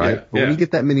wise, right? But when you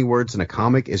get that many words in a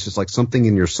comic, it's just like something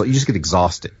in your soul. You just get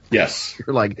exhausted. Yes.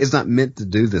 You're like, it's not meant to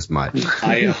do this much.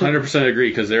 I 100% agree,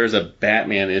 because there's a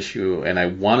Batman issue, and I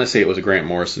want to say it was a Grant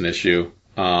Morrison issue.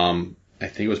 I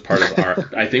think it was part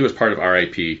of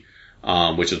R.I.P.,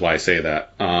 which is why I say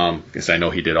that, because I know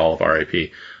he did all of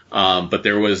R.I.P. But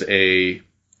there was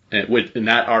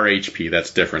not R.H.P.,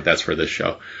 that's different. That's for this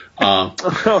show.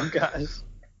 Oh gosh.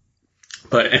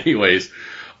 But anyways, it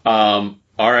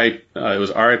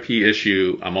was R.I.P.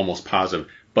 issue. I'm almost positive,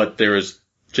 but there was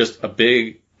just a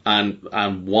big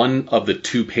on one of the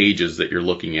 2 pages that you're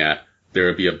looking at. There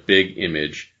would be a big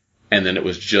image, and then it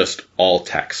was just all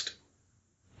text.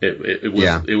 It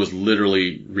was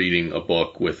literally reading a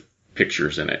book with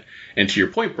pictures in it. And to your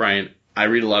point, Brian, I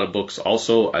read a lot of books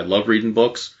also. I love reading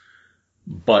books.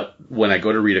 But when I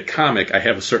go to read a comic, I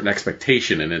have a certain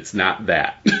expectation, and it's not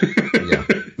that.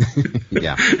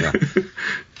 Yeah.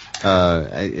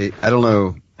 I don't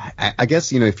know. I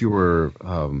guess, if you were, it's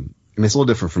a little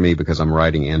different for me because I'm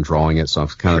writing and drawing it. So I'm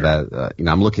kind of that,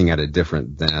 I'm looking at it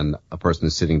different than a person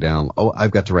who's sitting down. Oh,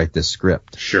 I've got to write this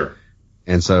script. Sure.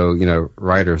 And so,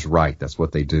 writers write. That's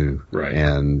what they do. Right.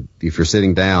 And if you're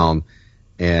sitting down,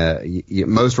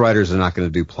 most writers are not going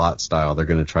to do plot style. They're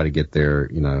going to try to get their,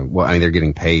 they're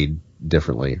getting paid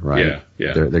differently, right?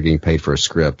 Yeah. They're getting paid for a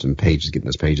script and getting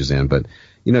those pages in. But,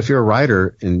 if you're a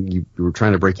writer and you were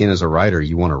trying to break in as a writer,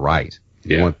 you want to write.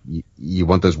 You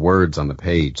want those words on the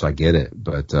page. So I get it.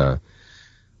 But, at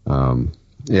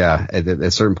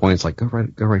a certain point, it's like, go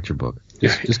write your book.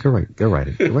 Just go write it. Go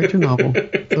write your novel.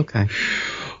 It's okay.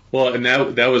 Well, and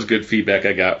that was good feedback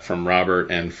I got from Robert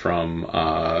and from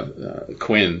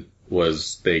Quinn.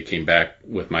 Was they came back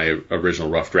with my original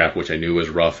rough draft, which I knew was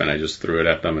rough, and I just threw it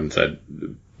at them and said,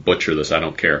 "Butcher this, I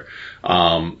don't care."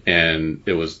 And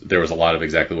there was a lot of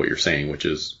exactly what you're saying, which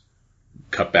is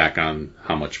cut back on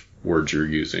how much words you're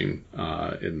using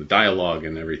in the dialogue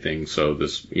and everything. So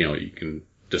this, you can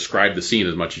describe the scene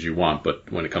as much as you want,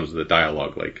 but when it comes to the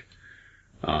dialogue,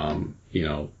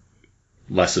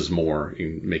 less is more.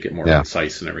 You can make it more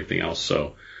concise and everything else.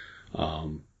 So,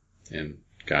 and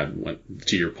God, went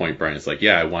to your point, Brian. It's like,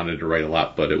 I wanted to write a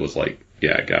lot, but it was like,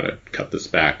 I gotta cut this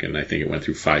back. And I think it went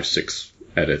through 5-6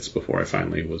 edits before I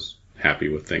finally was happy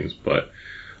with things. But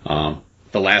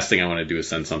the last thing I want to do is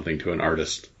send something to an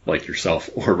artist like yourself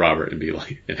or Robert and be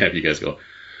like, and have you guys go,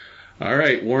 all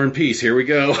right, War and Peace, here we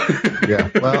go. Yeah.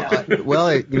 Well,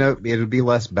 it would be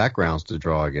less backgrounds to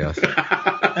draw, I guess.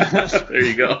 There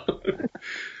you go.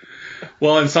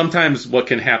 Well, and sometimes what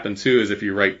can happen too is if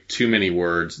you write too many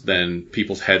words, then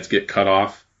people's heads get cut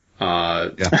off by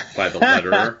the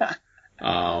letterer.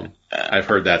 I've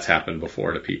heard that's happened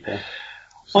before to people.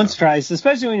 So. Once, twice,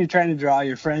 especially when you're trying to draw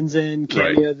your friends in,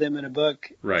 cameo them in a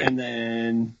book, right? And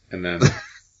then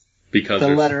because the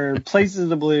letter places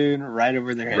the balloon right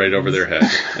over their head,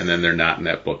 and then they're not in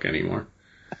that book anymore.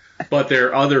 But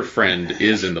their other friend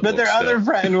is in the book. But their other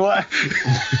friend what?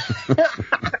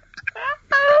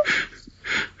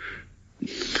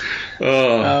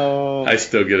 I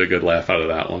still get a good laugh out of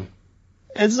that one.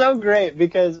 It's so great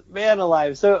because, man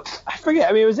alive. So I forget.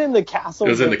 I mean, it was in the Castle.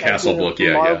 It was in the Castle book,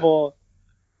 Marvel.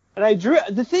 And I drew.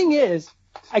 The thing is,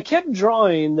 I kept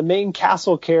drawing the main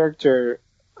Castle character.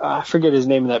 I forget his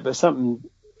name in that, but something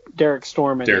Derek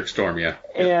Storm. Derek Storm, yeah.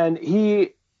 And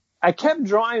I kept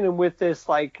drawing him with this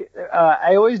I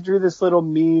always drew this little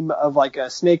meme of like a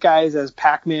Snake Eyes as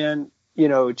Pac-Man.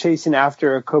 Chasing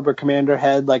after a Cobra Commander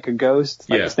head like a ghost,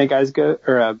 like a Snake Eyes ghost,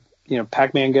 or a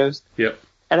Pac-Man ghost. Yep.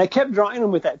 And I kept drawing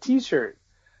him with that T-shirt,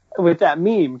 with that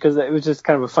meme, because it was just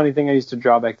kind of a funny thing I used to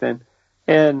draw back then.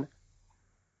 And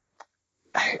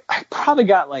I probably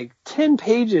got like 10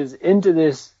 pages into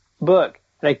this book,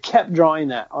 and I kept drawing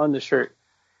that on the shirt.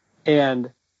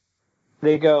 And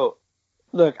they go,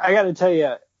 look, I got to tell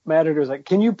you, my editor was like,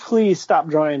 can you please stop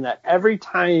drawing that? Every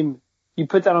time you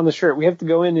put that on the shirt, we have to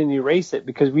go in and erase it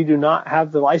because we do not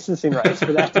have the licensing rights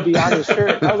for that to be on the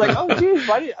shirt. I was like, oh, geez,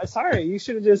 sorry, you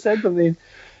should have just said something.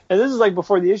 And this is like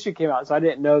before the issue came out, so I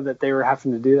didn't know that they were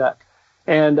having to do that.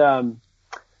 And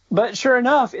but sure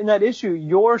enough, in that issue,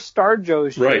 your Star Joe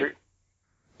shirt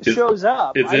shows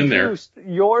up. It's in there.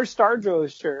 Your Star Joe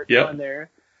shirt on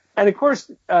there. And of course,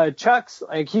 Chuck's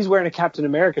like he's wearing a Captain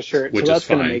America shirt, which so that's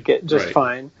going to make it just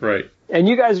fine. Right. And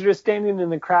you guys are just standing in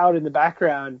the crowd in the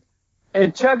background,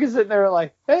 and Chuck is sitting there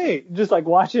like, "Hey," just like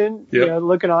watching, you know,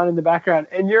 looking on in the background.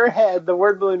 And your head, the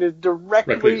word balloon, is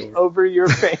directly over your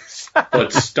face.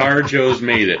 But Star Joe's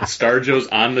made it. Star Joe's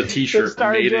on the T-shirt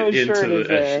made it into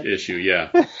the issue.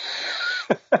 Yeah.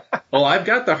 Well, I've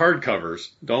got the hardcovers.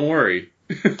 Don't worry.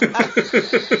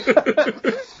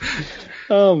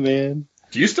 Oh man.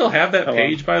 Do you still have that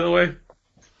page, by the way?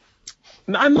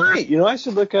 I might. You know, I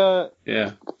should look.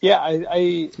 Yeah. Yeah,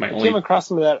 I came across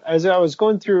some of that as I was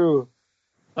going through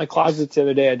my closets the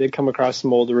other day. I did come across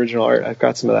some old original art. I've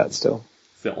got some of that still.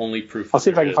 It's the only proof. I'll see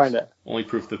if I can find it. Only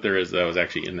proof that there is that I was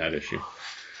actually in that issue.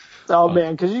 Oh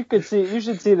man, because you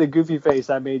should see the goofy face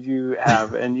I made you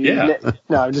have, and you.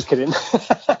 No, I'm just kidding.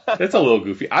 It's a little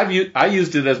goofy. I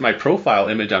used it as my profile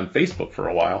image on Facebook for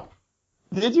a while.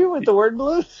 Did you with the word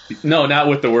balloon? No, not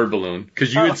with the word balloon,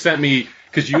 because you had sent me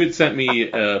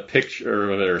a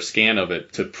picture of it or a scan of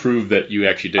it to prove that you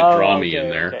actually did draw me in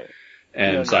there,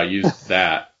 and so I used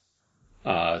that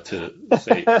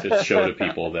to show to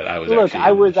people that I was. Look,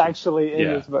 I was actually in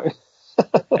this book.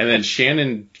 And then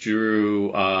Shannon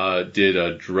did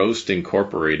a Drost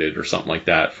Incorporated or something like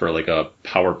that for like a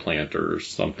power plant or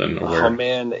something. Oh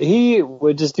man, he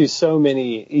would just do so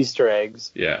many Easter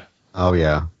eggs. Yeah. Oh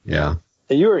yeah, yeah.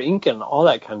 And you were inking all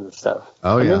that kind of stuff.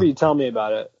 Oh I remember you telling me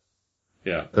about it.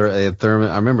 Yeah. Thurman.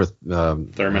 I remember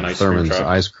Thurman's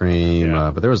ice cream,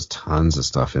 but there was tons of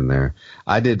stuff in there.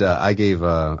 I did. I gave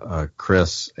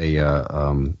Chris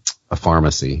a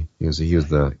pharmacy. He was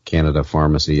the Canada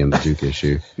pharmacy in the Duke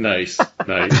issue. Nice.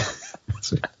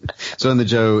 So in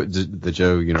the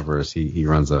Joe universe, he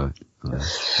runs a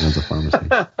pharmacy.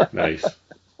 Nice.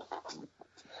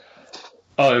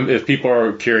 Oh, and if people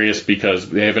are curious because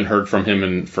they haven't heard from him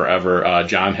in forever,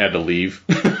 John had to leave.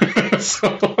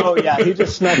 Oh yeah, he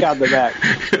just snuck out the back.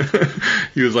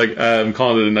 He was like, "I'm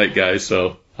calling it a night, guys."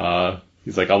 So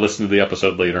he's like, "I'll listen to the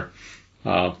episode later."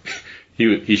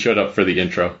 He showed up for the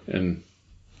intro, and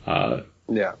then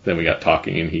we got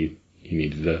talking, and he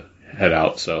needed to head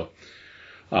out. So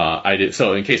I did.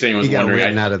 So in case anyone's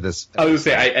wondering, out of this. I was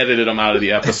gonna say I edited him out of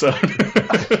the episode.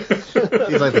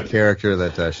 He's like the character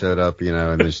that showed up,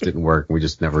 and it just didn't work, and we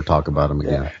just never talk about him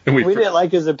again. Yeah. And we didn't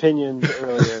like his opinions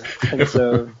earlier, and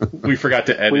so we forgot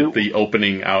to edit the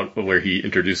opening out where he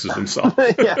introduces himself.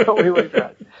 Yeah, we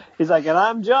forgot. He's like, and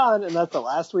I'm John, and that's the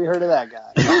last we heard of that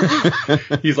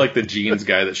guy. He's like the jeans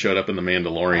guy that showed up in the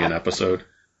Mandalorian episode.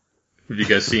 Have you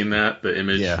guys seen that? The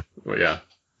image? Yeah. Well, yeah.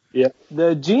 Yeah.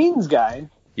 The jeans guy.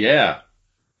 Yeah.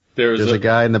 There's a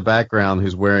guy in the background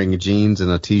who's wearing jeans and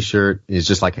a t-shirt. It's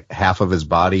just like half of his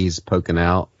body's poking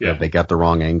out. Yeah. They got the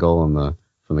wrong angle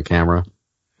from the camera.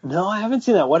 No, I haven't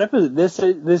seen that. What episode?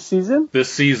 This season?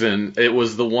 This season, it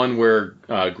was the one where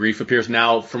Grief appears.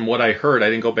 Now, from what I heard, I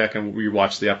didn't go back and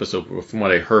rewatch the episode, but from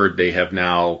what I heard, they have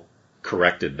now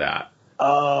corrected that.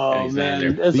 Oh, man.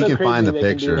 You can find the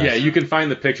pictures. Yeah, you can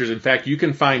find the pictures. In fact, you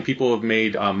can find people have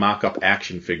made mock-up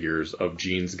action figures of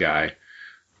Jeans Guy.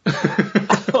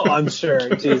 Oh, I'm sure.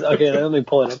 Jeez. Okay, let me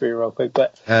pull it up here real quick.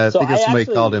 But I think somebody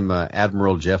called him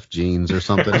Admiral Jeff Jeans or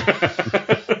something.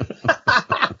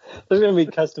 There's going to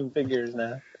be custom figures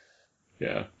now.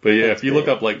 Yeah. But yeah, if you look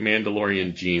up like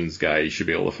Mandalorian Jeans Guy, you should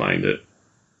be able to find it.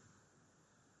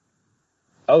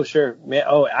 Oh, sure.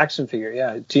 Action figure.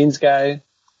 Yeah. Jeans Guy.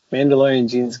 Mandalorian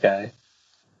Jeans Guy.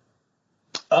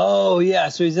 Oh, yeah.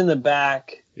 So he's in the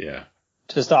back. Yeah.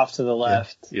 Just off to the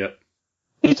left. Yep.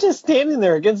 He's just standing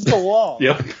there against the wall.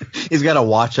 Yep. He's got a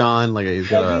watch on, like he's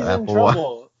got an Apple Watch.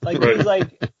 Like he's like,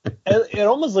 it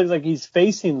almost looks like he's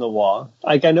facing the wall.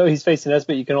 Like I know he's facing us,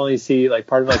 but you can only see like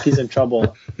part of like he's in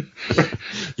trouble.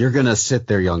 You're gonna sit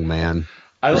there, young man,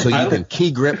 so you can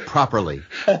key grip properly.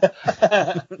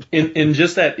 In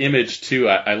just that image too,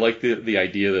 I like the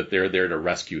idea that they're there to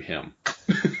rescue him.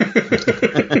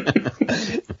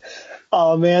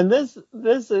 Oh man, this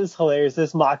is hilarious.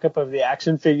 This mock-up of the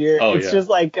action figure. It's just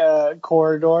like a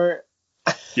corridor.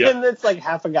 Yep. And it's like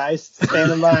half a guy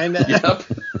standing behind it. Yep.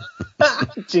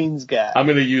 Jeans Guy. I'm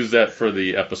going to use that for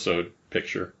the episode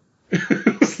picture.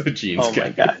 It's the Jeans Guy. Oh my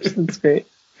gosh, that's great.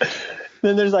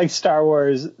 Then there's like Star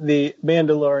Wars, the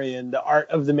Mandalorian, the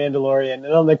art of the Mandalorian, and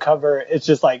on the cover it's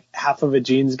just like half of a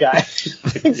jeans guy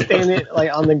standing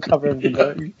like on the cover of the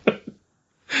book.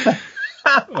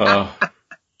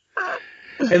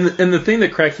 And the thing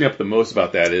that cracks me up the most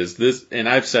about that is this, and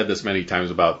I've said this many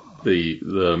times about the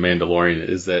Mandalorian,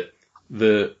 is that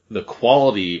the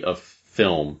quality of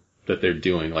film that they're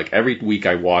doing, like every week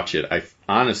I watch it, I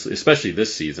honestly, especially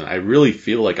this season, I really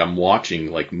feel like I'm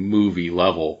watching like movie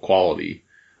level quality.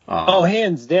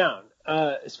 Hands down.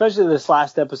 Especially this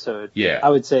last episode. Yeah. I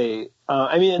would say,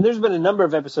 I mean, and there's been a number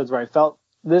of episodes where I felt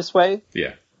this way.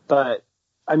 Yeah. But,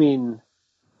 I mean,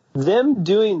 them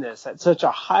doing this at such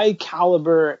a high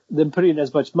caliber, them putting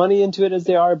as much money into it as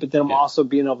they are, but them also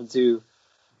being able to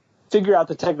figure out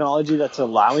the technology that's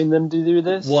allowing them to do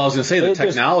this. Well, I was going to say the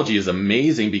technology is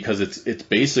amazing because it's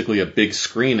basically a big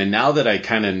screen. And now that I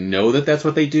kind of know that that's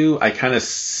what they do, I kind of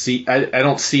see, I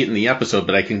don't see it in the episode,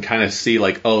 but I can kind of see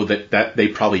like, oh, that they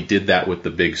probably did that with the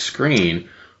big screen.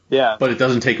 Yeah. But it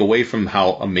doesn't take away from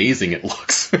how amazing it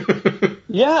looks.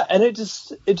 Yeah. And it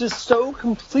just so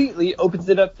completely opens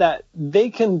it up that they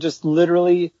can just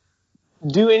literally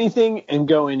do anything and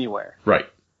go anywhere. Right.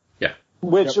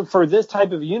 Which for this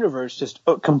type of universe just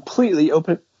completely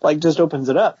opens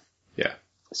it up. Yeah.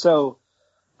 So,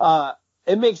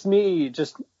 it makes me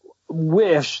just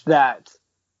wish that,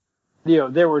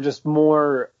 there were just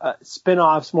more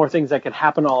spin-offs, more things that could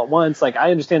happen all at once. Like,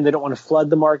 I understand they don't want to flood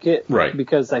the market. Right.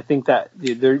 Because I think that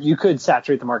you could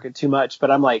saturate the market too much, but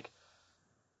I'm like,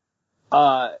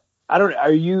 I don't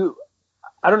know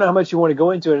how much you want to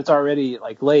go into it. It's already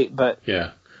like late, but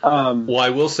yeah. Well,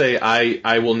 I will say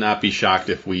I will not be shocked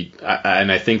if we,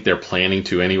 and I think they're planning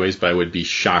to anyways, but I would be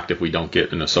shocked if we don't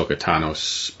get an Ahsoka Tano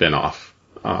spinoff.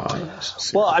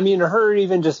 Well, I mean, her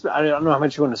even just, I don't know how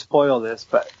much you want to spoil this,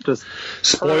 but just.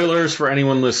 Spoilers for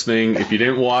anyone listening. If you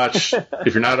didn't watch,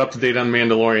 if you're not up to date on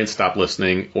Mandalorian, stop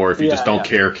listening. Or if you just don't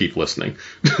care, keep listening.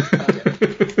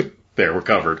 Okay. There, we're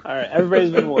covered. All right, everybody's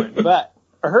been warned. But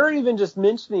her even just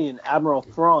mentioning Admiral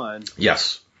Thrawn.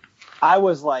 Yes. I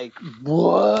was like,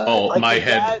 what? Oh, like, my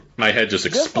head just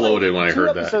exploded when I heard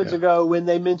that. 2 episodes ago, when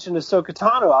they mentioned Ahsoka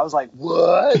Tano, I was like,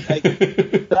 what? Like,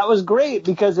 that was great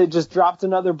because it just dropped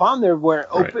another bomb there where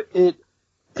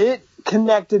it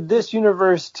connected this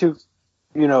universe to,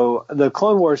 the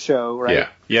Clone Wars show, right? Yeah,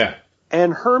 yeah.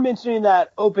 And her mentioning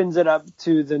that opens it up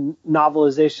to the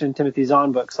novelization Timothy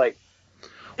Zahn books. Like,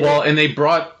 well, and they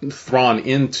brought Thrawn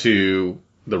into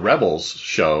the Rebels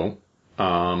show.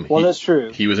 That's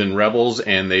true. He was in Rebels,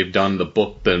 and they've done the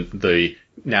book, the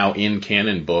now in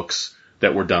canon books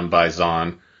that were done by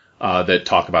Zahn, that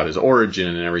talk about his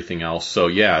origin and everything else. So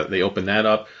yeah, they opened that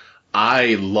up.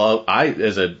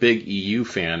 As a big EU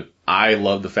fan, I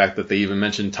love the fact that they even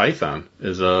mentioned Tython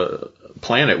as a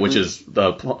planet, which is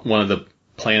one of the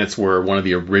planets where one of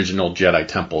the original Jedi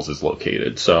temples is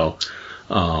located. So,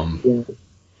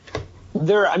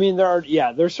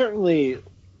 there's certainly,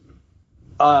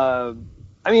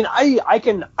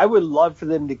 I would love for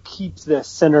them to keep this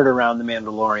centered around the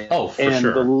Mandalorian. Oh, for and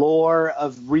sure. The lore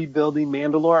of rebuilding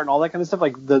Mandalore and all that kind of stuff.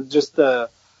 Like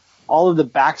all of the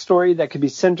backstory that could be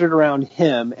centered around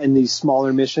him and these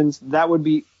smaller missions. That would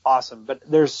be awesome. But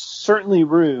there's certainly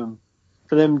room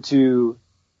for them to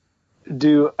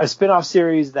do a spin-off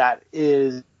series that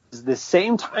is the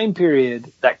same time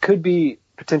period that could be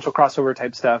potential crossover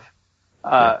type stuff.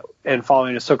 And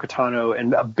following Ahsoka Tano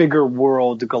and a bigger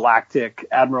world, galactic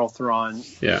Admiral Thrawn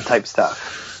type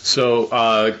stuff.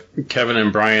 So, Kevin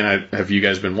and Brian, have you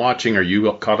guys been watching? Are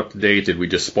you caught up to date? Did we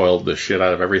just spoil the shit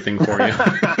out of everything for you?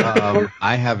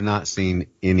 I have not seen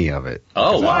any of it.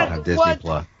 Oh, wow. I don't have Disney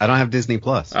Plus. I don't have Disney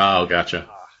Plus. Oh, gotcha.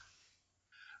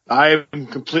 I'm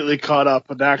completely caught up,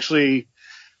 and actually,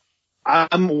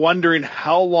 I'm wondering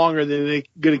how long are they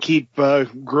going to keep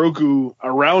Grogu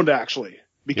around, actually.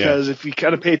 Because if you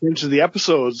kind of pay attention to the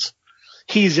episodes,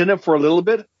 he's in it for a little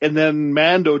bit, and then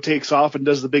Mando takes off and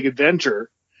does the big adventure,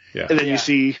 and then you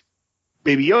see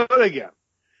Baby Yoda again.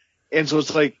 And so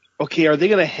it's like, okay, are they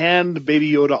going to hand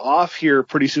Baby Yoda off here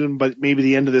pretty soon, but maybe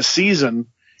the end of this season,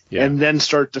 and then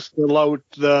start to fill out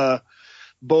the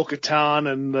Bo-Katan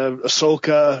and the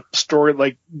Ahsoka story,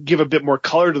 like give a bit more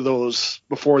color to those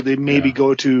before they maybe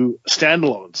go to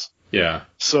standalones. Yeah.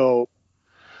 So...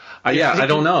 I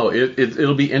don't know.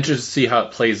 It'll be interesting to see how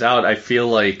it plays out. I feel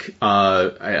like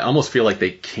I almost feel like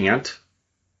they can't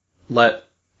let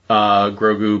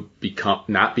Grogu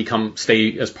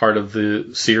stay as part of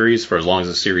the series for as long as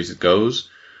the series goes,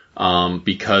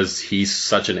 because he's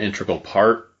such an integral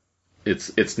part. It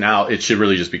should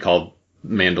really just be called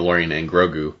Mandalorian and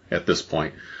Grogu at this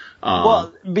point.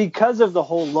 Well, because of the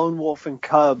whole lone wolf and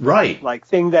cub Right. like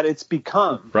thing that it's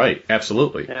become. Right,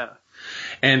 absolutely. Yeah.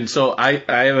 And so I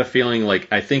have a feeling like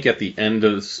I think at the end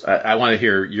of this, I want to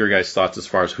hear your guys' thoughts as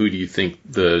far as who do you think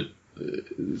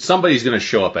somebody's going to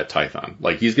show up at Tython.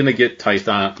 Like he's going to get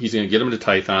Tython, he's going to get him to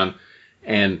Tython,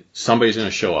 and somebody's going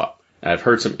to show up. And I've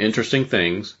heard some interesting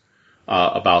things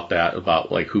about that,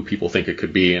 about like who people think it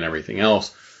could be and everything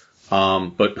else.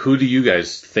 But who do you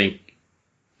guys think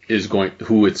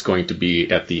who it's going to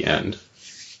be at the end?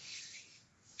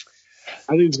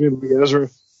 I think it's going to be Ezra.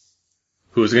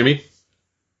 Who is it going to be?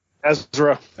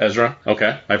 Ezra. Ezra?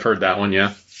 Okay. I've heard that one,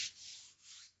 yeah.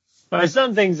 My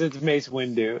son thinks it's Mace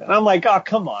Windu. And I'm like, oh,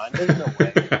 come on. There's no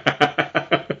way.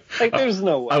 Like, there's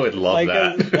no way. I would love like,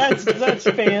 that.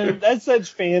 That's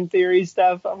such fan theory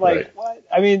stuff. I'm like, Right. what?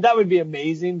 I mean, that would be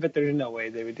amazing, but there's no way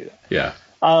they would do that. Yeah.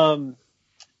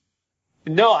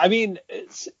 No, I mean,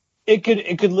 it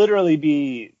could literally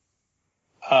be,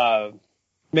 man,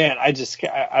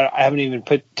 I haven't even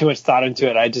put too much thought into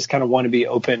it. I just kind of want to be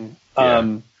open.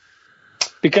 Yeah.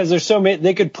 Because there's so many,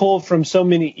 they could pull from so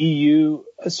many EU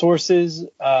sources.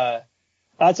 That's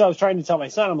what I was trying to tell my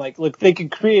son. I'm like, look, they could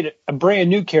create a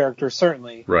brand new character,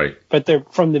 certainly. Right. But they're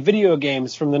from the video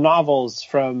games, from the novels,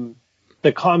 from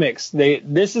the comics.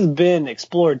 This has been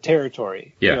explored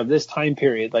territory. Yeah. You know, this time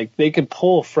period, like they could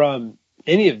pull from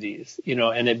any of these, you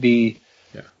know, and it'd be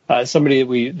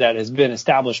somebody that has been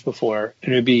established before,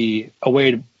 and it'd be a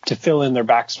way to fill in their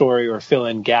backstory or fill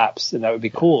in gaps, and that would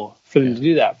be cool for them to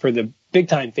do that for the big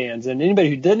time fans and anybody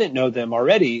who didn't know them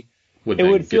already. It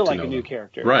would feel like a new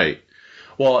character, right?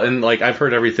 Well, and like I've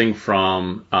heard everything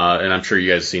from, and I'm sure you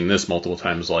guys have seen this multiple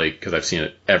times, like because I've seen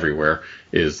it everywhere.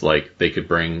 Is like they could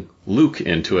bring Luke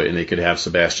into it, and they could have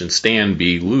Sebastian Stan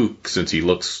be Luke since he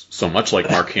looks so much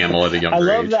like Mark Hamill at a younger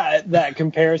age. I love that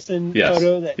comparison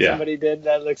photo that somebody did.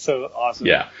 That looks so awesome.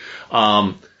 Yeah.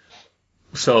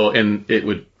 So, and it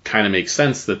would kind of make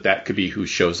sense that could be who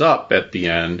shows up at the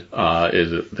end.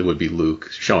 It would be Luke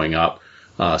showing up,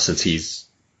 since he's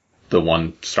the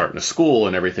one starting a school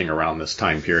and everything around this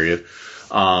time period.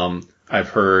 I've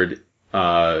heard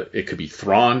it could be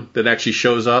Thrawn that actually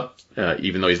shows up,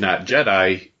 even though he's not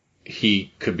Jedi.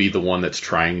 He could be the one that's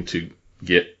trying to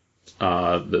get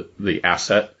the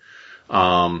asset.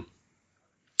 I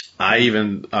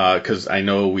even because I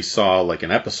know we saw like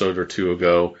an episode or two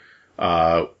ago.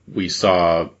 We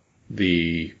saw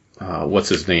the what's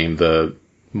his name, the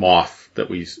Moff that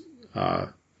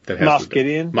that has Moff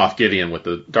Gideon. Moff Gideon with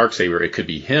the Darksaber. It could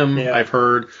be him. Yeah. I've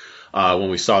heard. When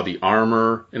we saw the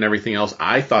armor and everything else,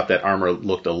 I thought that armor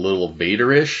looked a little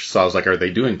Vader-ish. So I was like, are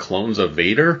they doing clones of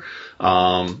Vader?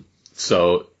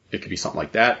 So it could be something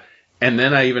like that. And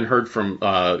then I even heard from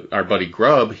our buddy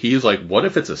Grubb. He's like, what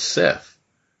if it's a Sith?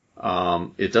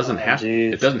 It doesn't have to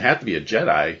be a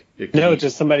Jedi. It could be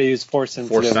just somebody who's force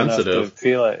sensitive enough to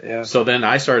feel it. Yeah. So then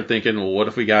I started thinking, well, what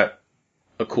if we got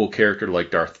a cool character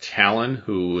like Darth Talon,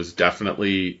 who was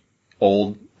definitely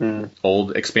old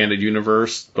expanded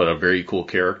universe, but a very cool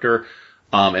character.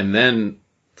 And then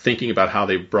thinking about how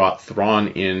they brought Thrawn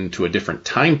into a different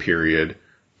time period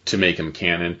to make him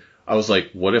canon, I was like,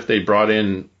 what if they brought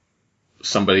in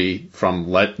somebody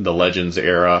from the Legends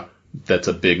era that's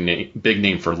a big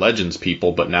name for Legends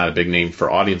people, but not a big name for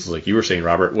audiences, like you were saying,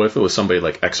 Robert? What if it was somebody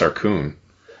like Exar Kun,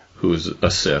 who's a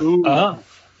Sith?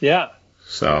 Yeah.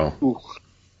 So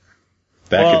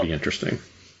that could be interesting.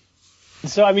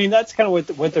 So I mean, that's kind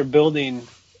of what they're building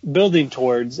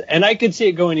towards, and I could see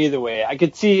it going either way. I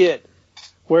could see it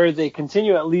where they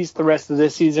continue at least the rest of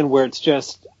this season, where it's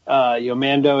just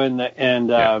Mando and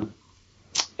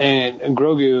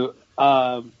Grogu,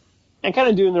 and kind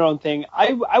of doing their own thing.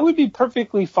 I would be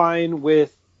perfectly fine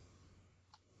with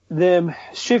them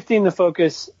shifting the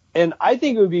focus, and I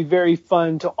think it would be very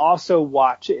fun to also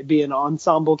watch it be an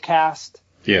ensemble cast.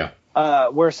 Yeah.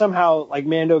 Where somehow like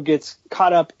Mando gets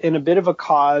caught up in a bit of a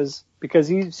cause because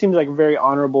he seems like a very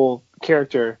honorable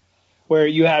character, where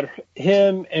you had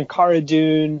him and Cara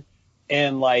Dune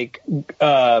and like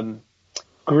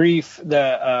Grief,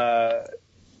 the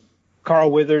Carl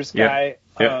Weathers guy,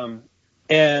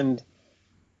 and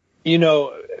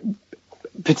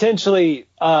potentially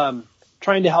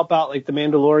trying to help out like the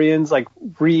Mandalorians, like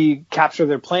recapture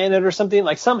their planet or something,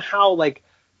 like somehow like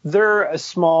they're a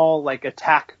small like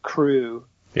attack crew.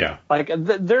 Yeah. Like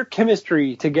their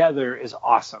chemistry together is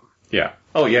awesome. Yeah.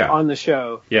 Oh yeah. On the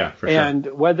show. Yeah, for sure. And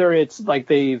whether it's like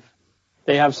they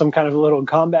have some kind of little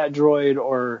combat droid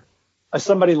or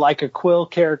somebody like a Quill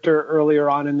character earlier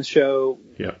on in the show.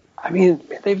 Yeah. I mean,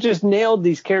 they've just nailed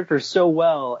these characters so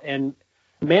well. And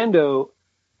Mando,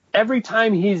 every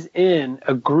time he's in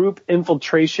a group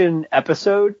infiltration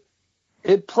episode,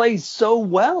 it plays so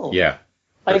well. Yeah.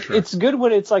 Like sure. it's good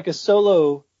when it's like a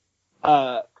solo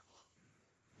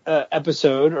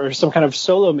episode or some kind of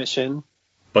solo mission.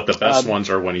 But the best ones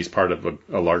are when he's part of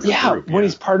a larger group. When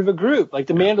he's part of a group. Like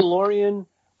the Mandalorian,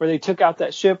 where they took out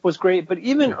that ship, was great. But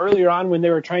even earlier on, when they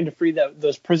were trying to free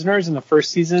those prisoners in the first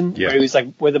season, where he was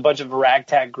like with a bunch of a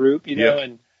ragtag group, you know,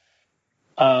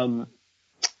 and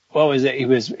what was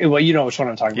it? Well, you know which one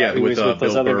I'm talking about. Yeah, he was with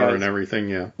those Bill other Burr guys and everything.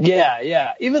 Yeah.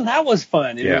 Yeah. Even that was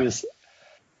fun. It was.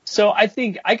 So I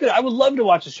think I would love to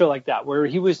watch a show like that where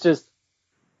he was just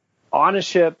on a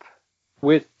ship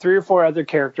with 3 or 4 other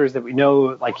characters that we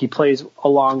know, like he plays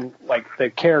along, like the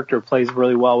character plays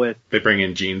really well with. They bring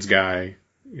in Gene's guy,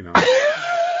 you know.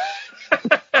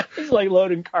 He's like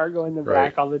loading cargo in the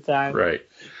back all the time. Right.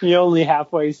 You only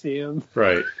halfway see him.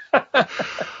 Right.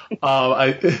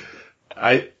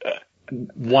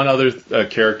 One other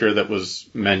character that was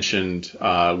mentioned,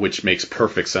 which makes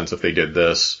perfect sense if they did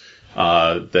this,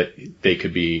 that they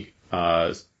could be,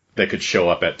 that could show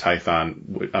up at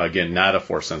Tython, again, not a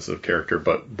Force-sensitive character,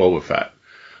 but Boba Fett,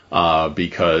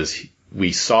 because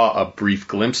we saw a brief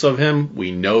glimpse of him.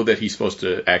 We know that he's supposed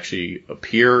to actually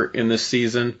appear in this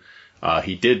season.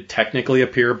 He did technically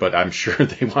appear, but I'm sure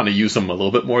they want to use him a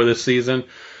little bit more this season.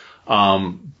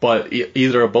 But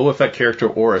either a Boba Fett character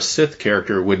or a Sith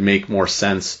character would make more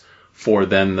sense for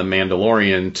then the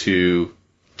Mandalorian to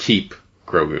keep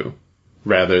Grogu,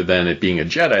 rather than it being a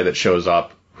Jedi that shows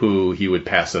up who he would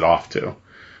pass it off to.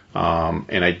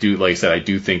 And I do, like I said, I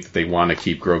do think that they want to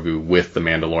keep Grogu with the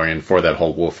Mandalorian for that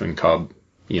whole wolf and cub,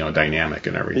 you know, dynamic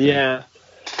and everything. Yeah.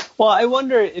 Well, I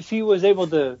wonder if he was able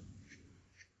to,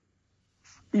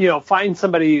 you know, find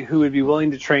somebody who would be willing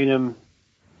to train him.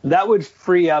 That would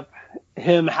free up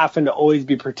him having to always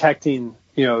be protecting,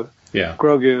 you know,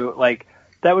 Grogu. Like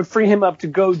that would free him up to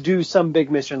go do some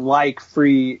big mission like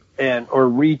free or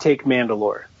retake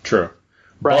Mandalore. True.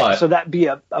 Right. But, so that'd be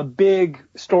a big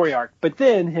story arc. But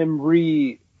then him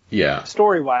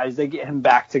story wise, they get him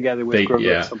back together with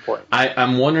Grogu at some point.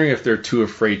 I'm wondering if they're too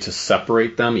afraid to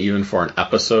separate them even for an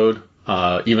episode.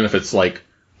 Even if it's like,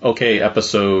 okay,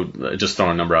 episode, just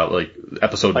throwing a number out, like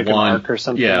episode like 1. An arc or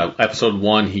something. Yeah, episode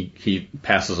 1, he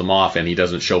passes them off and he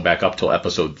doesn't show back up till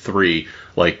episode 3.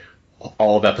 Like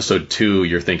all of episode 2,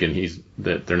 you're thinking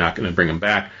that they're not going to bring him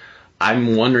back.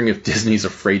 I'm wondering if Disney's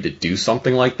afraid to do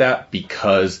something like that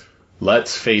because,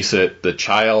 let's face it, the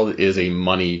child is a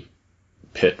money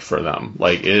pit for them.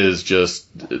 Like, it is just,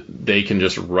 they can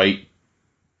just write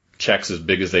checks as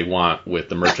big as they want with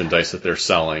the merchandise that they're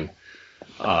selling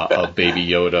of Baby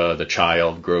Yoda, the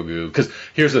child, Grogu. Because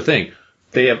here's the thing,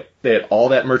 they had all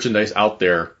that merchandise out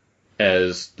there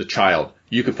as the child.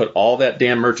 You could put all that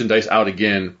damn merchandise out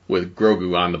again with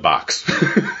Grogu on the box.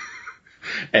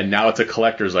 And now it's a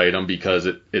collector's item because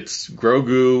it's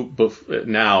Grogu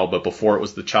now, but before it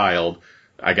was the child.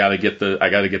 I gotta get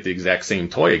the exact same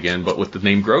toy again, but with the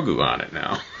name Grogu on it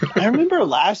now. I remember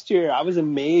last year I was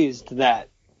amazed that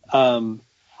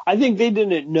I think they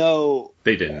didn't know.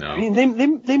 They didn't know. I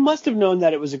mean, they must have known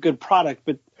that it was a good product,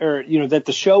 or that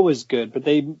the show was good, but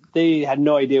they had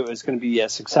no idea it was going to be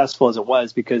as successful as it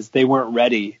was because they weren't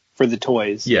ready for the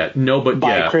toys. Yeah,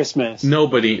 by Christmas.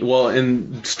 Nobody. Well,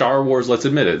 in Star Wars, let's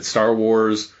admit it, Star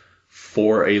Wars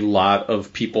for a lot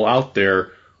of people out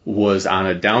there was on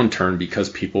a downturn because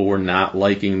people were not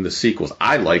liking the sequels.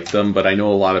 I liked them, but I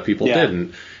know a lot of people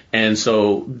didn't. And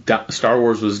so Star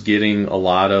Wars was getting a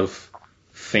lot of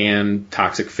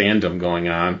toxic fandom going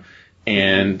on.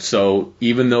 And so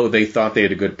even though they thought they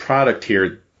had a good product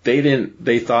here,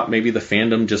 they thought maybe the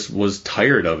fandom just was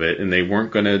tired of it and they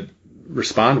weren't going to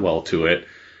respond well to it.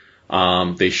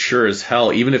 They sure as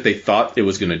hell, even if they thought it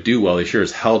was going to do well, they sure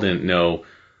as hell didn't know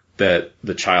that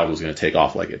the child was going to take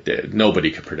off like it did.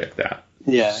 Nobody could predict that.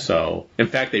 Yeah. So, in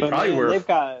fact, they were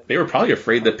probably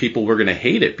afraid that people were going to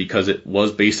hate it because it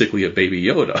was basically a Baby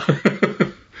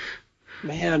Yoda.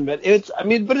 Man, but they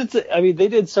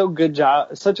did such a good job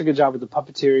with the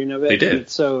puppeteering of it. They did.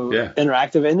 It's so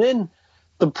interactive. And then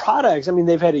the products, I mean,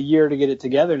 they've had a year to get it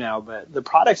together now, but the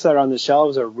products that are on the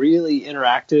shelves are really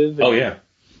interactive. Oh, yeah.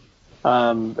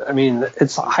 I mean,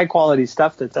 it's high quality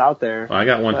stuff that's out there. Well, I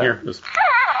got one here.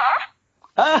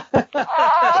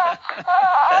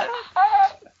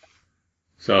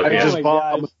 So I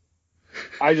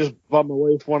just bought my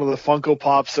wife one of the Funko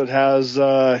Pops that has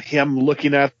him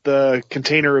looking at the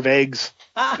container of eggs.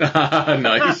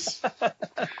 Nice.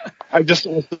 I just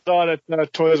saw it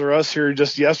at Toys R Us here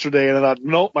just yesterday, and I thought,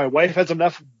 nope, my wife has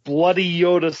enough bloody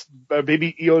Yoda,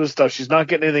 Baby Yoda stuff. She's not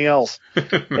getting anything else.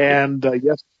 And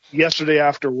yesterday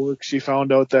after work, she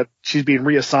found out that she's being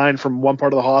reassigned from one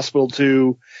part of the hospital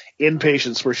to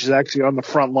inpatients, where she's actually on the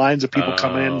front lines of people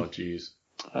coming in. Oh, jeez.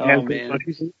 Oh, And man.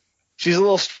 she's a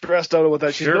little stressed out with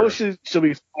that. She Sure. knows she'll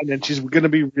be fine, and she's gonna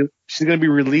be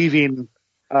relieving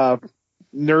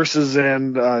nurses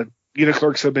and unit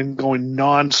clerks who have been going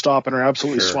nonstop and are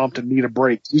absolutely Sure. swamped and need a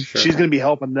break. Sure. She's gonna be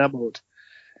helping them out,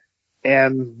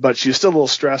 but she's still a little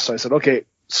stressed. So I said, okay,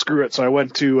 screw it. So I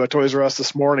went to Toys R Us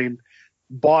this morning,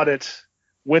 bought it,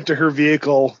 went to her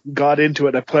vehicle, got into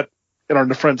it. I put it on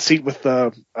the front seat with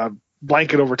the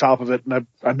blanket over top of it, and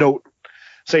a note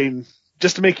saying,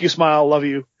 "Just to make you smile, love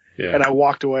you." Yeah. And I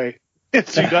walked away.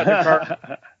 She got in the car,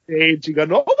 and she got,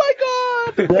 "Oh my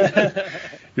God!"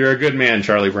 You're a good man,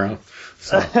 Charlie Brown.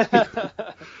 So,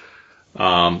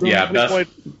 yeah,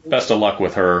 best of luck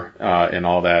with her and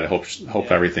all that.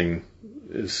 Hope everything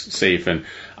is safe. And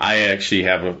I actually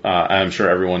have I'm sure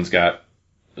everyone's got,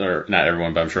 or not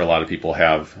everyone, but I'm sure a lot of people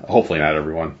have, hopefully not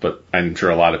everyone, but I'm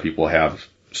sure a lot of people have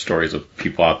stories of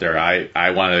people out there.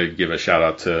 I want to give a shout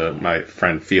out to my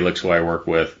friend Felix, who I work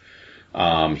with.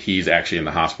 He's actually in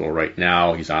the hospital right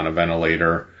now. He's on a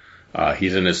ventilator.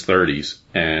 He's in his 30s,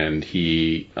 and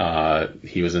he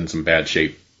was in some bad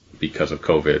shape because of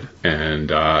COVID,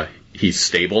 and he's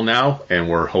stable now, and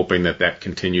we're hoping that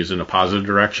continues in a positive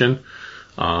direction.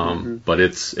 But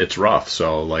it's rough,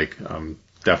 so like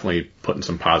definitely putting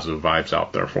some positive vibes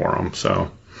out there for him.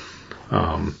 So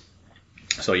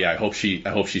yeah, I hope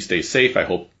she stays safe. I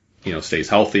hope stays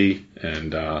healthy,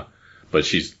 and but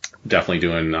she's definitely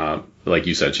doing like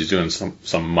you said, she's doing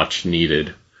some much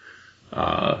needed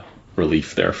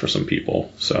relief there for some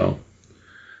people. So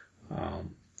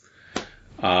on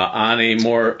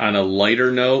a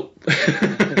lighter note,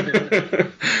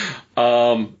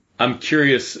 I'm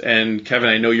curious, and Kevin,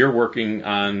 I know you're working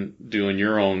on doing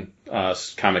your own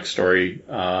comic story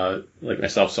like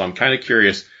myself, so I'm kind of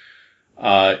curious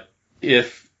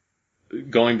if we're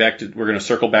going to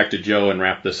circle back to Joe and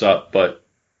wrap this up, but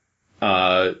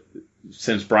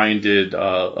since Brian did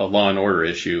a Law and Order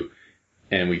issue,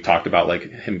 and we talked about like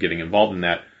him getting involved in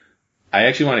that, I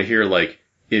actually want to hear like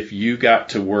if you got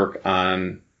to work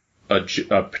on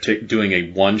doing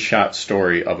a one-shot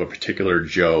story of a particular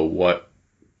Joe, what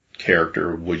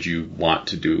character would you want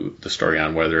to do the story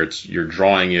on? Whether it's you're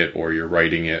drawing it or you're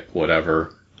writing it,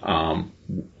 whatever.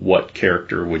 What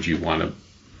character would you want to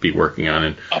be working on?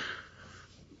 And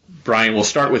Brian, we'll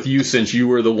start with you since you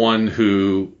were the one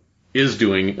who is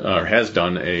doing or has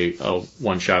done a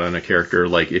one shot on a character.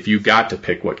 Like if you got to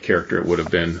pick what character it would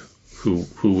have been, who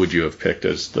would you have picked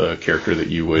as the character that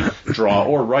you would draw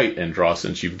or write and draw,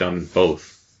 since you've done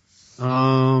both?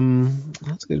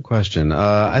 That's a good question.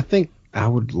 I think I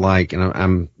would like, and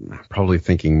I'm probably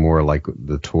thinking more like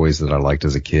the toys that I liked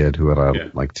as a kid, who would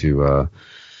I like to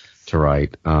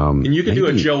write. And you can do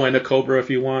a Joe and a Cobra if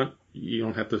you want. You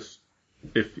don't have to.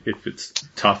 If it's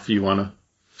tough, you want to.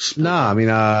 No, I mean,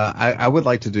 I would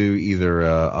like to do either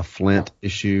a Flint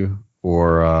issue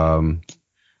or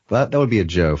that would be a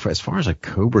Joe. As far as a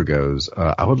Cobra goes,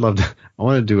 I want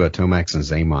to do a Tomax and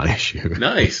Zaymon issue.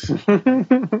 Nice. I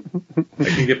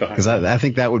can get behind. Because I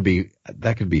think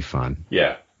that could be fun.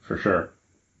 Yeah, for sure.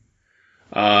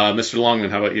 Mr. Longman,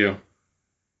 how about you?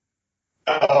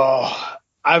 Oh,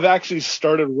 I've actually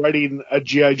started writing a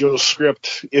G.I. Joe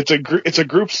script. It's a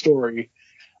group story,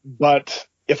 but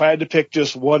if I had to pick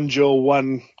just one Joe,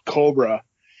 one Cobra,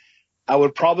 I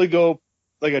would probably go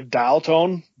like a dial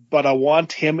tone, but I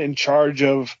want him in charge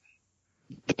of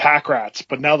the pack rats.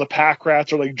 But now the pack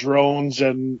rats are like drones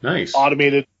and nice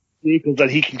automated vehicles that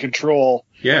he can control.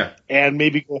 Yeah. And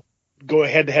maybe go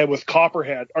head to head with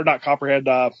Copperhead, or not Copperhead.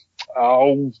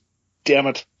 Oh, damn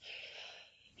it.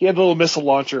 He had a little missile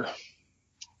launcher.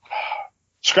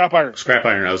 Scrap Iron. Scrap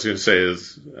Iron, I was going to say,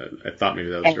 I thought maybe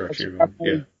that was direction.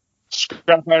 Yeah.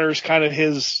 Scrap Iron is kind of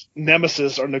his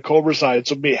nemesis on the Cobra side,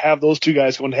 so we have those two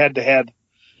guys going head to head.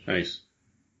 Nice.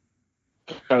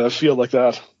 Kind of a field like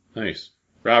that. Nice.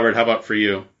 Robert, how about for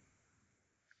you?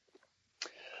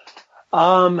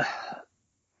 Man,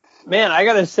 I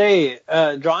gotta say,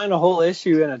 drawing a whole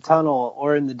issue in a tunnel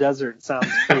or in the desert sounds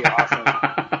pretty awesome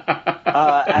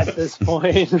at this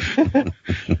point.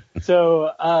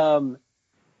 So,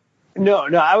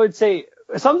 no, I would say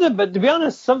something, but to be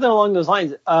honest, something along those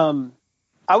lines.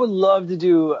 I would love to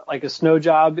do like a Snow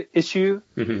Job issue,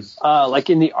 like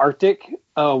in the Arctic,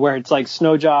 where it's like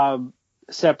Snow Job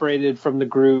separated from the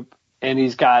group, and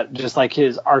he's got just like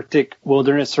his Arctic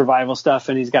wilderness survival stuff,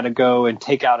 and he's got to go and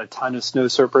take out a ton of snow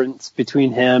serpents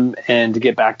between him and to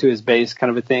get back to his base,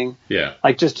 kind of a thing. Yeah.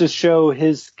 Like just to show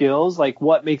his skills, like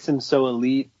what makes him so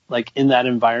elite, like in that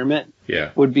environment.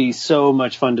 Yeah. would be so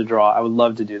much fun to draw. I would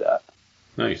love to do that.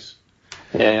 Nice.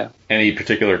 Yeah. Any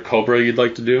particular Cobra you'd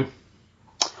like to do?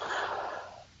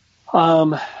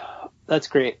 That's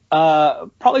great.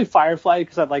 Probably Firefly,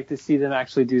 because I'd like to see them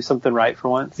actually do something right for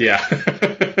once. Yeah.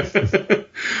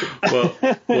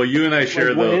 well, you and I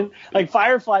share like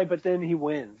Firefly, but then he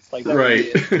wins. Like that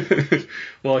right. would be it.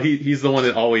 Well, he's the one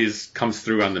that always comes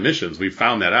through on the missions. We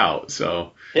found that out.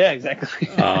 So Yeah, exactly.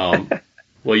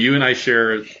 well, you and I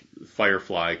share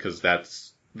Firefly because that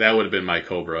would have been my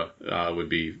Cobra. Would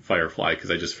be Firefly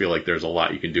because I just feel like there's a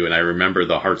lot you can do, and I remember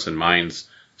the Hearts and Minds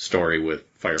story with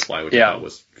Firefly, which I thought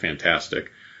was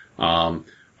fantastic.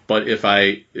 But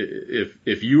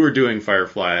if you were doing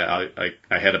Firefly,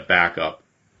 I had a backup,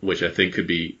 which I think could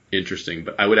be interesting.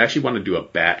 But I would actually want to do a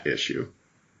bat issue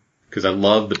because I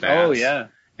love the bats. Oh yeah,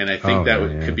 and I think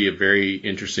could be a very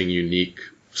interesting, unique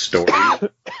story.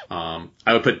 I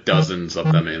would put dozens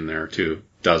of them in there too.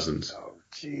 Dozens. Oh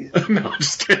jeez. No, I'm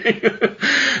just kidding.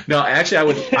 No, actually,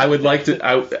 I would like to.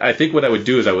 I think what I would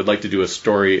do is I would like to do a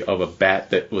story of a bat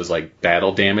that was like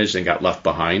battle damaged and got left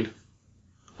behind.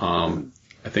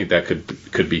 I think that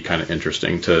could be kind of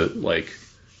interesting to like,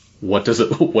 what does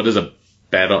a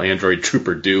battle android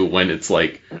trooper do when it's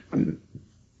like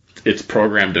it's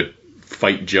programmed to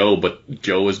fight Joe, but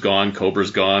Joe is gone,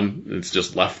 Cobra's gone, and it's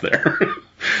just left there.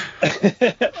 He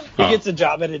gets a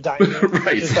job at a diner,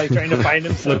 right? Just like trying to find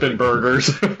himself. Flipping burgers.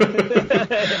 He's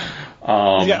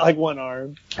got like one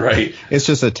arm. Right. It's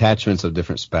just attachments of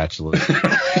different spatulas.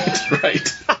 Right.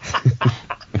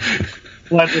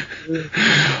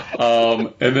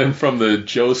 And then from the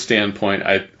Joe standpoint,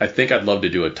 I think I'd love to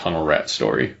do a tunnel rat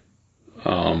story.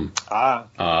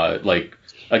 Like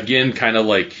again, kind of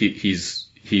like he's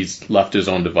left his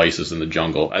own devices in the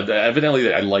jungle.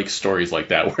 Evidently, I like stories like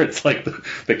that where it's like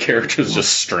the character's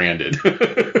just stranded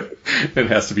and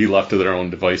has to be left to their own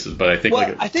devices. But I think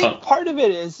I think part of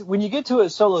it is when you get to a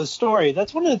solo story.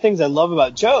 That's one of the things I love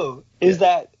about Joe is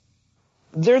that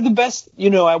they're the best,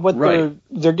 at what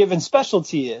their given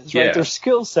specialty is, right? Yeah. Their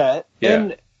skill set. Yeah.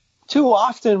 And too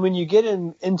often when you get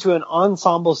into an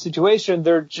ensemble situation,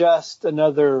 they're just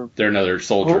another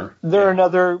soldier. They're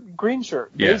another green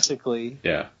shirt, Yeah. basically.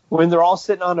 Yeah. When they're all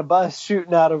sitting on a bus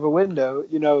shooting out of a window,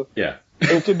 Yeah.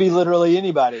 it could be literally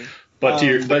anybody. But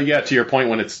to your point,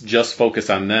 when it's just focused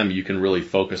on them, you can really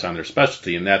focus on their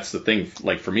specialty, and that's the thing.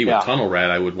 Like for me with Tunnel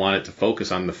Rat, I would want it to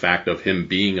focus on the fact of him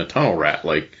being a tunnel rat.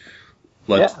 Like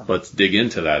let's dig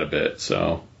into that a bit.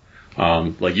 So,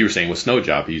 like you were saying with Snow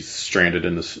Job, he's stranded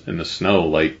in the snow.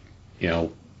 Like,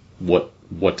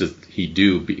 what does he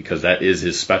do? Because that is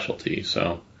his specialty.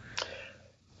 So.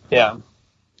 Yeah.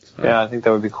 Yeah, I think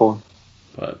that would be cool.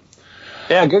 But.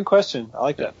 Yeah, good question. I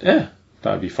like that. Yeah,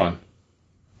 that'd be fun.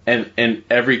 And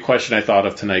every question I thought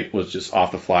of tonight was just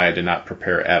off the fly. I did not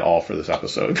prepare at all for this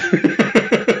episode.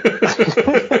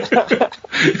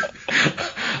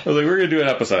 I was like, we're going to do an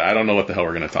episode. I don't know what the hell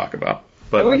we're going to talk about.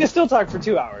 But we can still talk for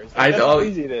 2 hours. That's how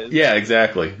easy it is. Yeah,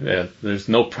 exactly. Yeah, there's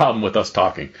no problem with us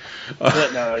talking.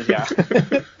 Yeah.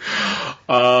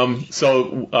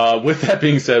 So with that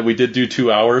being said, we did do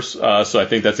 2 hours, so I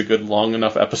think that's a good long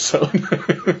enough episode.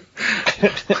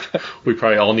 We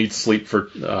probably all need sleep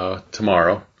for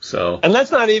tomorrow. So, and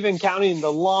that's not even counting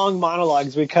the long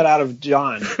monologues we cut out of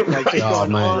John. Like just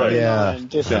going on and on.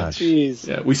 Just jeez.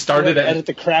 Yeah, we started at edit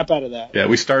the crap out of that. Yeah,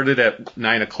 we started at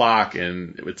 9 o'clock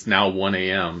and it's now 1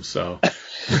 a.m. So,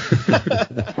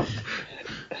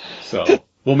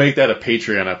 we'll make that a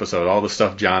Patreon episode. All the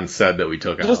stuff John said that we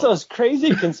took out. Just those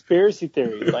crazy conspiracy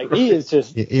theories. Like he is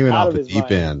just even out off of the his deep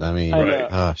mind. end. I mean,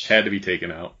 gosh. Had to be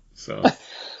taken out. So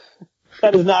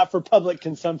that is not for public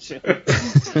consumption.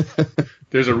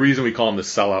 There's a reason we call him the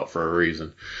sellout for a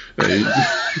reason.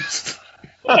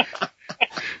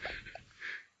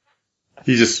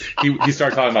 He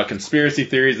started talking about conspiracy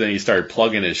theories, then he started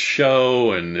plugging his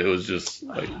show, and it was just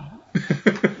like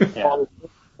all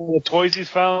the toys he's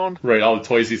found. Right, all the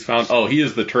toys he's found. Oh, he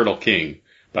is the Turtle King,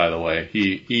 by the way.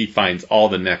 He finds all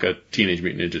the NECA Teenage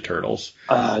Mutant Ninja Turtles.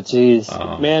 Ah,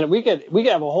 jeez, man, we could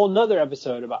have a whole nother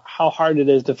episode about how hard it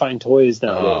is to find toys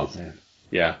nowadays. Oh, man.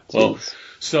 Yeah. Well,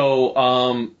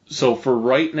 so for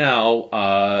right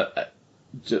now,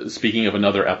 speaking of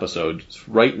another episode,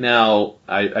 right now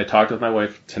I talked with my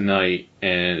wife tonight,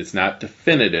 and it's not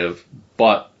definitive,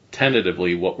 but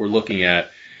tentatively what we're looking at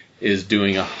is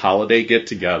doing a holiday get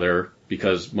together,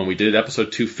 because when we did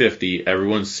episode 250,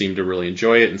 everyone seemed to really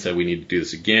enjoy it and said we need to do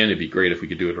this again. It'd be great if we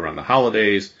could do it around the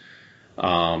holidays.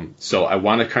 So I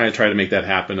want to kind of try to make that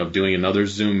happen, of doing another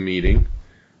Zoom meeting.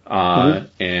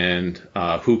 And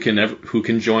who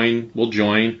can join will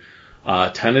join.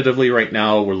 Tentatively right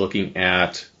now we're looking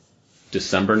at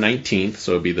December 19th,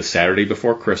 so it'll be the Saturday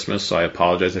before Christmas. So I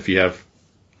apologize if you have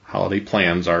holiday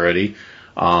plans already.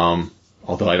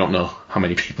 Although I don't know how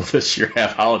many people this year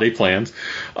have holiday plans.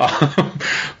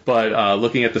 But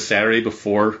looking at the Saturday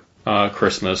before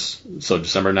Christmas, so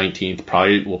December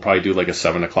 19th, we'll probably do like a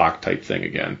 7 o'clock type thing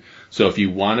again. So if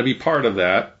you want to be part of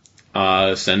that,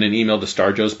 send an email to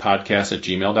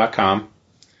starjoespodcast@gmail.com,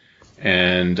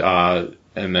 and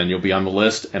then you'll be on the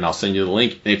list, and I'll send you the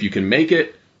link. And if you can make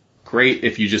it, great.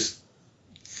 If you just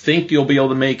think you'll be able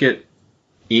to make it,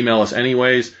 email us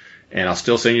anyways, and I'll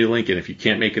still send you the link. And if you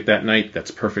can't make it that night,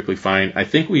 that's perfectly fine. I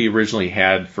think we originally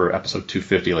had for episode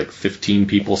 250 like 15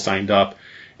 people signed up,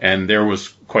 and there was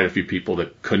quite a few people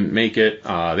that couldn't make it.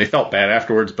 They felt bad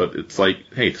afterwards, but it's like,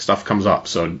 hey, stuff comes up,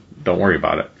 so don't worry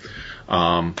about it.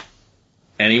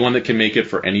 Anyone that can make it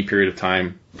for any period of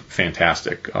time,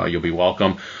 fantastic. You'll be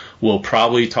welcome. We'll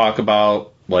probably talk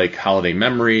about like holiday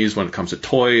memories when it comes to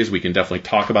toys. We can definitely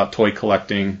talk about toy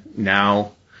collecting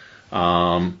now,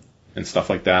 and stuff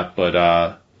like that.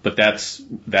 But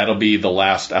that'll be the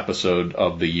last episode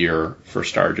of the year for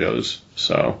Star Joe's.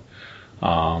 So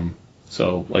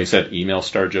like I said, email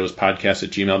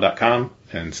starjoespodcast@gmail.com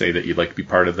and say that you'd like to be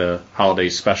part of the holiday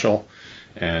special,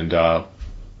 and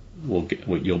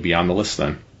you'll be on the list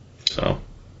then. So,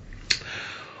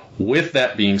 with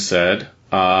that being said,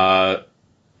 Mr.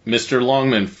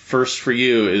 Longman, first for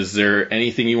you, is there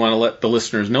anything you want to let the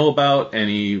listeners know about?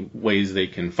 Any ways they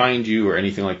can find you, or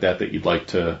anything like that you'd like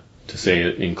to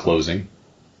say in closing?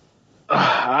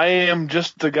 I am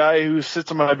just the guy who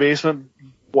sits in my basement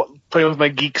playing with my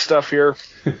geek stuff here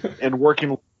and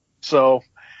working. So,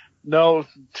 no.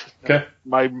 Okay.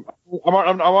 I'm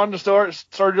on the Star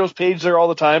Joe's page there all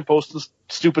the time, posting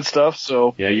stupid stuff.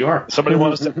 So yeah, you are. Somebody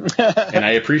wants to, and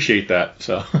I appreciate that.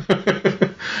 So,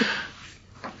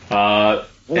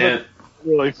 and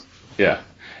really, yeah.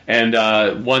 And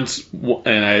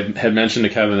and I had mentioned to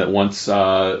Kevin that once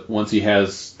he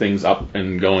has things up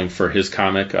and going for his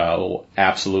comic, we'll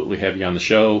absolutely have you on the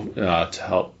show to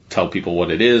help tell people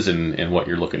what it is and what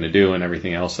you're looking to do and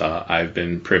everything else. I've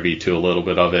been privy to a little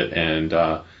bit of it, and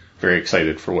very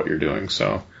excited for what you're doing.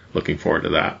 So looking forward to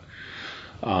that.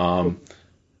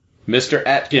 Mr.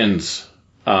 Atkins,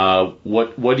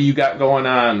 what do you got going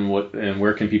on? And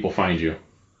where can people find you?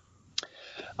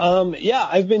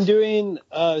 I've been doing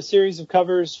a series of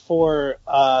covers for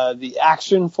the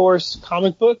Action Force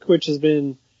comic book, which has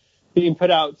been being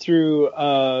put out through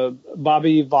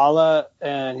Bobby Vala,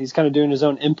 and he's kind of doing his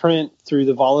own imprint through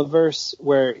the Valaverse,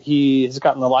 where he has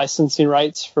gotten the licensing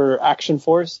rights for Action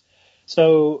Force.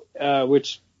 So,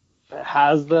 which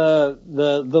has the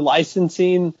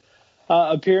licensing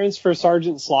appearance for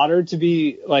Sergeant Slaughter to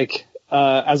be like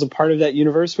as a part of that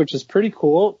universe, which is pretty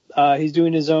cool. He's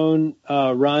doing his own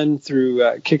run through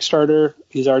Kickstarter.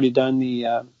 He's already done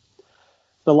the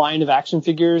line of action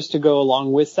figures to go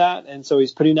along with that, and so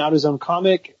he's putting out his own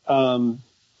comic. Bill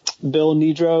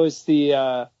Nidro is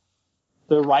the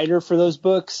writer for those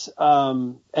books,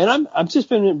 and I've just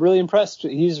been really impressed.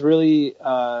 He's really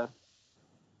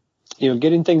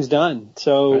getting things done,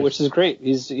 so nice. Which is great.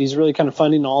 He's really kind of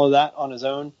funding all of that on his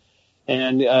own,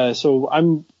 and so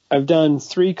I've done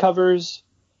 3 covers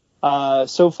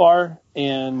so far,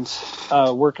 and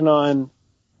working on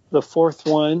the 4th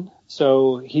one.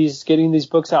 So he's getting these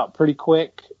books out pretty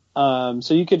quick. So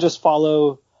you could just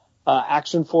follow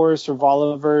Action Force or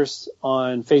Valaverse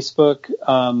on Facebook,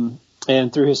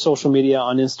 and through his social media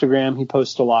on Instagram. He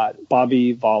posts a lot.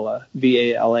 Bobby Vala,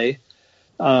 Vala.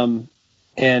 And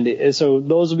so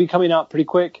those will be coming out pretty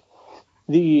quick.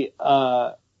 Right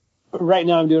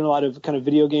now I'm doing a lot of kind of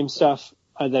video game stuff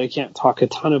that I can't talk a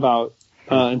ton about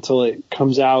until it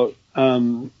comes out.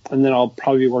 And then I'll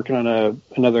probably be working on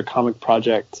another comic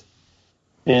project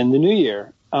in the new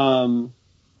year. And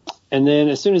then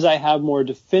as soon as I have more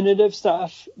definitive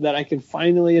stuff that I can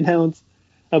finally announce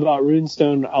about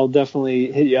Runestone, I'll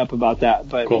definitely hit you up about that.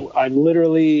 But cool. I'm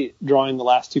literally drawing the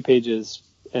last 2 pages,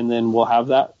 and then we'll have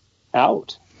that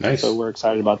out. Nice. So we're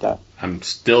excited about that. I'm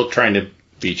still trying to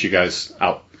beat you guys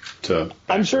out to.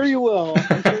 I'm sure you will.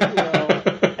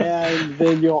 And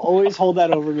then you'll always hold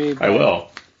that over me. I will.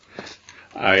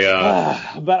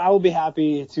 But I will be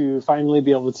happy to finally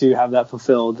be able to have that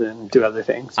fulfilled and do other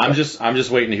things. I'm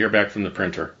just waiting to hear back from the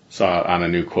printer on a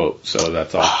new quote. So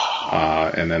that's all.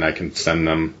 And then I can send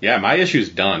them. Yeah, my issue's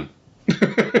done.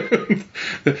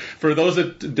 For those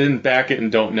that didn't back it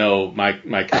and don't know,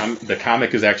 the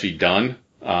comic is actually done.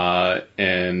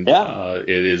 And it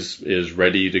is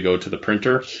ready to go to the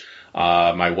printer.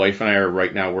 My wife and I are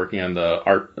right now working on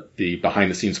the behind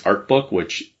the scenes art book,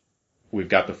 which we've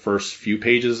got the first few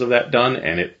pages of that done,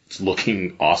 and it's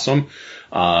looking awesome.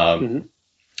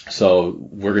 So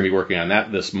we're going to be working on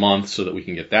that this month so that we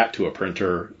can get that to a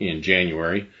printer in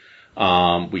January.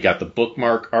 We got the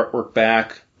bookmark artwork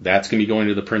back. That's going to be going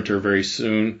to the printer very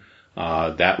soon.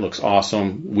 That looks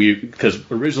awesome. Because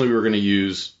originally we were going to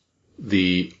use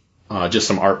the just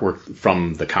some artwork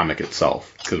from the comic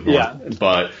itself.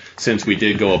 But since we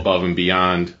did go above and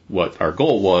beyond what our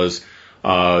goal was,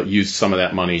 use some of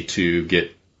that money to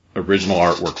get original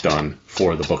artwork done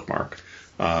for the bookmark.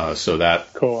 So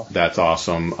that's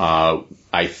awesome.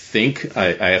 I think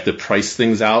I have to price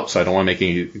things out, so I don't want to make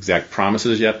any exact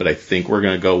promises yet, but I think we're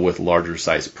going to go with larger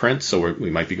size prints. So we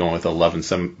might be going with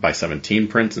 11 by 17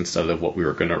 prints instead of what we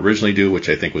were going to originally do, which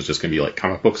I think was just going to be like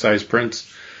comic book size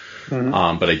prints.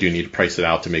 But I do need to price it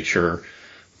out to make sure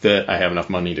that I have enough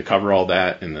money to cover all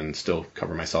that and then still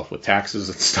cover myself with taxes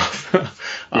and stuff.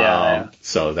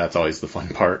 So that's always the fun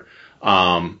part.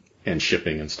 And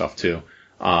shipping and stuff too.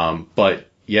 But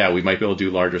yeah, we might be able to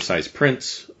do larger size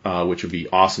prints, which would be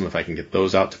awesome if I can get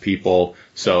those out to people.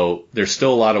 So there's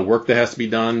still a lot of work that has to be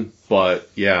done, but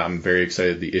yeah, I'm very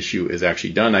excited the issue is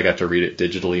actually done. I got to read it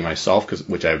digitally myself,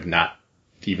 which I've not,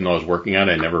 even though I was working on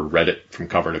it, I never read it from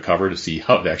cover to cover to see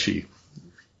how it actually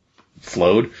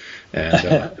flowed.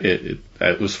 And,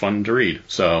 it was fun to read.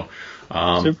 So,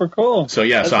 super cool. So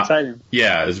yeah, That's exciting.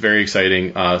 Yeah, it's very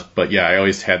exciting. But yeah, I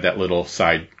always had that little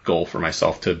side goal for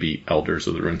myself to beat Elders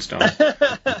of the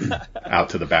Runestone out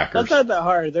to the backers. That's not that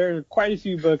hard. There are quite a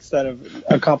few books that have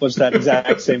accomplished that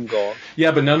exact same goal.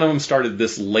 Yeah, but none of them started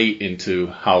this late into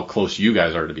how close you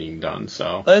guys are to being done.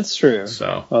 So that's true.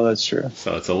 That's true.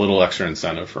 So it's a little extra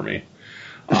incentive for me.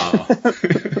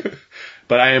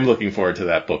 But I am looking forward to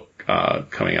that book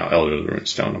coming out, Elders of the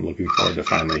Runestone. I'm looking forward to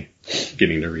finally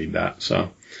getting to read that.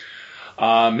 So,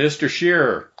 Mr.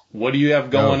 Shearer, what do you have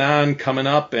going on coming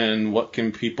up, and what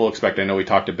can people expect? I know we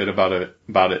talked a bit about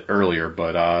it earlier,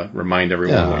 but remind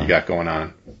everyone what you got going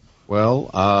on. Well,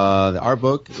 the art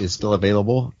book is still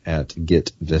available at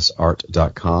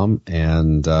getthisart.com,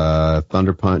 and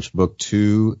Thunder Punch Book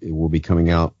 2 it will be coming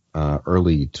out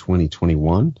early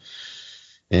 2021,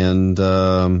 and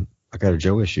I got a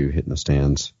Joe issue hitting the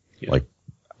stands. Yeah. Like,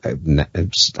 I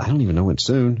don't even know when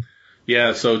soon.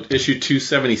 Yeah, so issue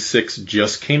 276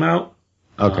 just came out.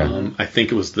 Okay. I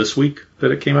think it was this week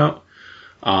that it came out.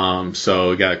 So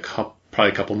we got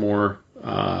probably a couple more,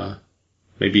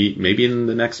 maybe in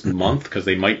the next month, because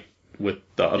they might with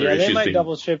the other issues. Yeah, they might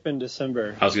double ship in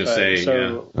December. I was going to say,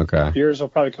 so yeah. Okay. Yours will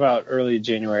probably come out early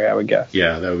January, I would guess.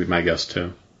 Yeah, that would be my guess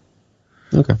too.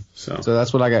 Okay. So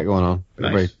that's what I got going on.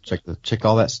 Nice. Everybody check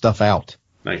all that stuff out.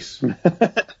 Nice.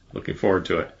 Looking forward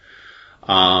to it.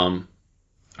 All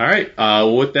right.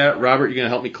 With that, Robert, you going to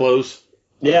help me close?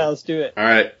 Yeah, let's do it. All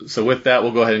right. So with that,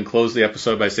 we'll go ahead and close the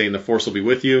episode by saying the Force will be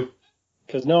with you.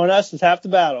 Because knowing us is half the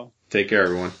battle. Take care,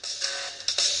 everyone.